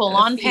say full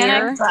on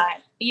panic,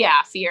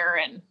 but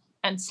fear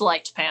and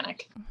slight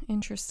panic.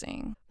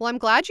 Interesting. Well, I'm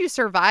glad you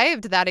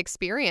survived that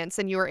experience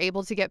and you were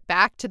able to get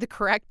back to the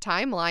correct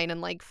timeline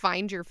and like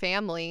find your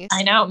family.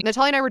 I know.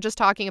 Natalia and I were just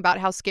talking about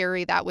how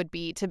scary that would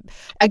be to,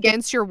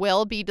 against your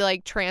will, be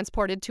like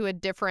transported to a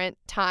different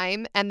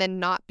time and then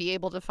not be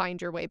able to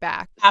find your way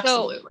back.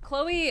 Absolutely. So,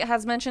 Chloe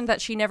has mentioned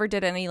that she never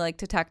did any like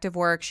detective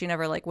work. She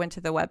never like went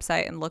to the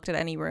website and looked at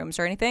any rooms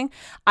or anything.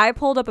 I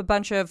pulled up a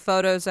bunch of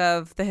photos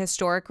of the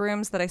historic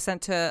rooms that I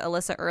sent to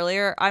Alyssa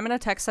earlier. I'm going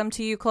to text them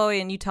to you,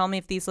 Chloe, and you tell me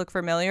if these look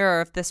familiar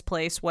or if this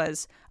place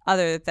was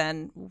other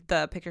than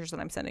the pictures that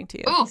I'm sending to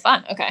you. Oh,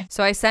 fun. Okay.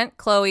 So I sent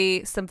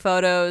Chloe some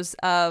photos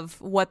of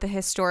what the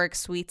historic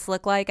suites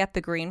look like at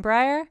the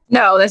Greenbrier.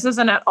 No, this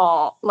isn't at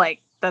all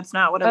like, that's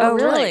not what it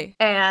looks like. Really?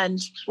 And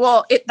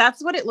well,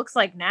 that's what it looks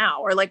like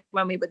now, or like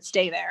when we would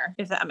stay there,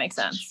 if that makes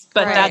sense.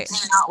 But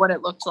that's not what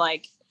it looked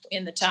like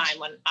in the time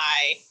when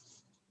I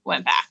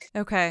went back.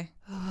 Okay.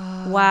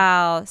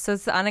 Wow. So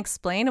it's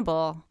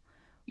unexplainable.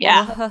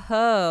 Yeah.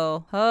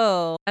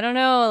 Ho. I don't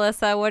know,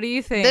 Alyssa. What do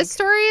you think? This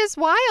story is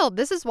wild.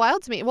 This is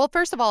wild to me. Well,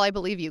 first of all, I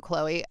believe you,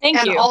 Chloe.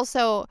 Thank you. And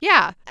also,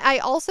 I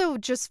also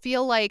just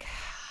feel like,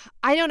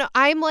 I don't know.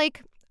 I'm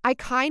like, I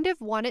kind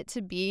of want it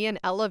to be an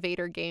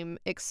elevator game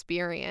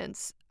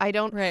experience. I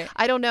don't Right.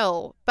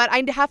 know, but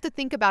I have to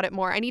think about it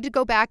more. I need to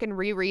go back and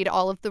reread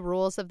all of the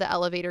rules of the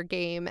elevator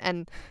game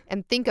and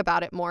think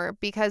about it more,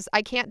 because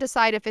I can't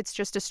decide if it's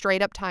just a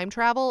straight up time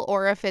travel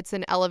or if it's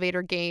an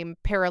elevator game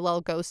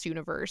parallel Ghost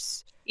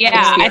universe.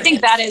 Yeah, I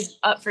think that is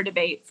up for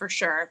debate for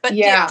sure. But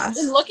Yeah.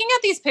 in looking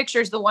at these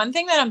pictures, the one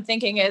thing that I'm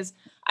thinking is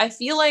I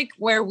feel like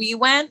where we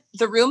went,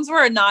 the rooms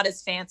were not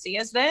as fancy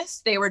as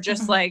this. They were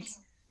just like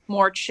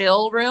more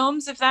chill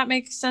rooms, if that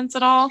makes sense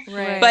at all.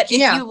 Right. But if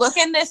Yeah. you look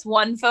in this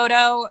one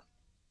photo,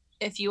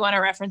 if you want to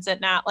reference it,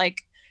 Nat,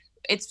 like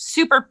it's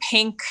super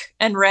pink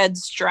and red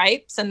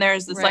stripes, and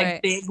there's this Right.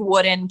 like big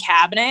wooden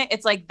cabinet.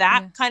 It's like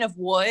that Yeah. kind of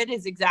wood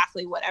is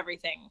exactly what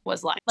everything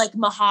was like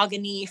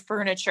mahogany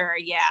furniture,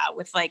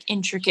 with like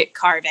intricate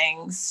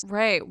carvings.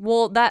 Right.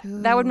 Well, that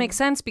would make Ooh.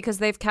 sense because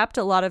they've kept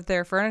a lot of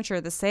their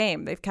furniture the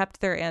same. They've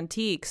kept their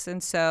antiques.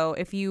 And so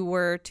if you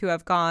were to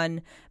have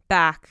gone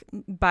back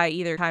by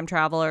either time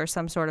travel or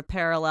some sort of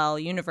parallel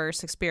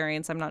universe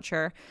experience, I'm not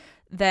sure,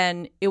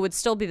 then it would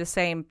still be the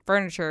same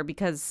furniture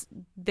because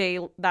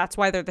that's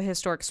why they're the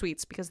historic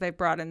suites, because they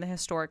brought in the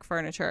historic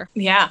furniture.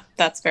 Yeah,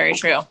 that's very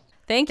true.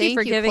 Thank you Thank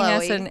for you, giving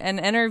us Chloe. an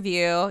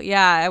interview.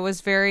 Yeah, I was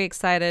very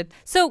excited.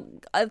 So,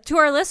 to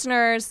our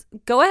listeners,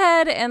 go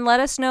ahead and let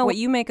us know what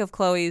you make of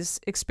Chloe's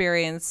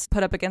experience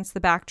put up against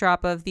the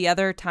backdrop of the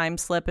other time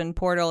slip and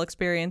portal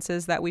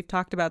experiences that we've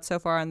talked about so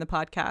far on the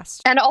podcast.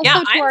 And also Yeah,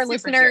 to I'm our super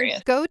listeners,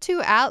 curious. Go to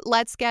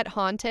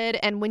 @Let'sGetHaunted,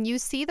 and when you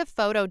see the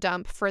photo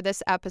dump for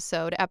this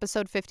episode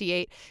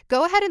 58,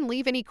 go ahead and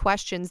leave any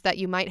questions that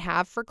you might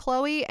have for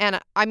Chloe. And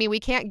I mean, we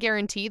can't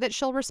guarantee that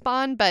she'll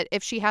respond, but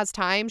if she has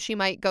time, she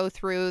might go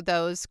through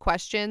those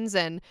questions,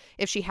 and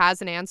if she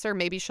has an answer,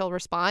 maybe she'll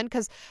respond.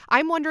 Because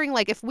I'm wondering,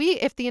 like, if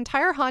the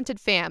entire Haunted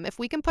fam, if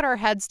we can put our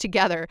heads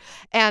together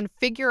and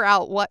figure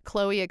out what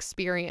Chloe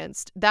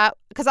experienced, that,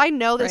 because I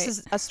know this Right.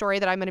 is a story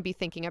that I'm going to be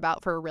thinking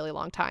about for a really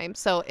long time.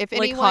 So if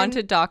Like anyone,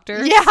 haunted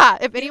doctors? yeah,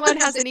 if anyone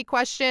has any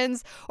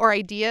questions or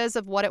ideas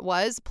of what it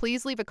was,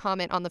 please leave a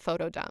comment on the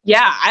photo dump.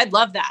 Yeah, I'd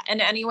love that. And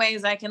any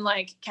ways I can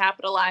like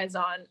capitalize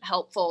on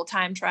helpful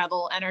time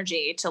travel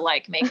energy to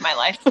like make my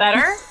life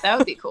better, that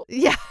would be cool.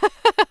 Yeah.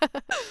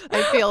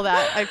 I feel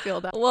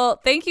that. Well,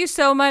 thank you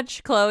so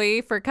much,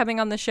 Chloe, for coming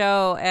on the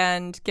show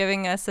and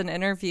giving us an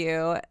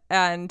interview.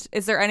 And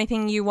is there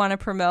anything you want to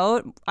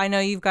promote? I know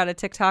you've got a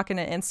TikTok and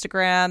an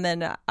Instagram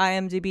and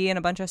IMDb and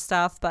a bunch of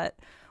stuff, but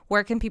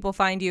where can people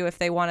find you if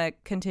they want to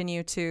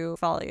continue to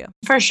follow you?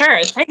 For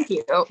sure. Thank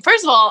you.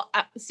 First of all,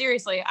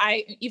 seriously,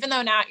 even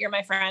though Nat, you're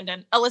my friend,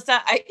 and Alyssa,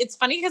 it's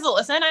funny because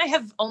Alyssa and I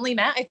have only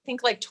met, I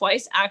think, like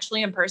twice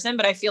actually in person,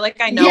 but I feel like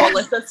I know Yeah.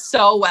 Alyssa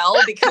so well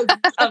because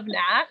of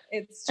Nat.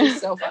 It's just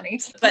so funny.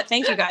 But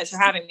thank you guys for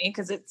having me,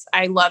 because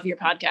I love your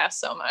podcast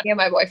so much. Me and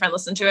my boyfriend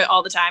listen to it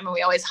all the time, and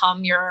we always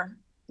hum your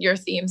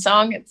theme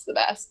song. It's the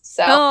best.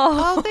 So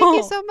Oh, thank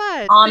you so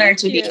much. honor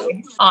to Thank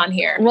be on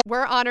here.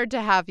 We're honored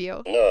to have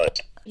you.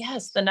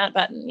 Yes, the nut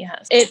button.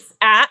 Yes. It's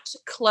at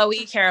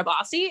Chloe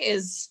Karabasi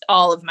is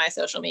all of my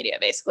social media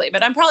basically,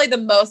 but I'm probably the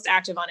most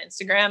active on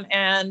Instagram.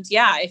 And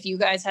yeah, if you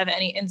guys have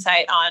any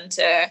insight on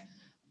to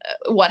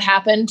what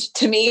happened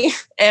to me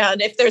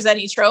and if there's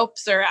any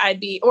tropes or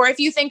if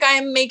you think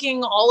I'm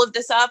making all of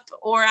this up,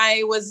 or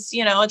I was, a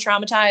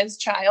traumatized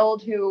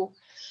child who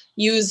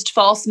used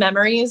false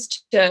memories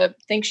to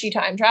think she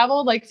time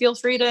traveled, like feel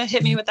free to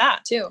hit me with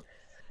that too.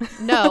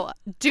 No,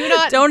 do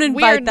not. Don't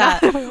we are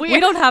invite that. not- We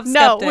don't have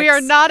No, we are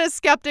skeptics. not a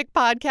skeptic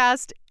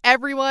podcast.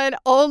 Everyone,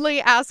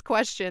 only ask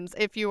questions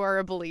if you are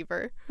a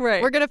believer.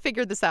 Right. We're going to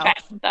figure this out.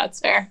 Okay,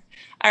 that's fair.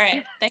 All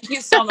right. Thank you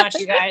so much,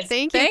 you guys.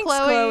 Thank you, Thanks,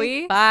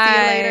 Chloe. Bye. Bye.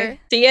 See you later.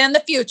 See you in the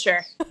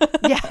future.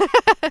 Yeah.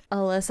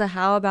 Alyssa,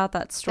 how about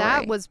that story?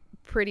 That was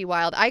pretty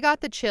wild. I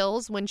got the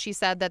chills when she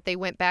said that they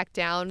went back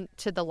down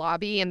to the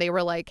lobby and they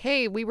were like,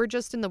 hey, we were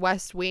just in the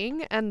West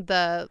Wing. And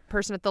the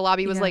person at the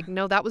lobby was Yeah. like,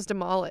 no, that was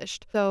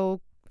demolished.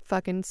 So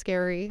fucking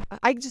scary.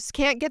 I just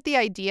can't get the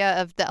idea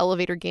of the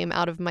elevator game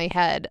out of my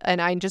head. And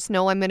I just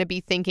know I'm going to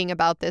be thinking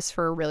about this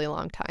for a really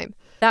long time.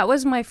 That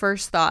was my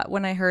first thought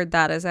when I heard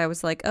that, as I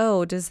was like,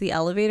 oh, does the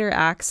elevator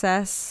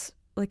access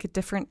like a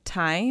different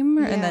time?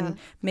 And Yeah. then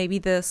maybe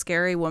the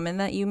scary woman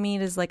that you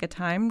meet is like a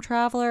time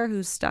traveler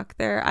who's stuck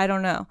there. I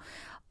don't know.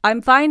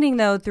 I'm finding,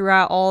 though,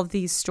 throughout all of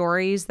these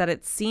stories that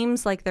it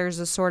seems like there's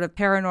a sort of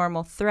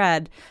paranormal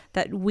thread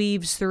that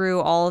weaves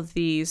through all of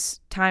these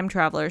time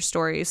traveler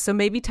stories. So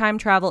maybe time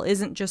travel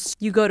isn't just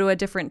you go to a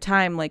different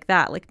time like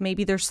that. Like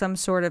maybe there's some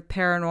sort of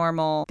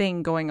paranormal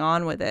thing going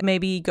on with it.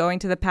 Maybe going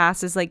to the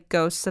past is like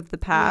ghosts of the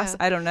past.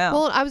 Yeah. I don't know.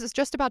 Well, I was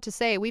just about to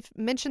say, we've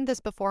mentioned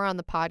this before on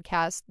the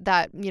podcast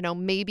that,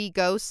 maybe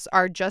ghosts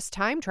are just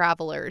time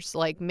travelers.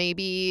 Like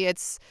maybe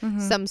it's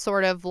Mhm. some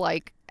sort of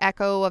like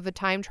echo of a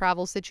time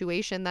travel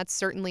situation. That's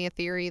certainly a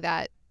theory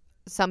that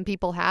some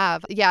people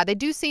have. Yeah, they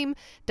do seem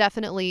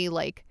definitely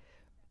like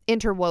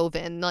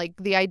interwoven. Like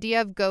the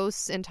idea of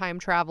ghosts and time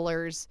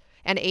travelers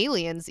and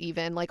aliens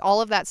even. Like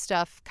all of that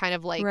stuff kind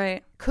of like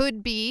Right.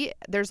 could be,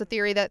 there's a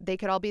theory that they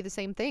could all be the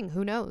same thing.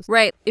 Who knows?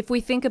 Right. If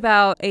we think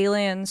about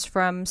aliens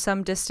from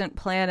some distant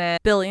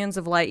planet billions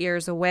of light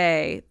years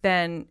away,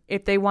 then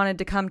if they wanted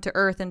to come to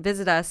Earth and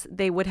visit us,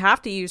 they would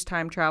have to use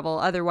time travel.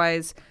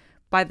 Otherwise,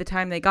 by the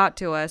time they got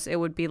to us, it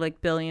would be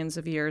like billions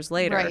of years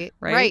later.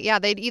 Right. Yeah,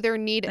 they'd either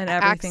need And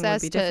everything would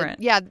access be to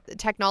different.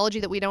 technology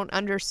that we don't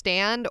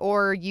understand,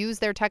 or use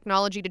their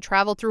technology to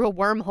travel through a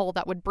wormhole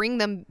that would bring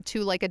them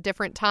to like a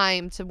different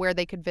time to where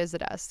they could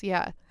visit us.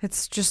 Yeah.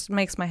 It's just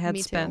makes my head Me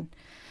too. spin.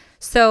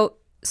 So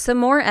some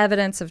more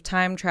evidence of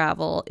time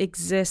travel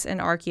exists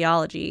in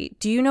archaeology.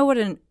 Do you know what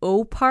an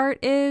OPART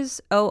is?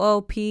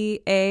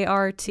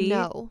 OOPART?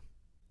 No.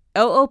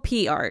 OOP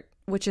art,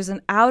 which is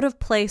an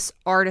out-of-place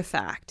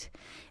artifact.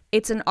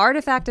 It's an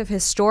artifact of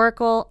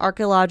historical,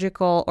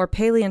 archaeological, or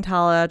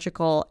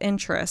paleontological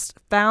interest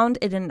found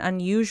in an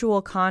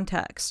unusual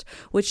context,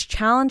 which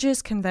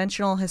challenges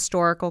conventional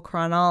historical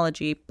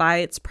chronology by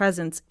its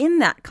presence in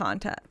that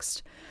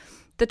context.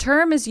 The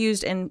term is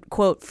used in,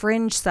 quote,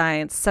 fringe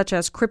science such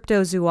as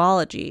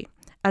cryptozoology,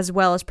 as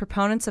well as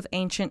proponents of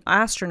ancient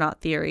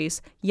astronaut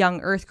theories, young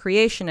Earth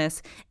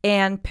creationists,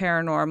 and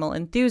paranormal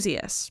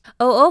enthusiasts.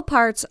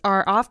 OOPARTs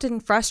are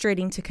often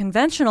frustrating to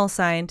conventional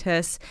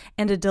scientists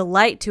and a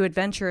delight to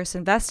adventurous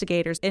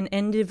investigators and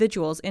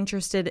individuals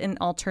interested in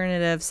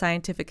alternative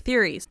scientific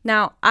theories.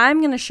 Now, I'm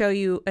going to show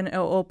you an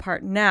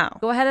OOPART now.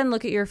 Go ahead and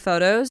look at your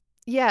photos.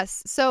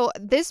 Yes. So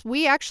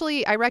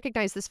I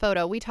recognize this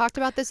photo. We talked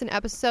about this in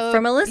episode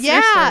From a listener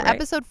story, right?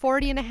 episode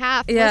 40 and a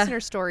half, Yeah. listener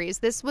stories.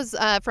 This was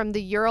from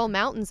the Ural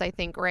Mountains, I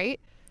think, right?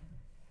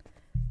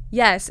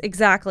 Yes,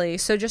 exactly.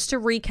 So just to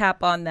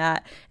recap on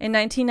that, in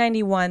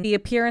 1991, the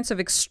appearance of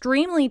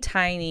extremely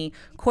tiny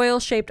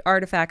coil-shaped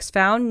artifacts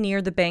found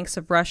near the banks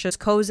of Russia's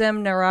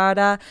Kozym,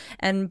 Narada,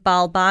 and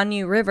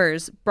Balbanyu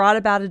rivers brought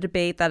about a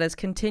debate that has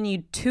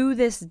continued to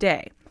this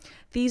day.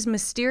 These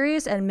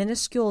mysterious and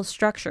minuscule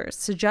structures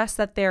suggest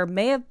that there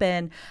may have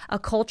been a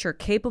culture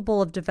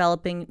capable of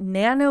developing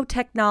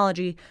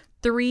nanotechnology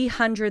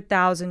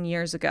 300,000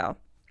 years ago.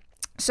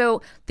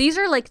 So these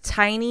are like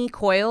tiny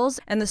coils,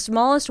 and the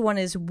smallest one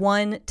is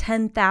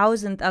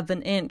 1/10,000th of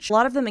an inch. A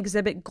lot of them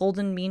exhibit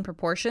golden mean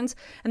proportions,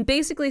 and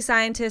basically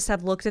scientists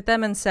have looked at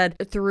them and said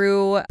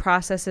through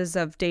processes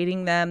of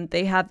dating them,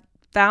 they have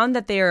found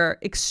that they are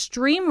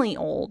extremely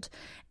old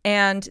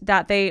and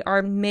that they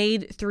are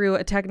made through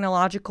a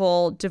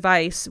technological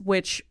device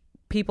which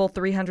people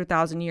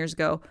 300,000 years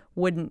ago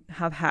wouldn't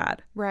have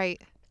had. Right.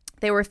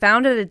 They were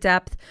found at a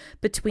depth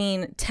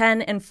between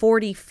 10 and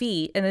 40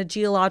 feet in a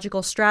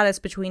geological stratus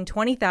between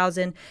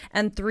 20,000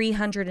 and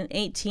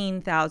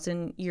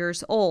 318,000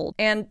 years old.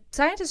 And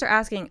scientists are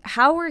asking,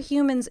 how were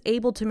humans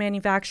able to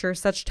manufacture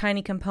such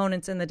tiny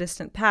components in the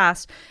distant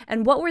past,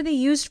 and what were they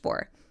used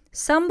for?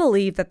 Some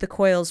believe that the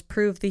coils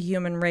prove the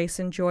human race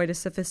enjoyed a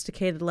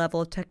sophisticated level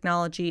of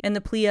technology in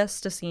the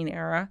Pleistocene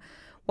era,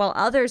 while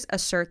others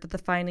assert that the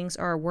findings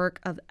are a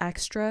work of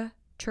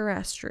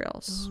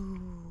extraterrestrials.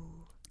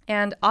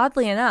 And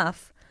oddly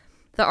enough,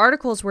 the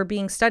articles were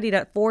being studied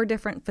at 4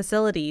 different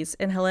facilities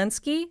in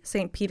Helsinki,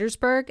 St.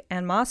 Petersburg,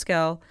 and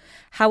Moscow.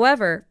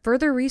 However,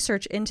 further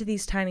research into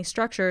these tiny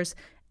structures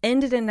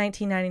ended in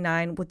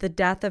 1999 with the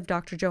death of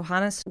Dr.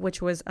 Johannes, which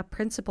was a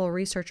principal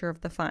researcher of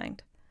the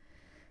find.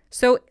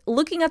 So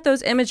looking at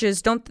those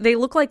images, they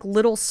look like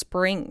little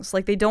springs.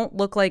 Like they don't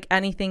look like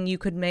anything you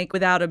could make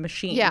without a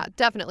machine. Yeah,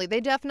 definitely.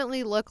 They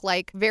definitely look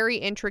like very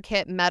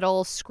intricate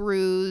metal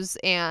screws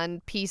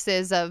and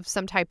pieces of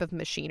some type of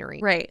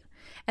machinery. Right.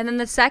 And then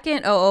the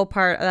second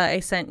OOPART that I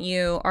sent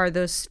you are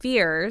those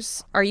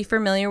spheres. Are you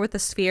familiar with the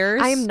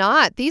spheres? I'm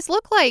not. These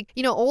look like,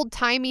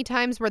 old-timey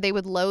times where they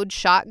would load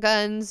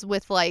shotguns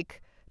with like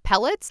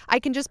pellets. I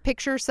can just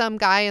picture some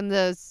guy in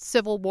the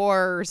Civil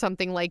War or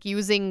something like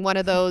using one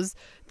of those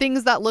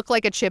things that look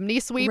like a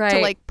chimney sweep to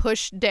like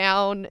push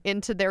down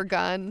into their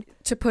gun.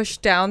 To push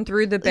down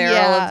through the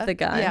barrel of the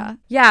gun.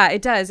 Yeah,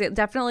 it does. It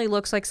definitely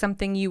looks like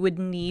something you would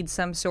need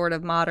some sort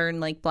of modern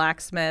like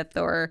blacksmith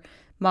or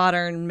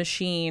modern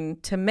machine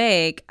to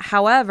make.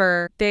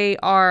 However, they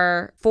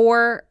are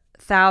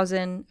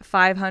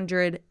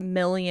 4,500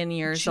 million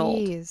years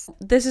old.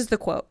 This is the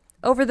quote.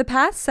 Over the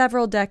past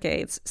several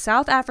decades,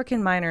 South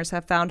African miners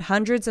have found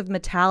hundreds of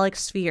metallic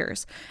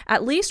spheres,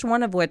 at least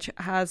one of which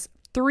has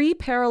 3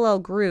 parallel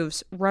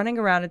grooves running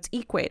around its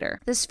equator.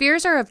 The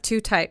spheres are of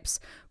 2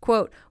 types,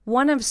 quote,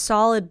 one of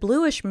solid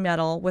bluish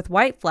metal with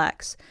white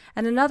flecks,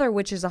 and another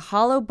which is a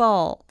hollow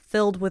ball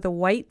filled with a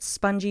white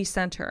spongy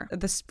center.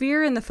 The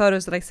sphere in the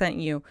photos that I sent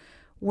you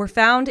were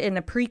found in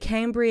a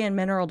Precambrian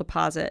mineral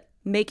deposit,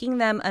 making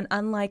them an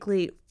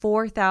unlikely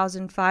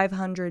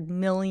 4,500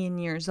 million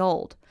years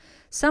old.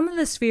 Some of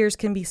the spheres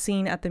can be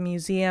seen at the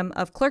Museum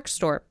of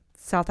Klerksdorp,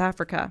 South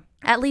Africa.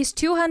 At least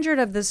 200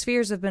 of the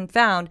spheres have been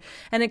found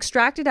and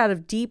extracted out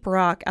of deep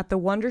rock at the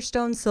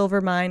Wonderstone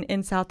Silver Mine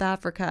in South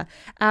Africa,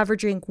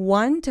 averaging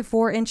 1 to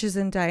 4 inches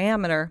in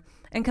diameter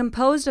and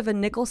composed of a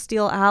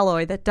nickel-steel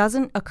alloy that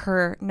doesn't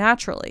occur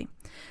naturally.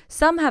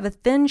 Some have a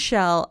thin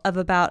shell of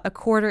about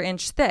 1/4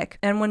 inch thick,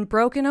 and when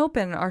broken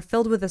open are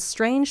filled with a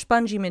strange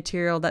spongy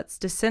material that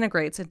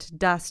disintegrates into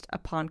dust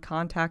upon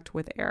contact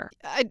with air.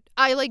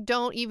 I like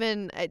don't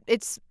even,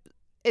 it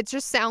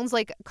just sounds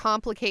like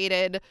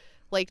complicated,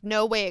 like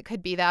no way it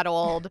could be that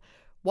old.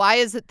 Why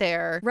is it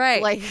there?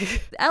 Right. Like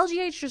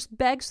LGH just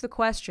begs the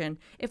question,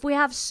 if we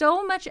have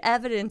so much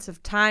evidence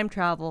of time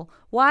travel,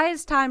 why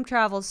is time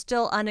travel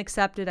still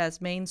unaccepted as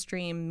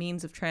mainstream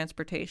means of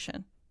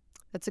transportation?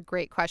 That's a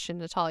great question,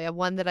 Natalia.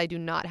 One that I do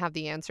not have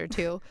the answer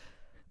to.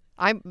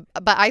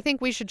 But I think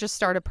we should just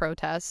start a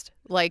protest.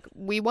 Like,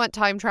 we want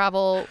time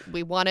travel.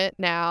 We want it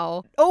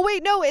now. Oh,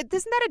 wait, no. Isn't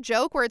that a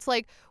joke where it's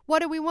like, what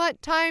do we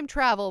want? Time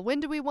travel.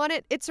 When do we want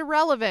it? It's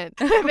irrelevant.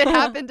 If it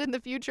happened in the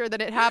future, then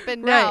it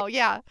happened now. Right.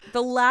 Yeah.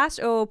 The last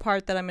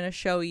part that I'm going to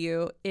show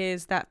you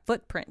is that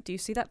footprint. Do you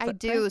see that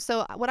footprint? I do.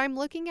 So what I'm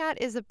looking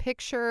at is a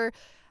picture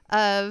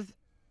of,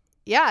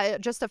 yeah,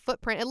 just a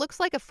footprint. It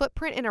looks like a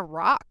footprint in a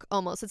rock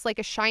almost. It's like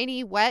a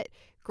shiny, wet,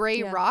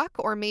 gray rock,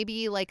 or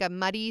maybe like a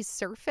muddy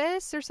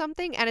surface or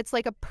something. And it's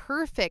like a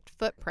perfect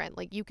footprint.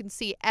 Like you can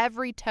see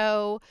every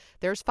toe.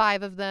 There's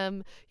 5 of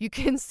them. You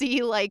can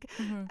see like,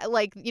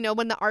 you know,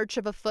 when the arch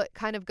of a foot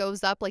kind of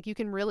goes up, like you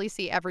can really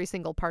see every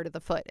single part of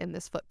the foot in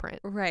this footprint.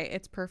 Right.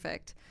 It's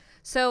perfect.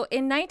 So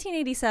in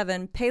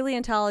 1987,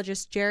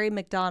 paleontologist Jerry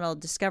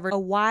McDonald discovered a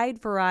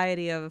wide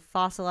variety of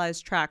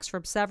fossilized tracks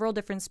from several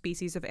different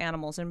species of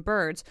animals and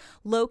birds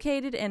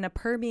located in a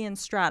Permian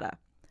strata.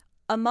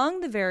 Among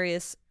the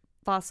various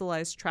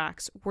fossilized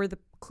tracks were the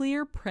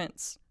clear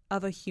prints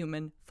of a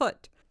human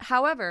foot.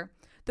 However,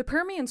 the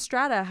Permian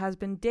strata has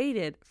been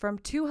dated from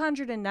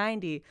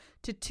 290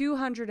 to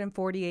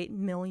 248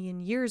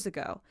 million years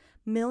ago,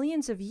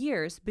 millions of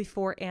years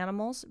before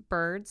animals,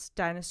 birds,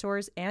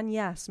 dinosaurs, and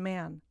yes,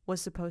 man was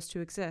supposed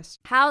to exist.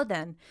 How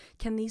then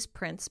can these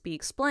prints be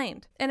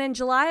explained? And in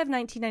July of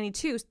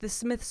 1992, the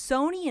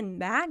Smithsonian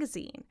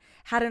Magazine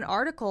had an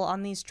article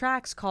on these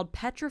tracks called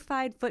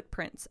Petrified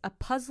Footprints, a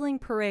Puzzling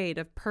Parade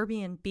of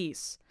Permian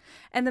Beasts.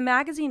 And the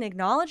magazine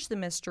acknowledged the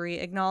mystery,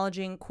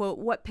 acknowledging, quote,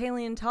 what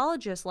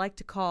paleontologists like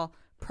to call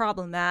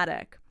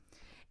problematic.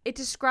 It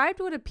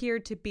described what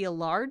appeared to be a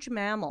large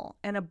mammal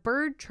and a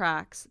bird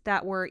tracks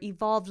that were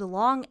evolved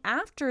long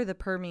after the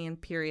Permian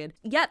period,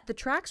 yet the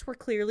tracks were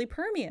clearly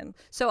Permian.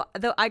 So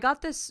though I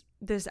got this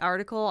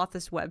article off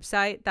this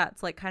website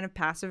that's like kind of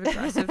passive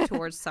aggressive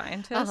towards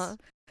scientists.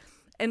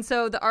 And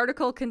so the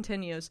article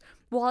continues,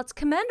 while it's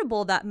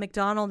commendable that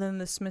McDonald and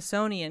the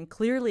Smithsonian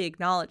clearly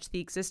acknowledge the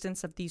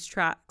existence of these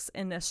tracks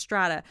in a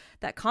strata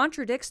that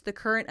contradicts the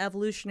current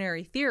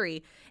evolutionary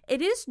theory,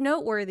 it is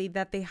noteworthy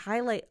that they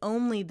highlight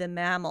only the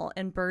mammal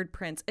and bird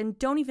prints and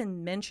don't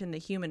even mention the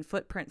human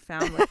footprint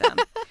found with them.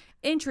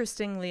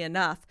 Interestingly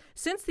enough,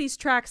 since these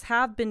tracks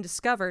have been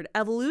discovered,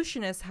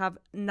 evolutionists have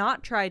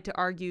not tried to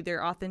argue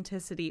their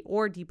authenticity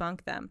or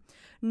debunk them,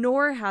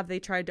 nor have they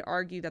tried to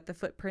argue that the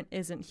footprint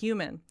isn't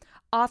human.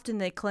 Often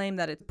they claim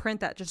that it's a print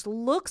that just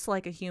looks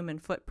like a human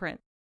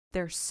footprint.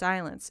 Their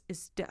silence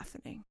is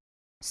deafening.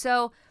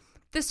 So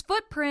this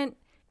footprint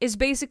is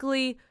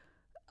basically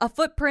a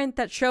footprint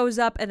that shows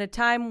up at a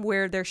time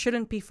where there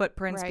shouldn't be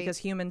footprints because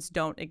humans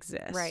don't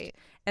exist. Right.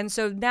 And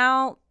so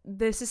now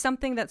this is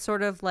something that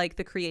sort of like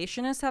the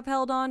creationists have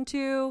held on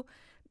to.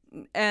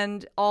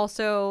 And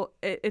also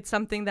it's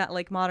something that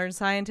like modern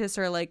scientists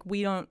are like,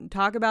 we don't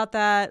talk about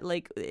that.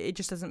 Like it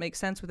just doesn't make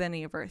sense with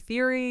any of our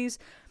theories.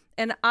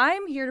 And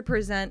I'm here to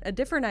present a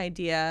different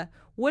idea.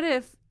 What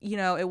if, you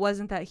know, it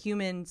wasn't that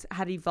humans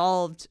had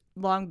evolved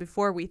long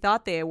before we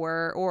thought they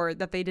were, or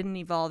that they didn't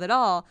evolve at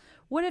all?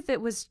 What if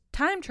it was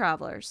time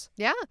travelers?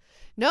 Yeah.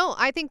 No,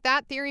 I think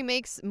that theory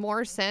makes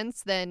more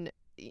sense than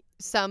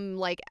some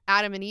like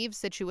Adam and Eve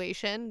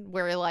situation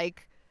where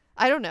like,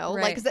 I don't know,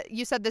 Right. like 'cause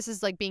you said this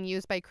is like being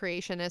used by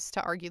creationists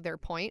to argue their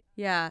point.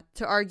 Yeah,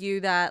 to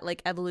argue that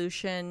like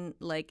evolution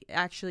like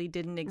actually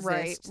didn't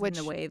exist which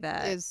in the way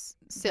that is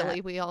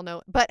silly. We all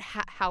know. But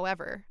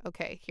however,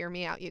 okay, hear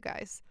me out, you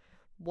guys.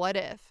 What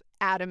if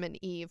Adam and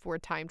Eve were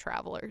time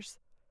travelers?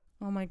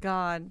 Oh my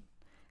God.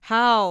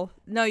 How?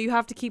 No, you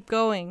have to keep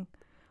going.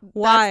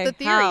 Why? That's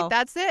the theory. How?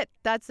 That's it.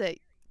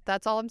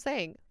 That's all I'm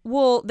saying.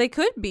 Well, they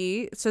could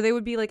be. So they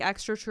would be like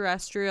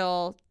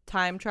extraterrestrial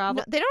time travel.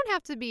 No, they don't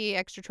have to be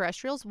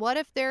extraterrestrials. What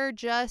if they're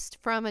just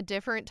from a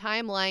different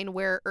timeline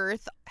where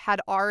Earth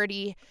had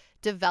already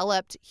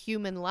developed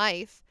human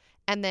life,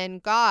 and then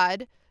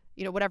God,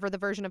 you know, whatever the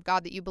version of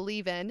God that you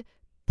believe in,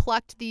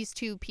 plucked these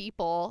two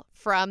people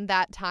from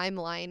that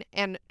timeline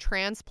and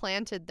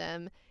transplanted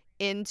them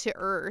into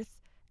Earth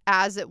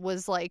as it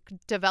was like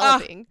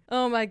developing.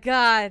 Oh my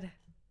God.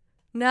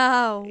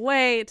 No,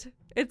 wait.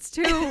 It's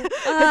too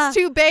It's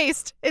too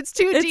based. It's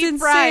too it's deep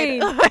fried.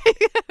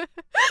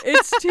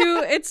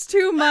 It's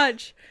too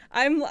much.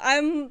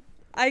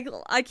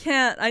 I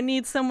can't. I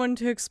need someone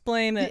to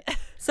explain it.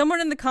 Someone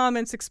in the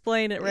comments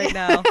explain it right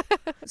now.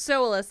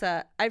 So,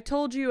 Alyssa, I've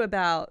told you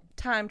about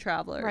time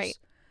travelers. Right.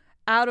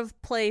 Out of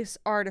place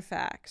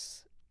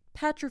artifacts.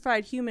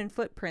 Petrified human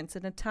footprints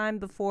in a time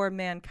before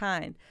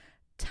mankind.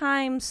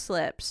 Time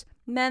slips.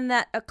 Men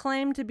that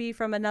claim to be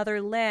from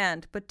another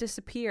land but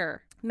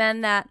disappear.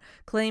 Men that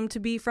claim to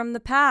be from the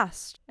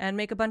past and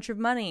make a bunch of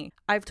money.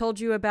 I've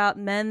told you about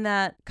men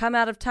that come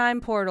out of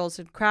time portals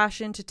and crash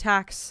into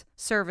tax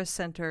service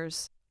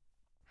centers.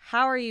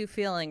 How are you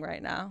feeling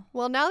right now?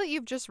 Well, now that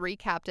you've just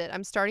recapped it,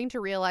 I'm starting to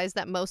realize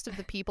that most of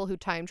the people who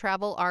time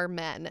travel are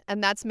men,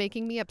 and that's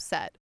making me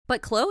upset.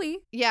 But Chloe.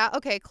 Yeah,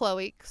 okay,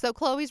 Chloe. So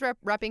Chloe's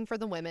repping for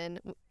the women.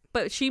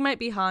 But she might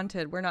be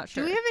haunted. We're not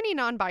sure. Do we have any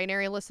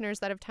non-binary listeners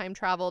that have time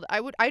traveled?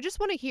 I just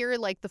want to hear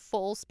like the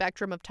full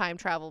spectrum of time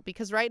travel,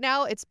 because right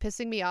now it's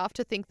pissing me off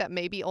to think that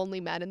maybe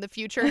only men in the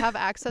future have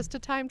access to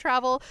time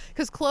travel,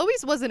 because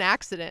Chloe's was an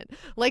accident.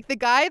 Like the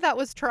guy that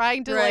was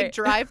trying to like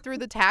drive through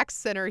the tax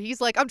center,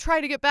 he's like, I'm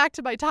trying to get back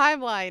to my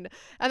timeline.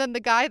 And then the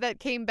guy that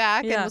came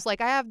back and was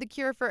like, I have the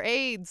cure for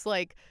AIDS.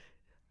 Like,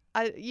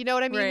 you know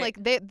what I mean? Right.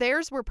 Like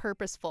theirs were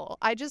purposeful.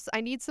 I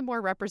need some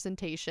more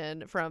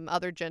representation from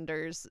other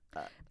genders.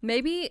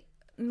 Maybe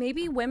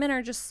women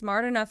are just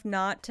smart enough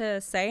not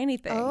to say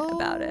anything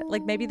about it.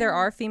 Like maybe there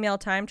are female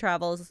time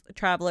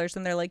travelers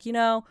and they're like, you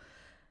know,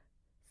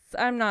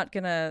 I'm not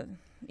gonna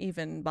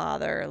even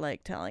bother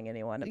like telling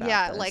anyone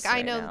about this like right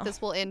I know now. that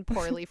this will end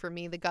poorly for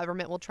me. The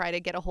government will try to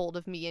get a hold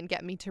of me and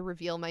get me to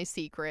reveal my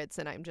secrets,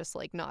 and I'm just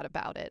like not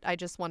about it. I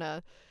just want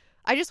to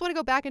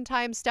go back in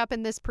time, step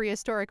in this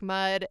prehistoric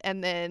mud,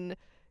 and then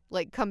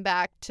like come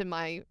back to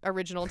my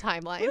original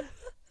timeline.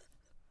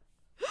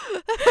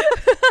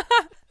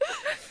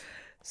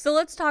 So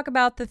let's talk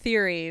about the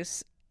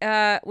theories.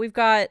 We've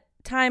got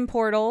time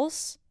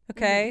portals,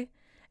 okay?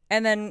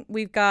 And then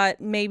we've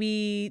got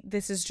maybe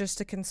this is just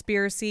a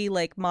conspiracy,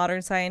 like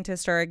modern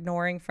scientists are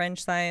ignoring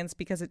French science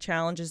because it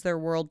challenges their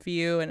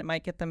worldview and it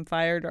might get them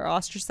fired or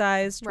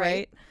ostracized,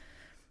 right?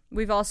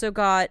 We've also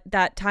got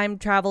that time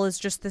travel is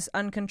just this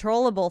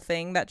uncontrollable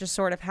thing that just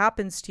sort of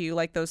happens to you,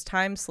 like those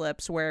time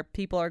slips where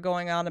people are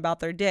going on about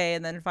their day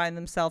and then find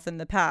themselves in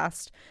the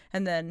past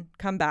and then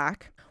come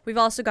back. We've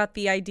also got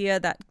the idea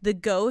that the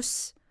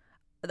ghosts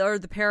or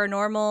the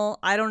paranormal,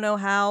 I don't know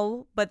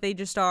how, but they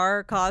just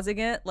are causing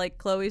it, like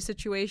Chloe's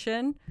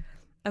situation.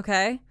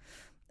 Okay.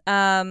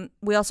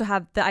 We also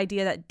have the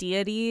idea that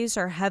deities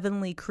or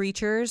heavenly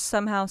creatures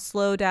somehow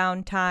slow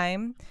down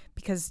time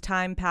because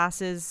time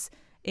passes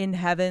in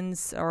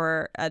heavens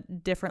or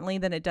differently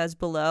than it does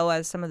below,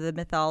 as some of the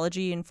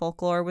mythology and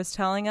folklore was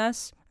telling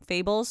us.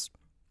 Fables.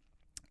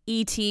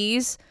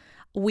 ETs.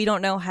 We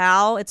don't know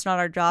how. It's not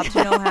our job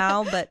to know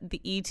how, but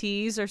the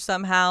ETs are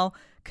somehow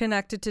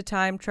connected to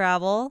time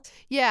travel.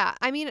 Yeah,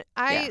 I mean,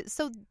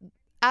 so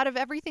out of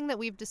everything that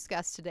we've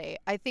discussed today,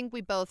 I think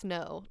we both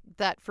know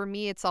that for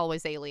me it's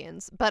always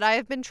aliens. But I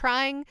have been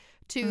trying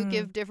to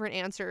give different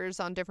answers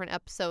on different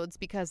episodes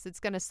because it's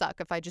going to suck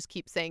if I just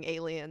keep saying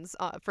aliens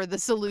for the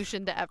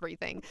solution to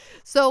everything.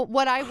 So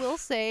what I will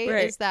say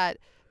is that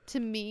to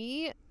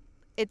me,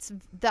 it's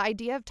the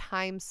idea of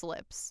time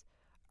slips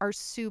are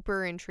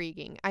super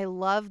intriguing. I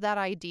love that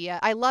idea.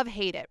 I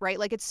hate it, right?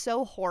 Like it's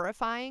so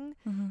horrifying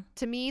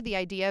to me, the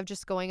idea of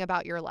just going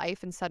about your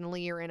life and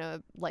suddenly you're in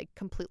a like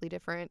completely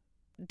different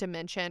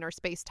dimension or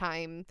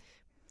space-time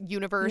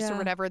universe or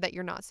whatever that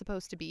you're not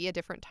supposed to be, a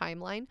different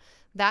timeline.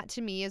 That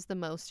to me is the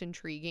most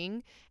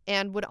intriguing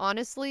and would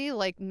honestly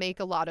like make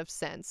a lot of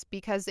sense,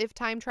 because if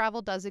time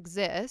travel does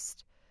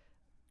exist,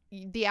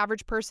 the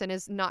average person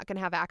is not going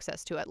to have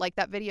access to it. Like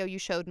that video you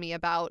showed me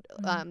about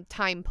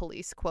time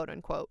police, quote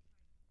unquote,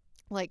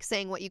 like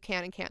saying what you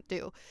can and can't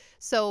do.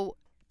 So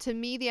to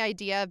me, the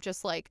idea of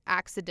just like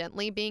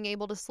accidentally being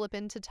able to slip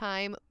into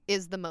time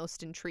is the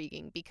most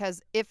intriguing,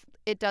 because if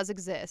it does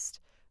exist,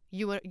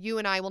 you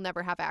and I will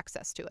never have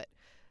access to it.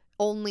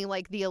 Only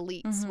like the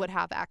elites would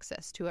have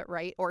access to it,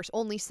 right? Or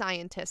only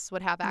scientists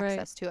would have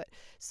access to it.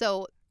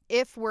 So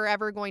if we're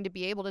ever going to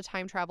be able to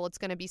time travel, it's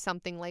going to be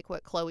something like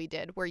what Chloe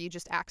did, where you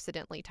just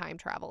accidentally time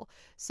travel.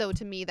 So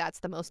to me, that's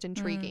the most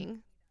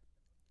intriguing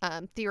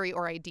theory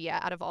or idea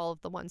out of all of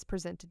the ones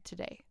presented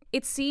today.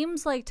 It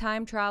seems like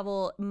time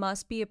travel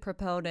must be a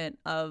proponent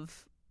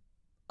of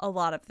a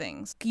lot of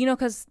things, you know,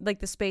 because like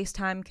the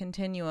space-time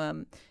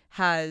continuum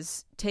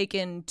has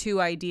taken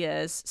two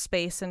ideas,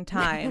 space and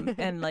time,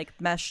 and like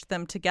meshed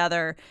them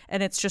together,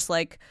 and it's just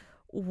like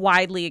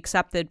widely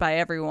accepted by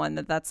everyone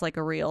that that's like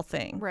a real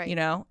thing, right? You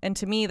know, and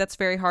to me that's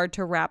very hard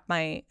to wrap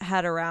my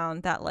head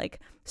around, that like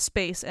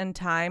space and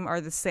time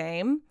are the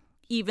same,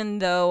 even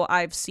though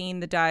I've seen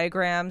the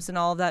diagrams and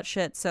all of that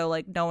shit. So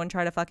like no one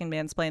try to fucking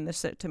mansplain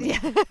this shit to me.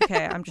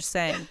 Okay, I'm just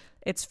saying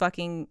it's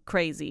fucking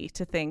crazy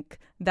to think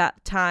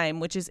that time,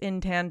 which is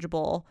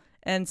intangible,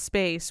 and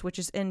space, which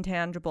is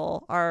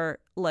intangible, are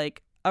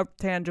like a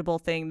tangible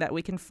thing that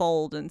we can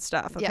fold and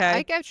stuff. Okay? Yeah,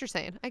 I get what you're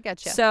saying. I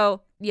get you.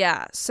 So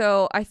yeah,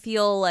 so I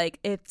feel like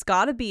it's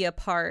got to be a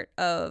part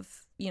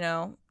of, you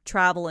know,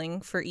 traveling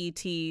for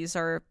ETs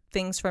or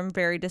things from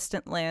very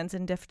distant lands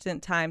in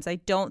distant times. I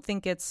don't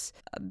think it's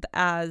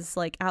as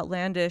like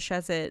outlandish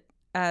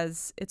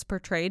as it's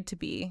portrayed to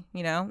be,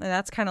 you know? And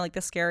that's kind of like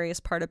the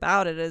scariest part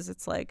about it, is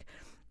it's like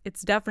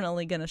it's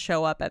definitely going to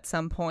show up at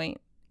some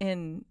point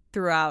in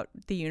throughout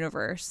the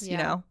universe. Yeah.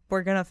 You know,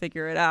 we're gonna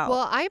figure it out.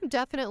 Well, I'm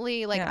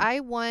definitely like, Yeah.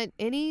 I want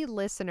any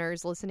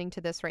listeners listening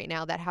to this right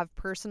now that have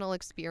personal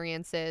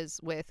experiences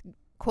with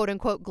quote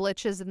unquote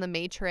glitches in the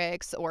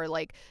Matrix or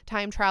like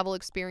time travel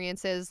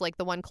experiences like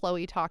the one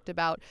Chloe talked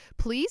about,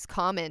 please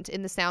comment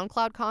in the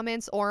SoundCloud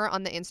comments or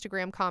on the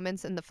Instagram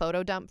comments in the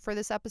photo dump for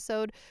this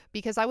episode,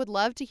 because I would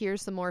love to hear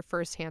some more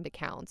firsthand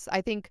accounts.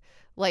 I think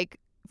like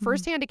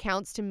firsthand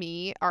accounts to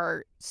me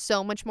are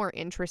so much more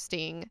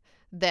interesting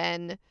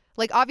than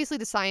like, obviously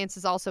the science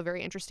is also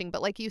very interesting,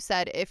 but like you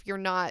said, if you're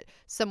not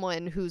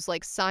someone who's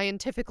like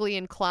scientifically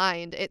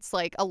inclined, it's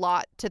like a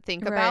lot to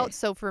think about. Right.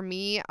 So for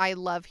me, I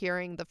love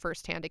hearing the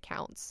firsthand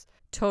accounts.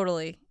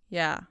 Totally.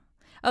 Yeah.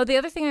 Oh, the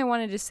other thing I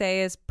wanted to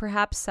say is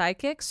perhaps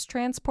psychics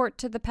transport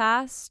to the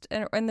past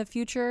and in the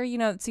future. You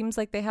know, it seems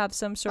like they have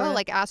some sort of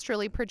like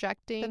astrally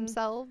projecting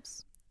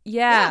themselves.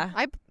 Yeah.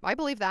 I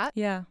believe that.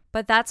 Yeah.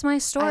 But that's my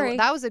story.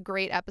 That was a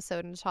great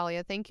episode,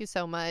 Natalia. Thank you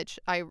so much.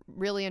 I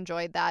really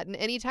enjoyed that. And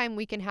anytime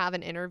we can have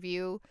an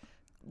interview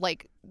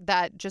like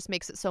that, just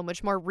makes it so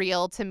much more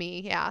real to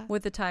me. Yeah.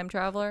 With the time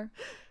traveler.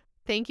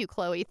 Thank you,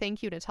 Chloe.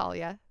 Thank you,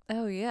 Natalia.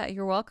 Oh, yeah.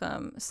 You're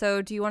welcome.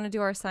 So do you want to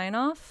do our sign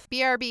off?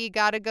 BRB,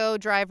 gotta go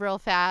drive real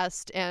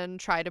fast and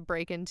try to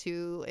break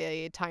into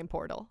a time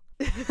portal.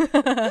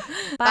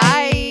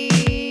 Bye.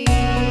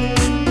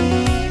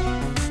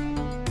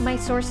 My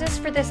sources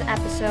for this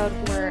episode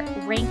were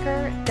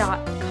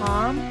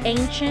Ranker.com,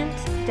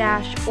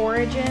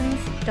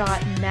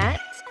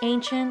 Ancient-Origins.net,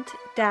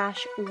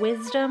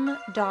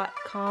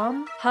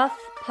 Ancient-Wisdom.com,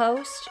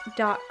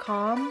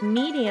 HuffPost.com,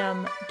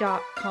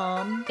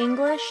 Medium.com,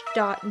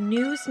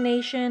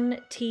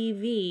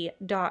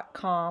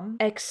 English.NewsNationTV.com,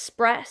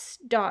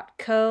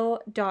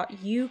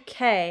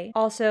 Express.co.uk,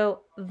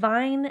 also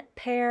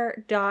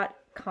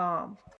VinePair.com.